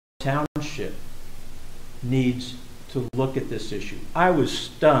township needs to look at this issue. I was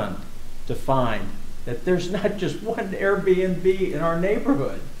stunned to find that there's not just one Airbnb in our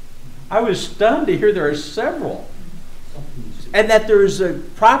neighborhood. I was stunned to hear there are several. And that there is a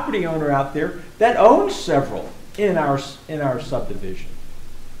property owner out there that owns several in our subdivision.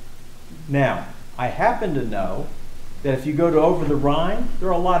 Now, I happen to know that if you go to over the Rhine, there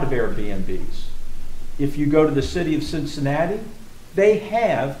are a lot of Airbnbs. If you go to the city of Cincinnati, they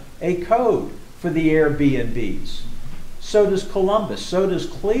have a code for the Airbnbs. So does Columbus, so does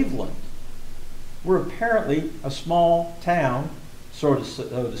Cleveland. We're apparently a small town, so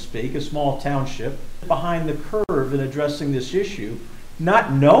to speak, a small township, behind the curve in addressing this issue,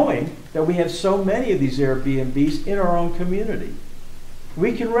 not knowing that we have so many of these Airbnbs in our own community.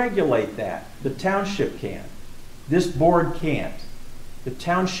 We can regulate that. The township can. This board can't. The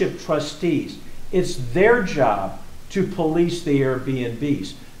township trustees, it's their job to police the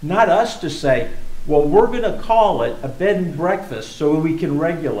Airbnbs, not us to say, well, we're going to call it a bed and breakfast so we can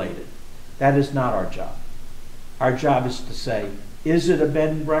regulate it. That is not our job. Our job is to say, is it a bed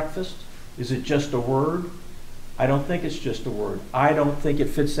and breakfast? Is it just a word? I don't think it's just a word. I don't think it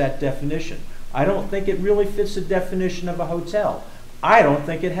fits that definition. I don't think it really fits the definition of a hotel. I don't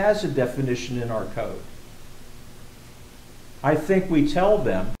think it has a definition in our code. I think we tell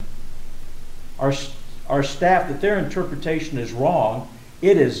them, our staff, that their interpretation is wrong.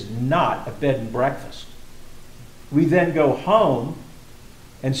 It is not a bed and breakfast. We then go home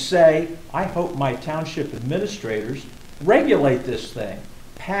and say, I hope my township administrators regulate this thing,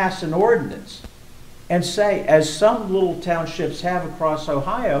 pass an ordinance, and say, as some little townships have across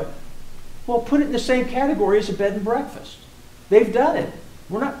Ohio, well, put it in the same category as a bed and breakfast. They've done it.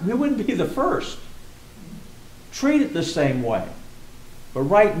 We wouldn't be the first. Treat it the same way. But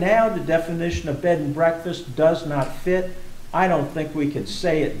right now, the definition of bed and breakfast does not fit. I don't think we can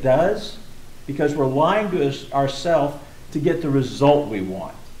say it does, because we're lying to ourselves to get the result we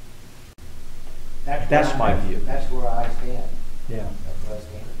want. That's my view. That's where I stand. Yeah. That's where I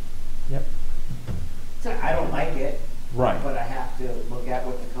stand. Yep. So I don't like it. Right. But I have to look at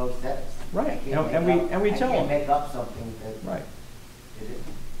what the code says. Right. And we tell them. I can't make up something that. Right. It is.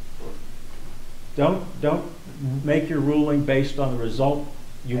 Don't make your ruling based on the result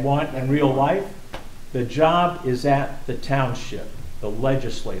you want in real life. The job is at the township, the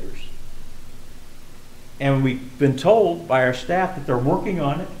legislators. And we've been told by our staff that they're working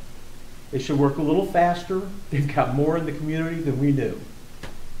on it. They should work a little faster. They've got more in the community than we knew.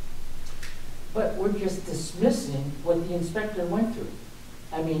 But we're just dismissing what the inspector went through.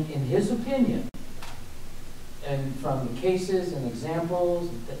 I mean, in his opinion, and from the cases and examples,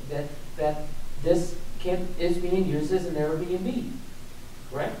 that this kid is being used as an Airbnb,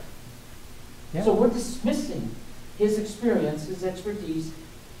 correct? Yeah. So we're dismissing his experience, his expertise,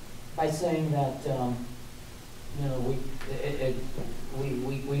 by saying that, you know,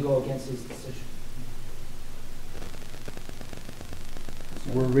 we go against his decision.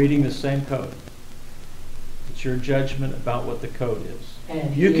 We're reading the same code. It's your judgment about what the code is.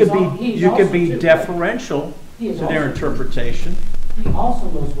 And you could be deferential to their interpretation. He also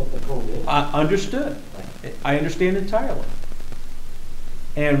knows what the code is. Understood. I understand entirely.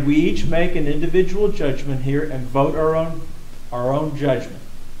 And we each make an individual judgment here and vote our own judgment.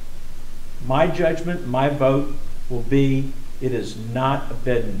 My judgment, my vote will be, it is not a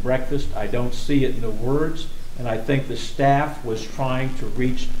bed and breakfast. I don't see it in the words, and I think the staff was trying to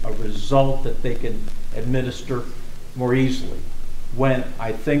reach a result that they can administer more easily, when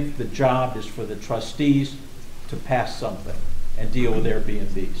I think the job is for the trustees to pass something and deal with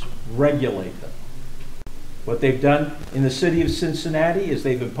Airbnbs, regulate them. What they've done in the city of Cincinnati is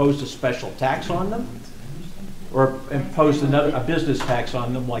they've imposed a special tax on them, or imposed a business tax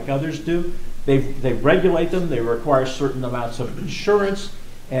on them like others do. They regulate them, they require certain amounts of insurance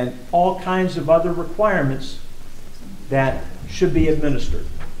and all kinds of other requirements that should be administered.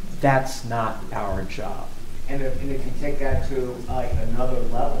 That's not our job. And if you take that to like another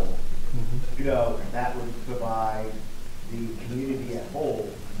level, you know, that would provide the community at whole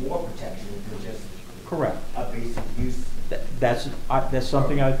more protection than just correct a basic use. That's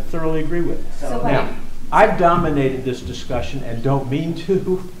something I thoroughly agree with. So now, I've dominated this discussion and don't mean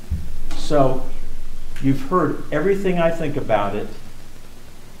to. So you've heard everything I think about it.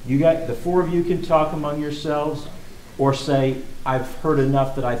 You got the four of you can talk among yourselves, or say I've heard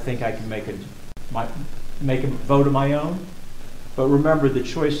enough that I think I can make a vote of my own. But remember, the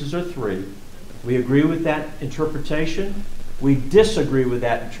choices are three. We agree with that interpretation. We disagree with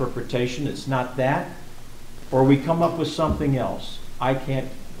that interpretation. It's not that. Or we come up with something else. I can't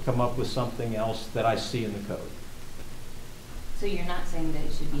come up with something else that I see in the code. So you're not saying that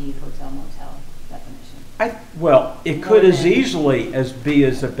it should be hotel motel definition? Well, it could as easily as be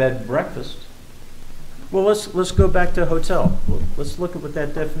as a bed and breakfast. Well, let's go back to hotel. Let's look at what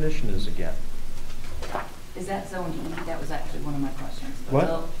that definition is again. Is that zoned E? That was actually one of my questions.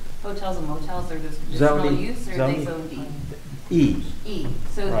 What? Hotels and motels, are those conditional use, or are they zoned E? E. E.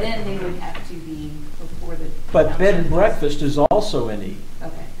 So right. Then they would have to be before the. But bed and breakfast is also in E.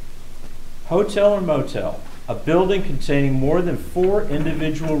 Okay. Hotel or motel, a building containing more than 4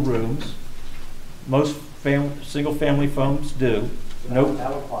 individual rooms. Most single-family homes do. So nope.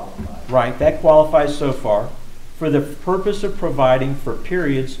 That would qualify. Right, that qualifies so far. For the purpose of providing for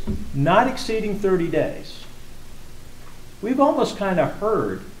periods not exceeding 30 days. We've almost kind of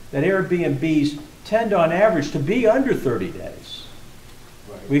heard that Airbnbs tend on average to be under 30 days.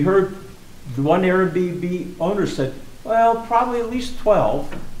 Right. We heard the one Airbnb owner said, well, probably at least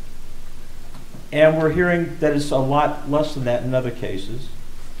 12. And we're hearing that it's a lot less than that in other cases.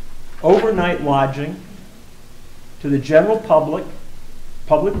 Overnight lodging to the general public,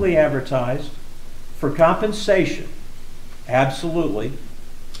 publicly advertised, for compensation, absolutely.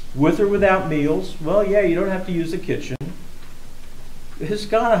 With or without meals, well, yeah, you don't have to use the kitchen. It's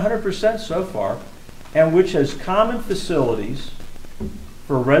gone 100% so far, and which has common facilities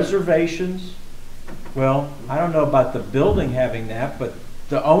for reservations. Well, I don't know about the building having that, but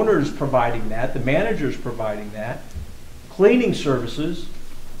the owner's providing that, the manager's providing that, cleaning services.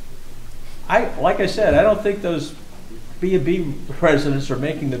 Like I said, I don't think those B&B residents are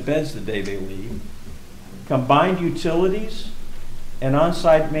making the beds the day they leave. Combined utilities and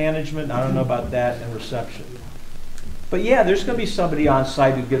on-site management, I don't know about that, and reception. But yeah, there's going to be somebody on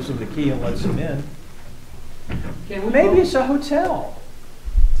site who gives them the key and lets them in. Maybe it's a hotel.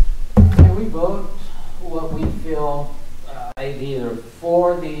 Can we vote what we feel either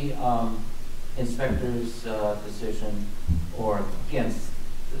for the inspector's decision or against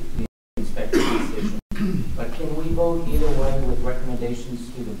the inspector's decision? But can we vote either way with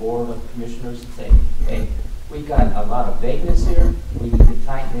recommendations to the Board of Commissioners and say, hey, we've got a lot of vagueness here, we need to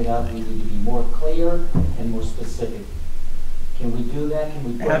tighten it up, we need to be more clear and more specific. Can we do that?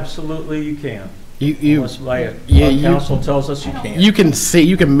 Can we? Absolutely, you can. Council tells us you can.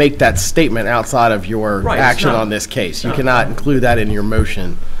 You can make that statement outside of your action on this case. You cannot include that in your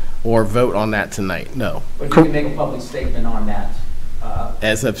motion or vote on that tonight. No. But you can make a public statement on that.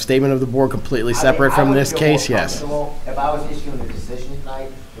 As a statement of the board completely separate from this case, yes. If I was issuing a decision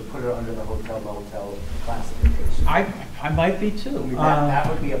tonight, to put it under the hotel-motel classification. I might be too. I mean, that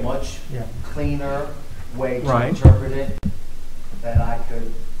would be a much cleaner way to interpret it that I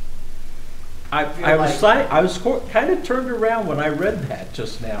could I was kind of turned around when I read that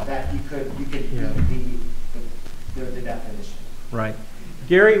just now. That you could Yeah. the definition. Right.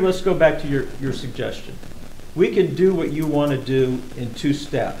 Gary, let's go back to your suggestion. We can do what you want to do in 2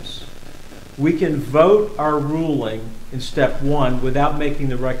 steps. We can vote our ruling in step 1 without making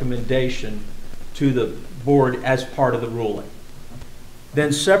the recommendation to the board as part of the ruling.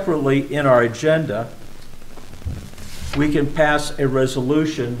 Then separately in our agenda, we can pass a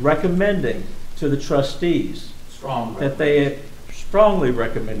resolution recommending to the trustees strongly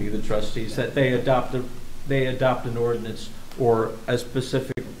recommending the trustees that they adopt an ordinance or a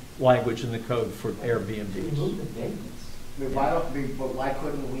specific language in the code for Airbnbs. But why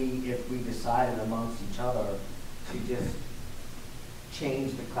couldn't we, if we decided amongst each other to just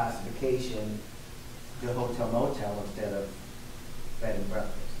change the classification to hotel motel instead of bed and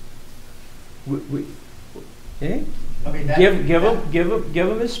breakfast? I mean, give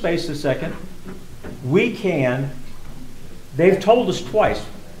them his space a second. We can. They've told us twice.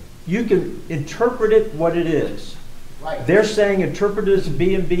 You can interpret it what it is. Right. They're saying interpret it as a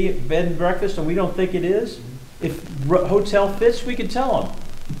B&B, bed and breakfast, and we don't think it is. If hotel fits, we can tell them.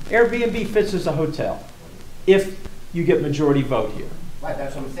 Airbnb fits as a hotel. If you get majority vote here. Right.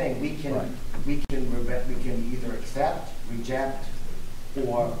 That's what I'm saying. We can either accept, reject,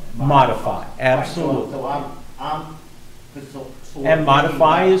 or modify. Absolutely. Right. And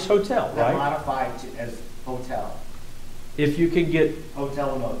modify is hotel, right? Modify as hotel. If you can get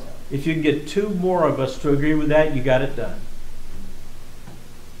hotel and motel. If you can get 2 more of us to agree with that, you got it done.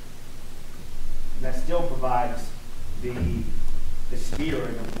 And that still provides the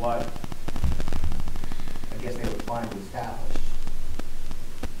spirit of what I guess they were trying to establish.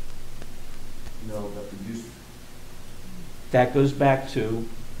 You know, the producer. That goes back to,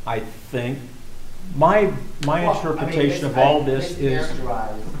 I think, my interpretation of all this is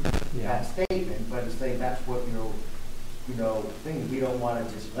that statement, but it's saying that's what thing. We don't want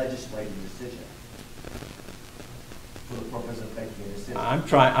to just legislate a decision for the purpose of making a decision. I'm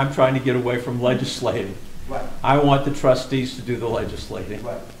trying to get away from legislating. Right. I want the trustees to do the legislating.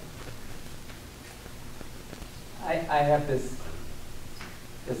 Right. I have this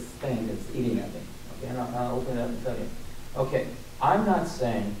thing that's eating at me. Okay, and I'll open it up and tell you. Okay, I'm not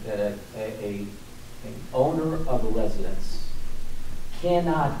saying that an owner of a residence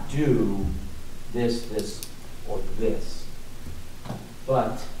cannot do this, or this.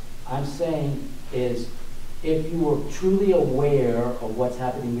 But I'm saying is, if you were truly aware of what's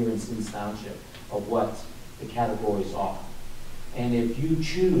happening here in Symmes Township, of what the categories are, and if you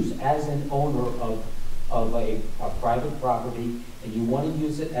choose as an owner of a private property and you want to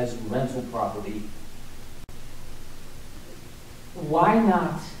use it as rental property, why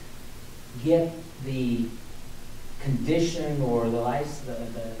not get the condition or the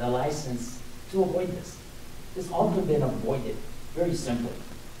license to avoid this? This all could have been avoided very simply.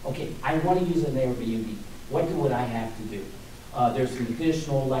 Okay, I want to use an Airbnb. What would I have to do? There's some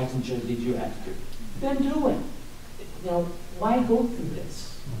additional licensure that you have to do. Then do it. You know, why go through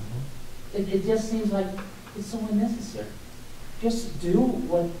this? It just seems like it's so unnecessary. Just do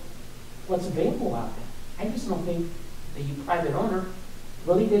what's available out there. I just don't think that you private owner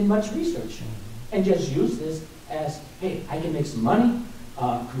really did much research and just use this as, hey, I can make some money,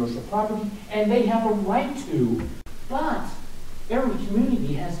 commercial property, and they have a right to, but every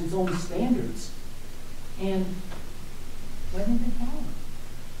community has its own standards. And why didn't they follow them?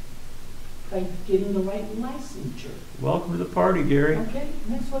 By getting the right licensure. Welcome to the party, Gary. Okay,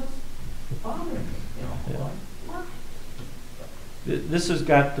 and that's what's bothering me. You know, why? This has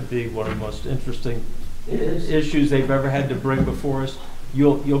got to be one of the most interesting issues they've ever had to bring before us.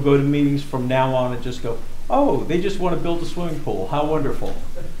 You'll go to meetings from now on and just go, oh, they just want to build a swimming pool. How wonderful.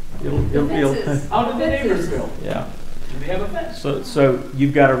 It'll How did the neighbors feel? Yeah. Do they have a fence? So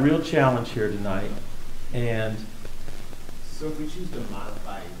you've got a real challenge here tonight. And so if we choose to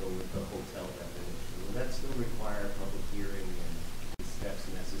modify and go with the hotel definition, will that still require a public hearing and the steps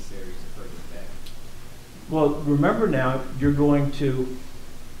necessary to further that? Well, remember now, you're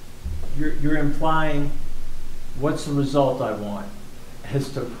implying what's the result I want as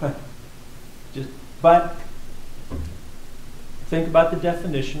to what. But think about the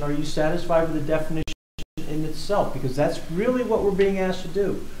definition. Are you satisfied with the definition in itself? Because that's really what we're being asked to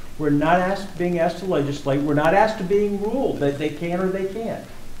do. We're not being asked to legislate. We're not asked to being ruled that they can or they can't.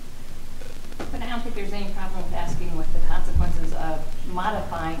 But I don't think there's any problem with asking what the consequences of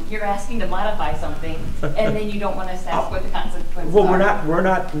modifying. You're asking to modify something, and then you don't want us to ask what the consequences are. Well, we're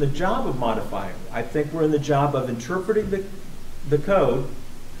not in the job of modifying. I think we're in the job of interpreting the code.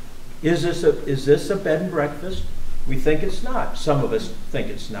 Is this a bed and breakfast? We think it's not. Some of us think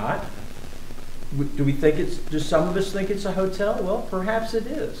it's not. Do we think do some of us think it's a hotel? Well, perhaps it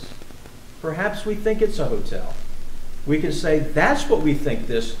is. Perhaps we think it's a hotel. We can say that's what we think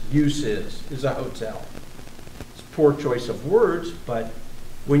this use is a hotel. It's a poor choice of words, but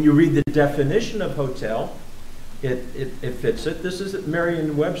when you read the definition of hotel, it fits it. This is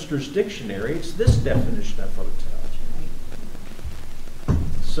Merriam-Webster's dictionary. It's this definition of hotel.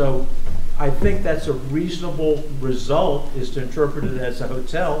 So I think that's a reasonable result, is to interpret it as a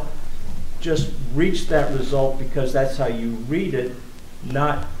hotel. Just reach that result because that's how you read it,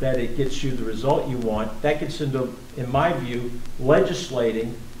 not that it gets you the result you want. That gets into, in my view,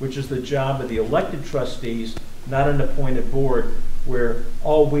 legislating, which is the job of the elected trustees, not an appointed board, where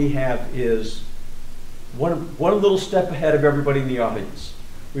all we have is one little step ahead of everybody in the audience.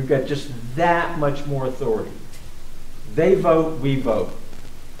 We've got just that much more authority. They vote, we vote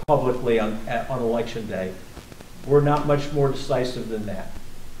publicly on election day. We're not much more decisive than that.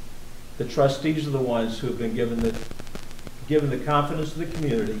 The trustees are the ones who have been given the confidence of the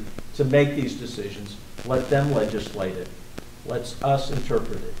community to make these decisions. Let them legislate it. Let us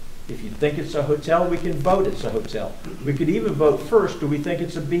interpret it. If you think it's a hotel, we can vote it's a hotel. We could even vote first, do we think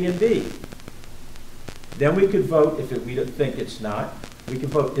it's a B&B? Then we could vote, if we don't think it's not, we can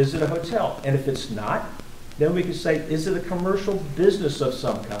vote, is it a hotel? And if it's not, then we can say, is it a commercial business of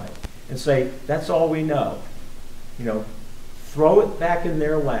some kind? And say, that's all we know. You know, throw it back in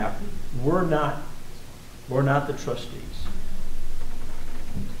their lap. We're not the trustees.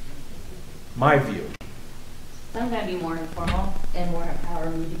 My view. I'm going to be more informal and more how our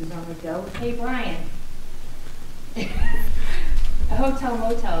meetings normally go. Hey, Brian. A hotel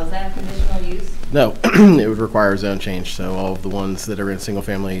motel, is that a conditional use? No, it would require a zone change. So all of the ones that are in single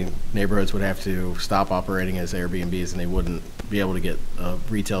family neighborhoods would have to stop operating as Airbnbs, and they wouldn't be able to get a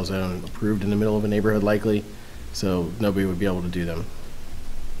retail zone approved in the middle of a neighborhood likely. So nobody would be able to do them.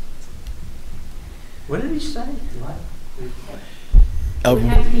 What did he say? It would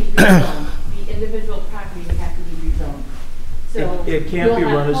have to be rezoned. The individual property would have to be rezoned. So it can't be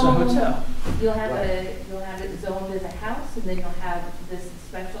run as a hotel. You'll have it zoned as a house, and then you'll have this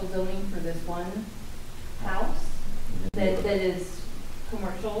special zoning for this one house that is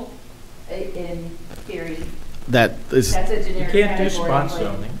commercial in theory. That's a generic you can't do category, spot like-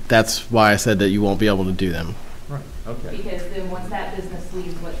 zoning. That's why I said that you won't be able to do them. Right. Okay. Because then once that business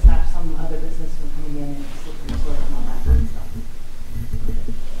leaves, what stops some other business from coming in and slippery slope and all that kind of stuff?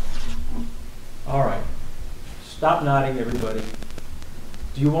 All right. Stop nodding, everybody.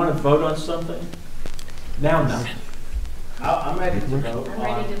 Do you want to vote on something? Now, no. I'm ready to vote. I'm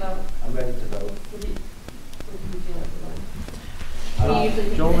ready to vote. I'm ready to vote. What do you like to vote? We usually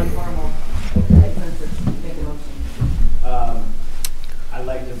keep it Gentlemen. informal. Consensus, make a motion. I'd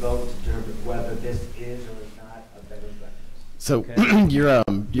like to vote to determine whether this is or is not a bed and breakfast. So Okay. your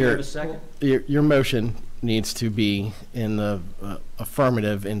You have a second? your motion needs to be in the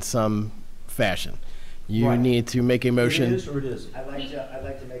affirmative in some fashion. You Right. need to make a motion. It is or it isn't? I'd like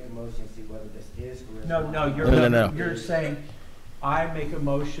to make a motion to see whether this is or is No, not. no, No. you're saying, I make a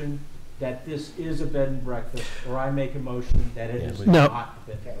motion that this is a bed and breakfast, or I make a motion that it is No. not a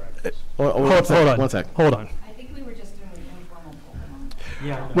bed and breakfast. Hold on. Hold on. I think we were just doing an informal poll.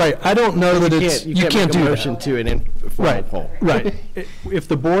 Yeah. Right, I don't know that it's, you can't make a do motion that. to an informal Right, poll. right. If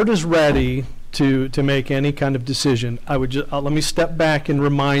the board is ready to make any kind of decision, I would just, let me step back and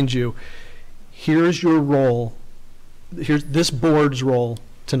remind you, here's your role, here's this board's role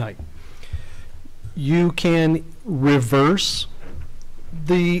tonight. You can reverse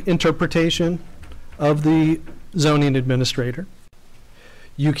the interpretation of the zoning administrator.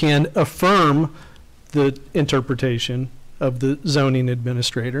 You can affirm the interpretation of the zoning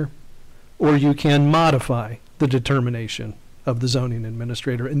administrator, or you can modify the determination of the zoning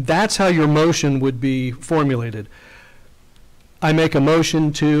administrator. And that's how your motion would be formulated. I make a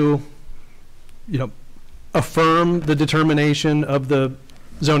motion to, affirm the determination of the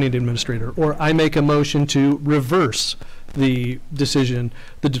zoning administrator, or I make a motion to reverse the decision,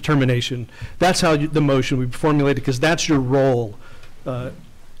 the determination. That's how the motion would be formulated, because that's your role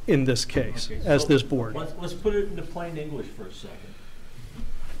in this case, Okay, as so this board. Let's put it into plain English for a second.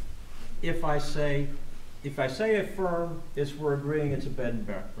 If I say affirm, we're agreeing it's a bed and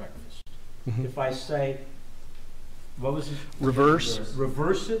breakfast. Mhm. If I say, what was it? Reverse.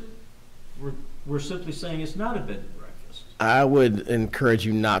 Reverse it, we're simply saying it's not a bed and breakfast. I would encourage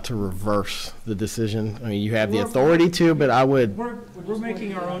you not to reverse the decision. I mean, you have the authority to, but I would. We're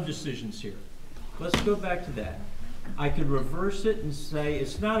making our own decisions here. Let's go back to that. I could reverse it and say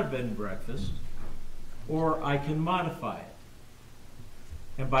it's not a bed and breakfast, or I can modify it.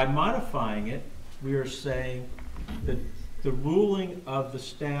 And by modifying it, we are saying that the ruling of the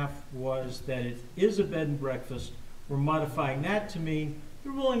staff was that it is a bed and breakfast. We're modifying that to mean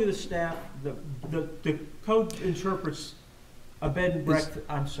the ruling of the staff, the code interprets a bed and breakfast,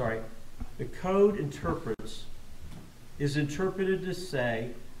 I'm sorry, the code is interpreted to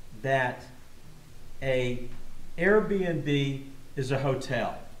say that a Airbnb is a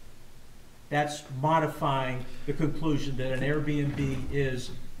hotel. That's modifying the conclusion that an Airbnb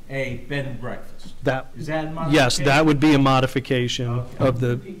is a bed and breakfast. Is that a modification? Yes, that would be a modification of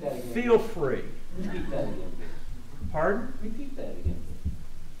the. Feel free. Repeat that again. Pardon? Repeat that again.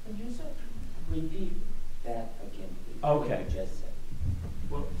 Repeat that again. Okay. What you just said.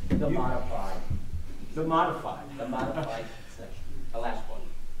 Well, The modified. The modified. The modified section. The last one.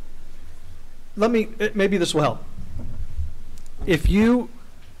 Maybe this will help. If you're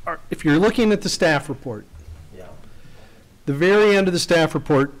looking at the staff report, Yeah. the very end of the staff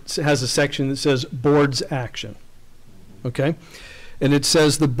report has a section that says board's action. Okay? And it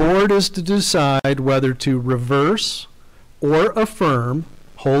says the board is to decide whether to reverse or affirm,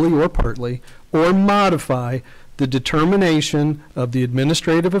 wholly or partly, or modify the determination of the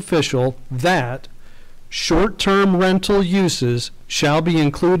administrative official that short-term rental uses shall be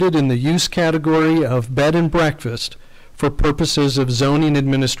included in the use category of bed and breakfast for purposes of zoning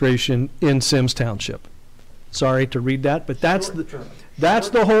administration in Symmes Township. Sorry to read that, but that's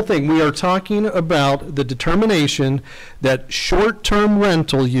the whole thing. We are talking about the determination that short-term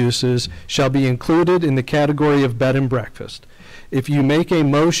rental uses shall be included in the category of bed and breakfast. If you make a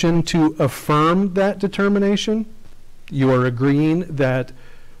motion to affirm that determination, you are agreeing that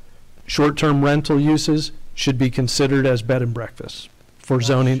short-term rental uses should be considered as bed and breakfast for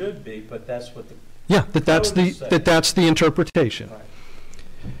zoning. It should be, but that's what the. Yeah, that's the interpretation.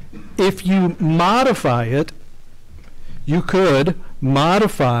 Right. If you modify it, you could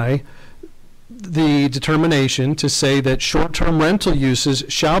modify the determination to say that short-term rental uses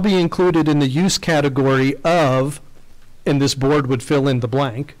shall be included in the use category of, and this board would fill in the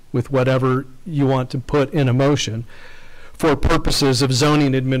blank with whatever you want to put in a motion, for purposes of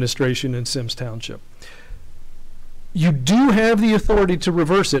zoning administration in Symmes Township. You do have the authority to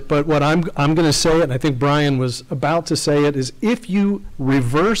reverse it, but what I'm going to say, and I think Brian was about to say it, is if you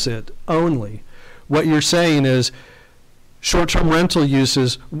reverse it only, what you're saying is short-term rental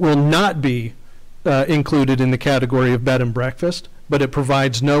uses will not be included in the category of bed and breakfast, but it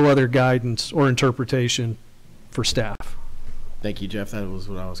provides no other guidance or interpretation for staff. Thank you, Jeff. That was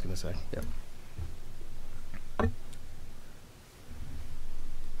what I was going to say. Yep.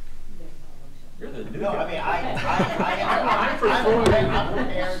 No, I mean, I'm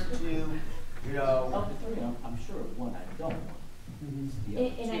prepared to, you know. Of the three, I'm sure of one I don't want. It's the other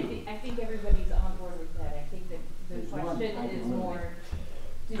And two. I think everybody's on board with that. I think that the There's one question I is don't more,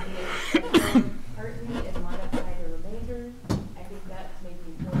 do we affirm partly and modify the remainder? I think that's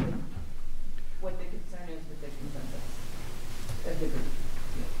maybe more than what the concern is with the consensus of the group.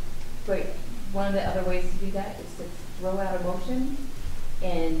 But one of the other ways to do that is to throw out a motion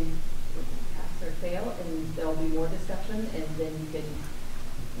and pass or fail, and there'll be more discussion, and then you can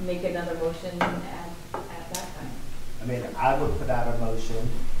make another motion at that time. I mean, I would put out a motion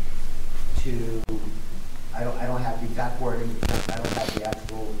to, I don't have the exact wording because I don't have the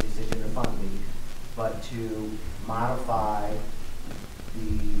actual decision in front of me, but to modify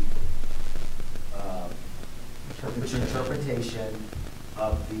the interpretation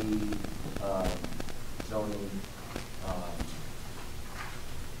of the zoning,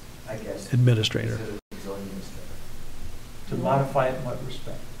 I guess. Administrator. Zoning administrator. To modify it in what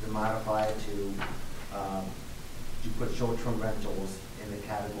respect? To modify it to put short-term rentals in the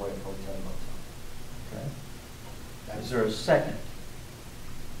category of hotel motel. Okay. Is there a second?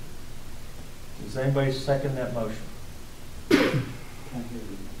 Does anybody second that motion? Can't hear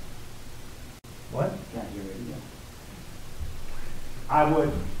you. What? Can't hear it again. I'm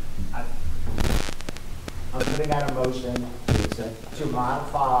putting out a motion to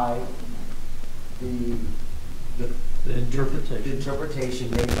modify the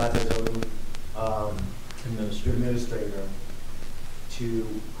interpretation made by the zoning administrator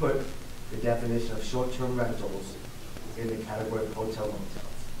to put the definition of short-term rentals in the category of hotel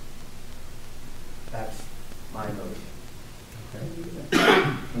motels. That's my motion. Okay.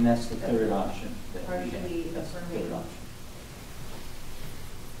 And that's the third option. Partially That's the affirming. third option.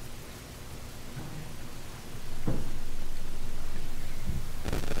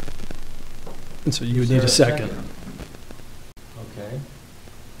 And so you would Is need there a second. Okay.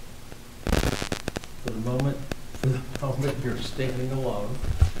 For the moment you're standing alone,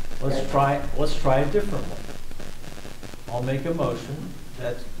 let's try a different one. I'll make a motion.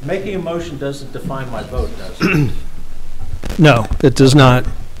 Making a motion doesn't define my vote, does it? No, it does not.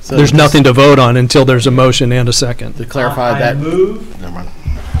 So There's just- nothing to vote on until there's a motion and a second. To clarify I that. move Never mind.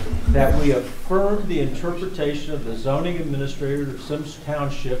 that we affirm the interpretation of the zoning administrator of Symmes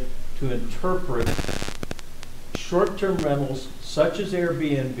Township to interpret short-term rentals such as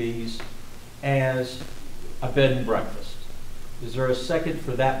Airbnbs as a bed and breakfast. Is there a second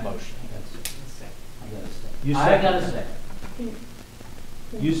for that motion? You I second? got a second.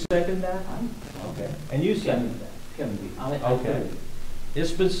 You second that? Okay. And you second that? Kevin B. Okay.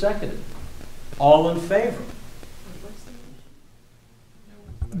 It's been seconded. All in favor?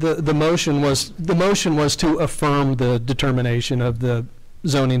 The motion was to affirm the determination of the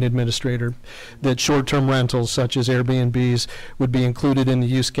zoning administrator that short-term rentals such as Airbnbs would be included in the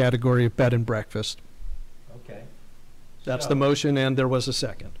use category of bed and breakfast. Okay. That's So- the motion, and there was a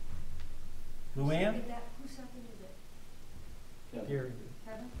second. Luann? Who seconded it? Gary.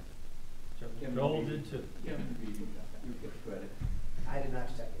 Kevin? Joel did too. I did not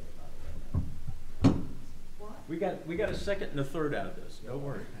second it, by the way. We got a second and a third out of this. Don't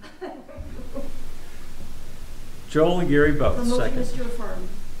worry. Joel and Gary The both motion second. is to affirm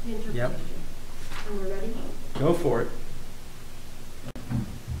the interpretation. Yep. And we're ready? Go for it.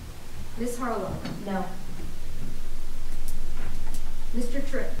 Ms. Harlow? No. Mr.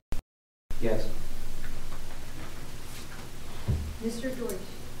 Tripp? Yes. Mr. Deutsch?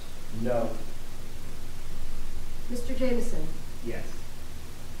 No. Mr. Jameson? Yes.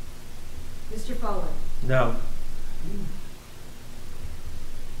 Mr. Fowler? No.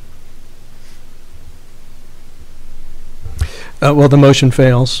 Well, the motion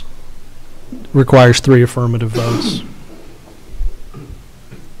fails. Requires 3 affirmative votes.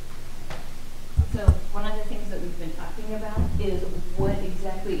 So one of the things that we've been talking about is what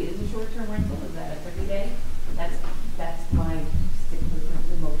exactly is a short-term rental? Is that a 30-day? That's my stickler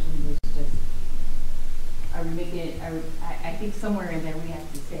for the motion was just, are we making it, I think somewhere in there we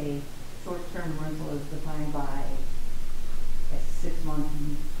have to say short-term rental is defined by a 6-month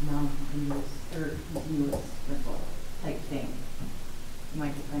non-continuous or continuous rental type thing. Am I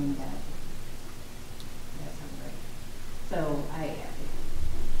defining that? That sounds right. So I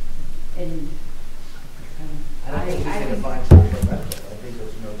don't think you I can think define short-term rental. I think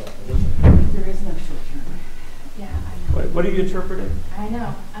there's no definition. there is no short-term. Yeah, I know. What are you interpreting? I know.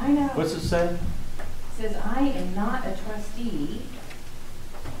 What's it say? It says, I am not a trustee,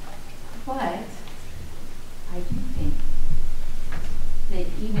 but I do think that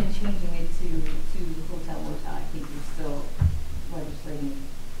even changing it to hotel motel, I think you're still legislating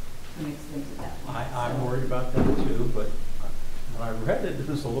to mix things at that point. I'm worried about that too, but when I read it, it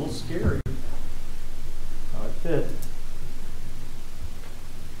was a little scary. How it fit.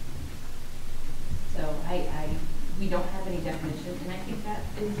 So we don't have any definition, and I think that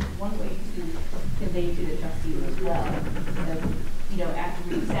is one way to convey to the trustees as well. After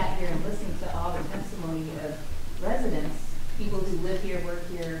we've sat here and listened to all the testimony of residents, people who live here, work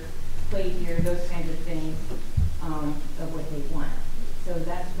here, play here, those kinds of things, of what they want. So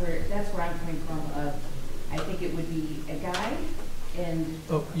that's where I'm coming from. I think it would be a guide, and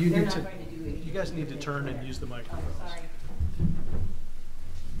they're not going to do it. You guys need to turn and use the microphone. Oh, sorry.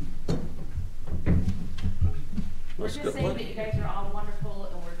 We're just saying that you guys are all wonderful,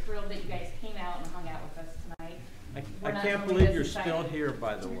 and we're thrilled that you guys came out and hung out with us tonight. I can't believe you're still here,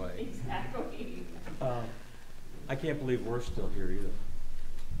 by the way. Exactly. I can't believe we're still here either.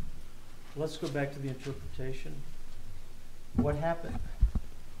 Let's go back to the interpretation. What happened?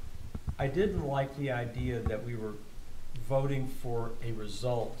 I didn't like the idea that we were voting for a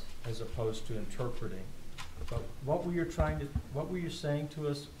result as opposed to interpreting. But what were you saying to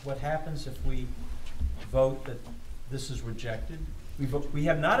us? What happens if we vote that this is rejected? We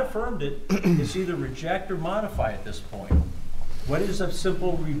have not affirmed it. It's either reject or modify at this point. What is a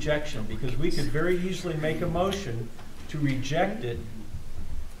simple rejection? Because we could very easily make a motion to reject it.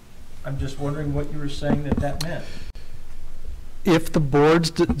 I'm just wondering what you were saying that meant. If the board's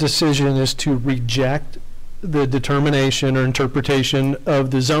decision is to reject the determination or interpretation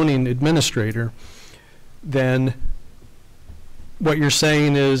of the zoning administrator, then what you're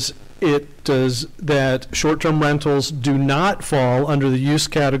saying is that short-term rentals do not fall under the use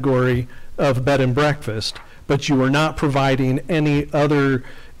category of bed and breakfast, but you are not providing any other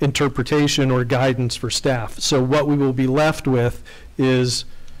interpretation or guidance for staff. So what we will be left with is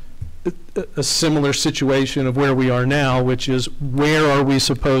a similar situation of where we are now, which is where are we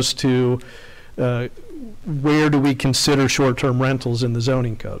supposed to, where do we consider short-term rentals in the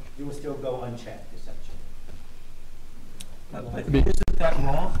zoning code? You will still go unchecked, essentially. But isn't that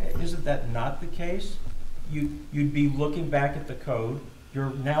wrong? Isn't that not the case? You'd be looking back at the code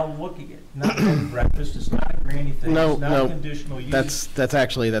You're now looking at, not bed and breakfast, it's not a granny thing, No, it's not no, a conditional use.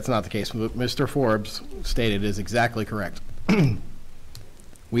 that's not the case. What Mr. Forbes stated is exactly correct.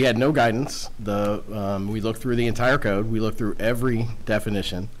 We had no guidance. We looked through the entire code. We looked through every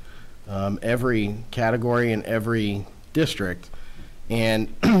definition, every category and every district, and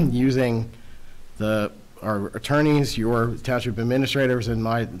using our attorneys, your township administrators, and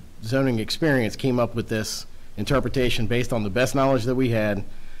my zoning experience came up with this interpretation based on the best knowledge that we had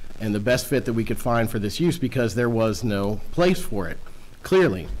and the best fit that we could find for this use, because there was no place for it,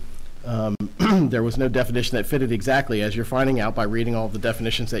 clearly. There was no definition that fitted exactly, as you're finding out by reading all the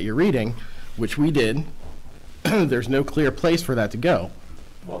definitions that you're reading, which we did. There's no clear place for that to go.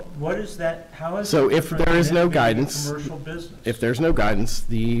 Well, what is that, how is So it if different there is than no being a guidance, commercial business? if there's no guidance,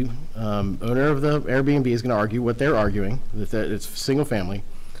 the owner of the Airbnb is going to argue what they're arguing, that it's single family.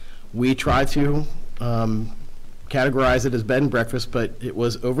 We try to categorize it as bed and breakfast, but it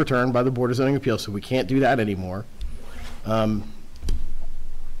was overturned by the Board of Zoning Appeals, so we can't do that anymore.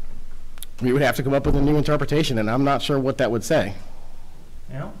 We would have to come up with a new interpretation, and I'm not sure what that would say.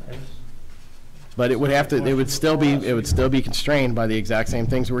 You know, But it would have to, it would still be constrained by the exact same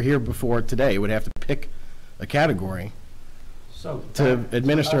things we're here before today. It would have to pick a category to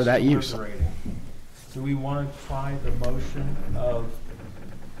administer that use. Do we want to try the motion of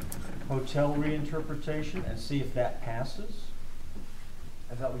hotel reinterpretation and see if that passes?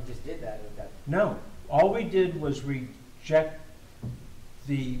 I thought we just did that with that. No, all we did was reject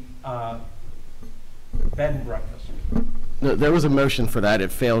the bed and breakfast. No, there was a motion for that.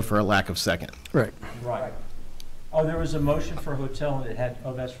 It failed for a lack of second. Right. Right. Oh, there was a motion for a hotel and it had,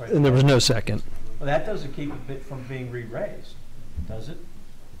 oh, that's right. And there was no second. Well, that doesn't keep it from being re-raised, does it?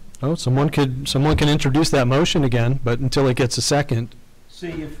 Oh, someone can introduce that motion again, but until it gets a second.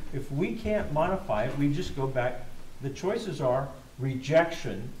 See, if we can't modify it, we just go back. The choices are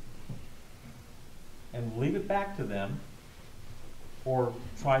rejection and leave it back to them, or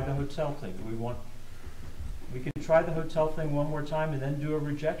try the hotel thing. We can try the hotel thing one more time and then do a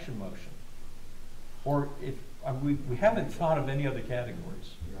rejection motion. Or if we haven't thought of any other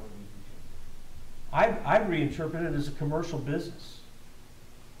categories. I'd reinterpret it as a commercial business.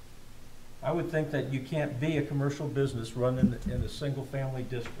 I would think that you can't be a commercial business run in a single family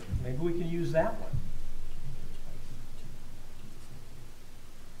district. Maybe we can use that one.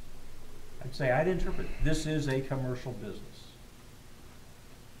 I'd say I'd interpret this is a commercial business.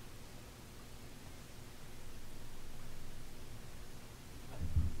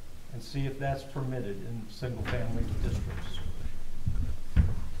 And see if that's permitted in single family districts.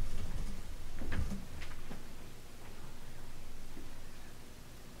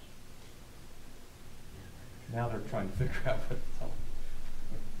 Now they're trying to figure out what to tell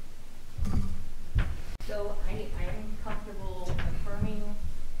them. So I'm comfortable affirming,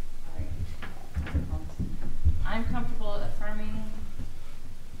 I'm comfortable affirming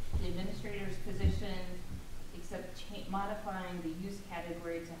the administrator's position, except modifying the use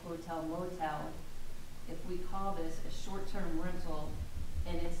category to hotel motel. If we call this a short-term rental,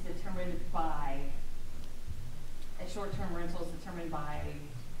 and it's determined by, a short-term rental is determined by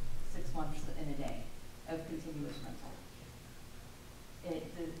 6 months in a day of continuous rental.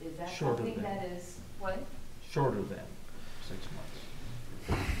 Is that something that is, what? Shorter than 6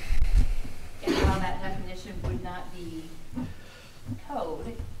 months. And while that definition would not be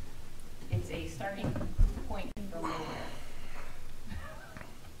code, it's a starting point from nowhere.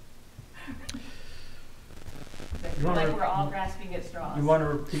 I feel like we're all grasping at straws. You want to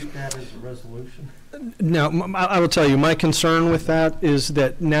repeat that as a resolution? No, I will tell you, my concern with that is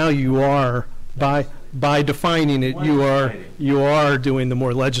that now you are, by defining it, you are doing the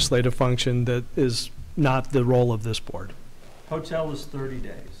more legislative function that is not the role of this board. Hotel is 30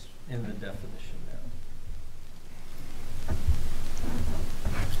 days in the definition now.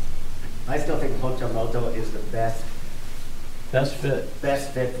 I still think hotel motel is the best fit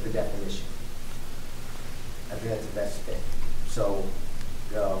for the definition. I think that's the best fit. So,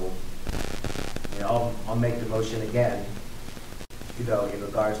 I'll make the motion again, in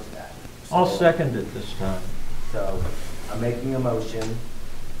regards to that. So, I'll second it this time. So, I'm making a motion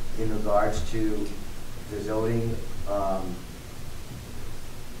in regards to the zoning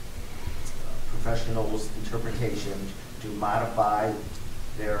professionals' interpretation to modify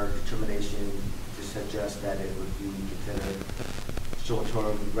their determination to suggest that it would be considered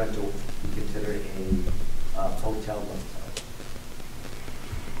short-term rental, be considered a hotel motel.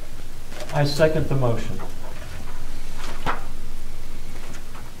 I second the motion.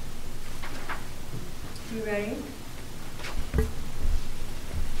 You ready?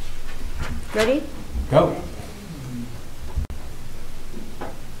 Ready? Go.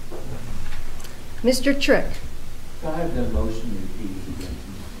 Mr. Trick. Can I have the motion repeated again?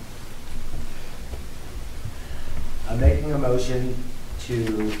 I'm making a motion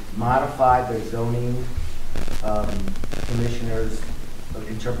to modify the zoning commissioner's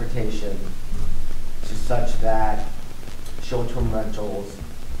interpretation to such that short-term rentals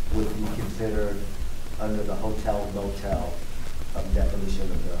would be considered under the hotel motel definition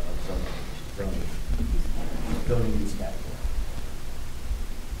of the zoning use category.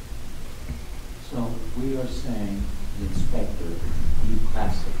 So we are saying, the inspector, you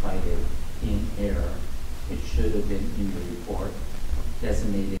classified it in error. It should have been in the report,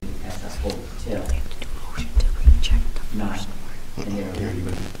 designated as a hotel, not an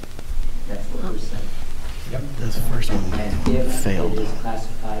Airbnb. That's what we're saying. Yep, that's the first one. And if Failed. it is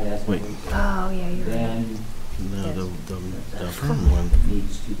classified as a Wait. hotel, Oh, yeah, you're right. then No, the firm one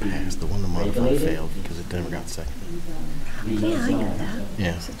needs to be passed. The one to modify regulated. failed because it never got seconded. Yeah, I get that.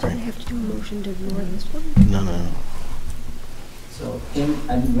 Yeah, So do I right. have to do a motion to ignore this one? No. So in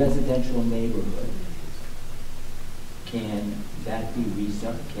a residential neighborhood, can that be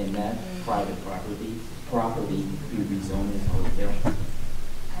rezoned, can that private property be rezoned as a hotel?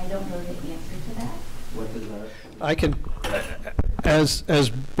 I don't know the answer to that. What does our? I can, as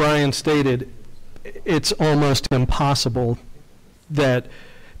Brian stated, it's almost impossible that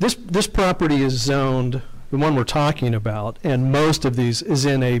this property is zoned, the one we're talking about, and most of these is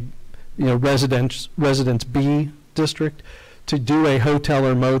in a, residence B district. To do a hotel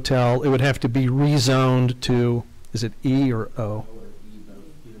or motel, it would have to be rezoned to, is it E or O?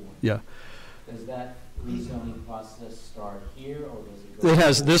 Yeah. Does that rezoning process start here, or does it go? It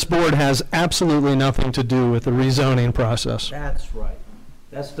has, this board has absolutely nothing to do with the rezoning process. That's right.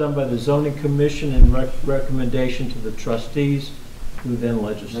 That's done by the zoning commission and recommendation to the trustees, who then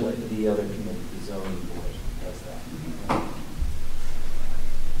legislate. The other committee, the zoning board, does that.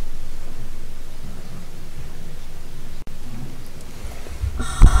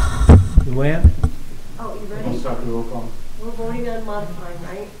 Luann? Oh, you We'll ready? start the roll call. We're voting on modifying,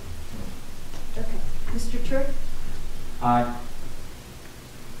 right? Okay. Mr. Trick? Aye.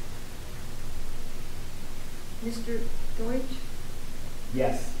 Mr. Deutsch?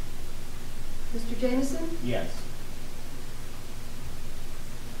 Yes. Mr. Jameson? Yes.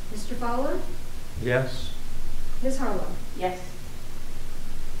 Mr. Fowler? Yes. Ms. Harlow? Yes.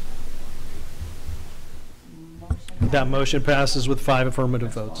 That motion passes with 5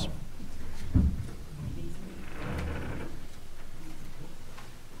 affirmative votes.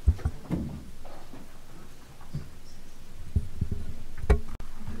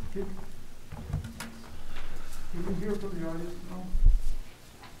 Can you hear from the audience now?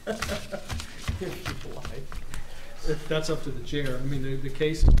 That's up to the chair. I mean, the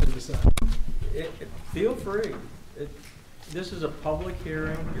case has been decided. Feel free. This is a public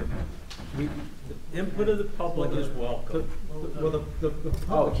hearing. The input of the public is welcome. Well, the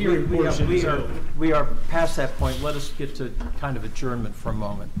public hearing portion is over. We are past that point. Let us get to kind of adjournment for a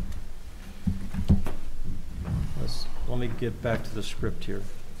moment. Let me get back to the script here.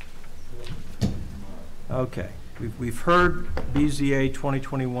 Okay. We've heard BZA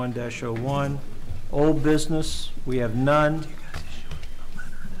 2021-01. Old business, we have none.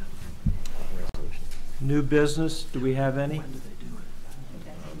 New business, do we have any?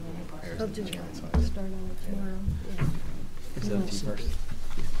 I'll do it. Start on it tomorrow. It's up to you first.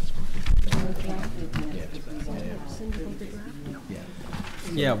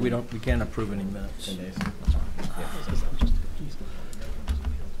 Yeah, we can't approve any minutes. 10 days.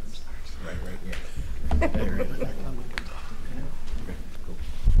 Right, yeah.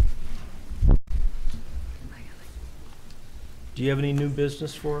 Do you have any new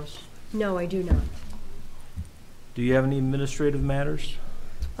business for us? No, I do not. Do you have any administrative matters?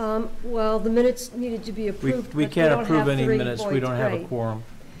 Well, the minutes needed to be approved. We but can't don't approve have any 3 minutes. We points, don't have a right. quorum.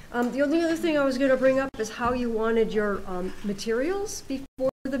 The only other thing I was going to bring up is how you wanted your materials before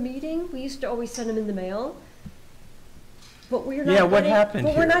the meeting. We used to always send them in the mail. But we're not Yeah, what getting- happened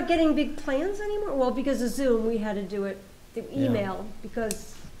But we're here? not getting big plans anymore. Well, because of Zoom, we had to do it through Yeah. email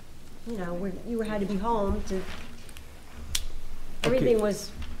because, you had to be home to, everything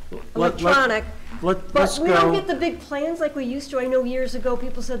was electronic. But Let's we don't go. get the big plans like we used to. I know years ago,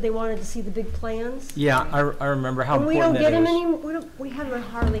 people said they wanted to see the big plans. Yeah, I remember how And we important don't get that them is. we haven't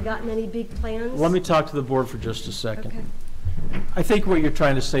hardly gotten any big plans. Let me talk to the board for just a second. Okay. I think what you're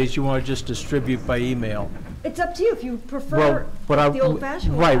trying to say is you want to just distribute by email. It's up to you if you prefer Well, but the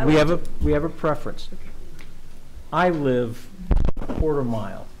old-fashioned way. right, I we want have a preference. I live a quarter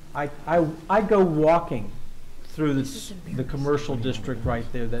mile. I go walking through the commercial district right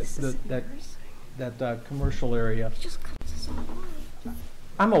there, that commercial area.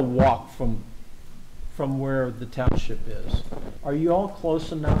 I'm a walk from from where the township is. Are you all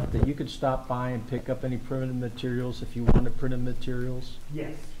close enough that you could stop by and pick up any printed materials if you wanted printed materials?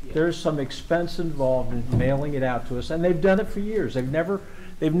 Yes. There's some expense involved in mailing it out to us, and they've done it for years. They've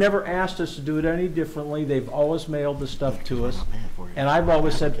never asked us to do it any differently. They've always mailed the stuff to us, and I've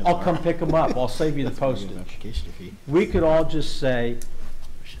always said, I'll come pick them up. I'll save you the postage. We could all just say,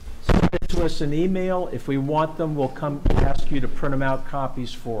 send it to us an email. If we want them, we'll come ask you to print them out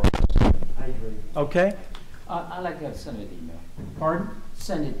copies for us. I agree. Okay? I like to send an email. Pardon?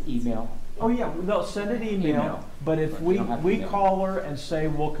 Send an email. Oh, yeah, no, send an email, but if But we you don't have to email. call her and say,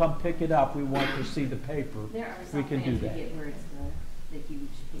 we'll come pick it up, we want to see the paper, There are we some can do plans to that. get where it's the huge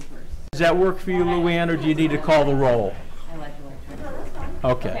papers. Does that work for you, Luann, or do you need to call the roll? I like electronic. No, that's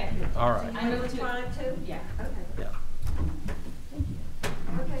fine. Okay, all right. I know too. Too? Yeah. Okay. Yeah.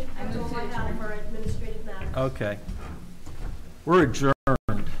 Okay, that's all I have for administrative matters. Okay. We're adjourned.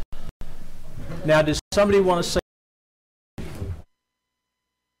 Now, does somebody want to say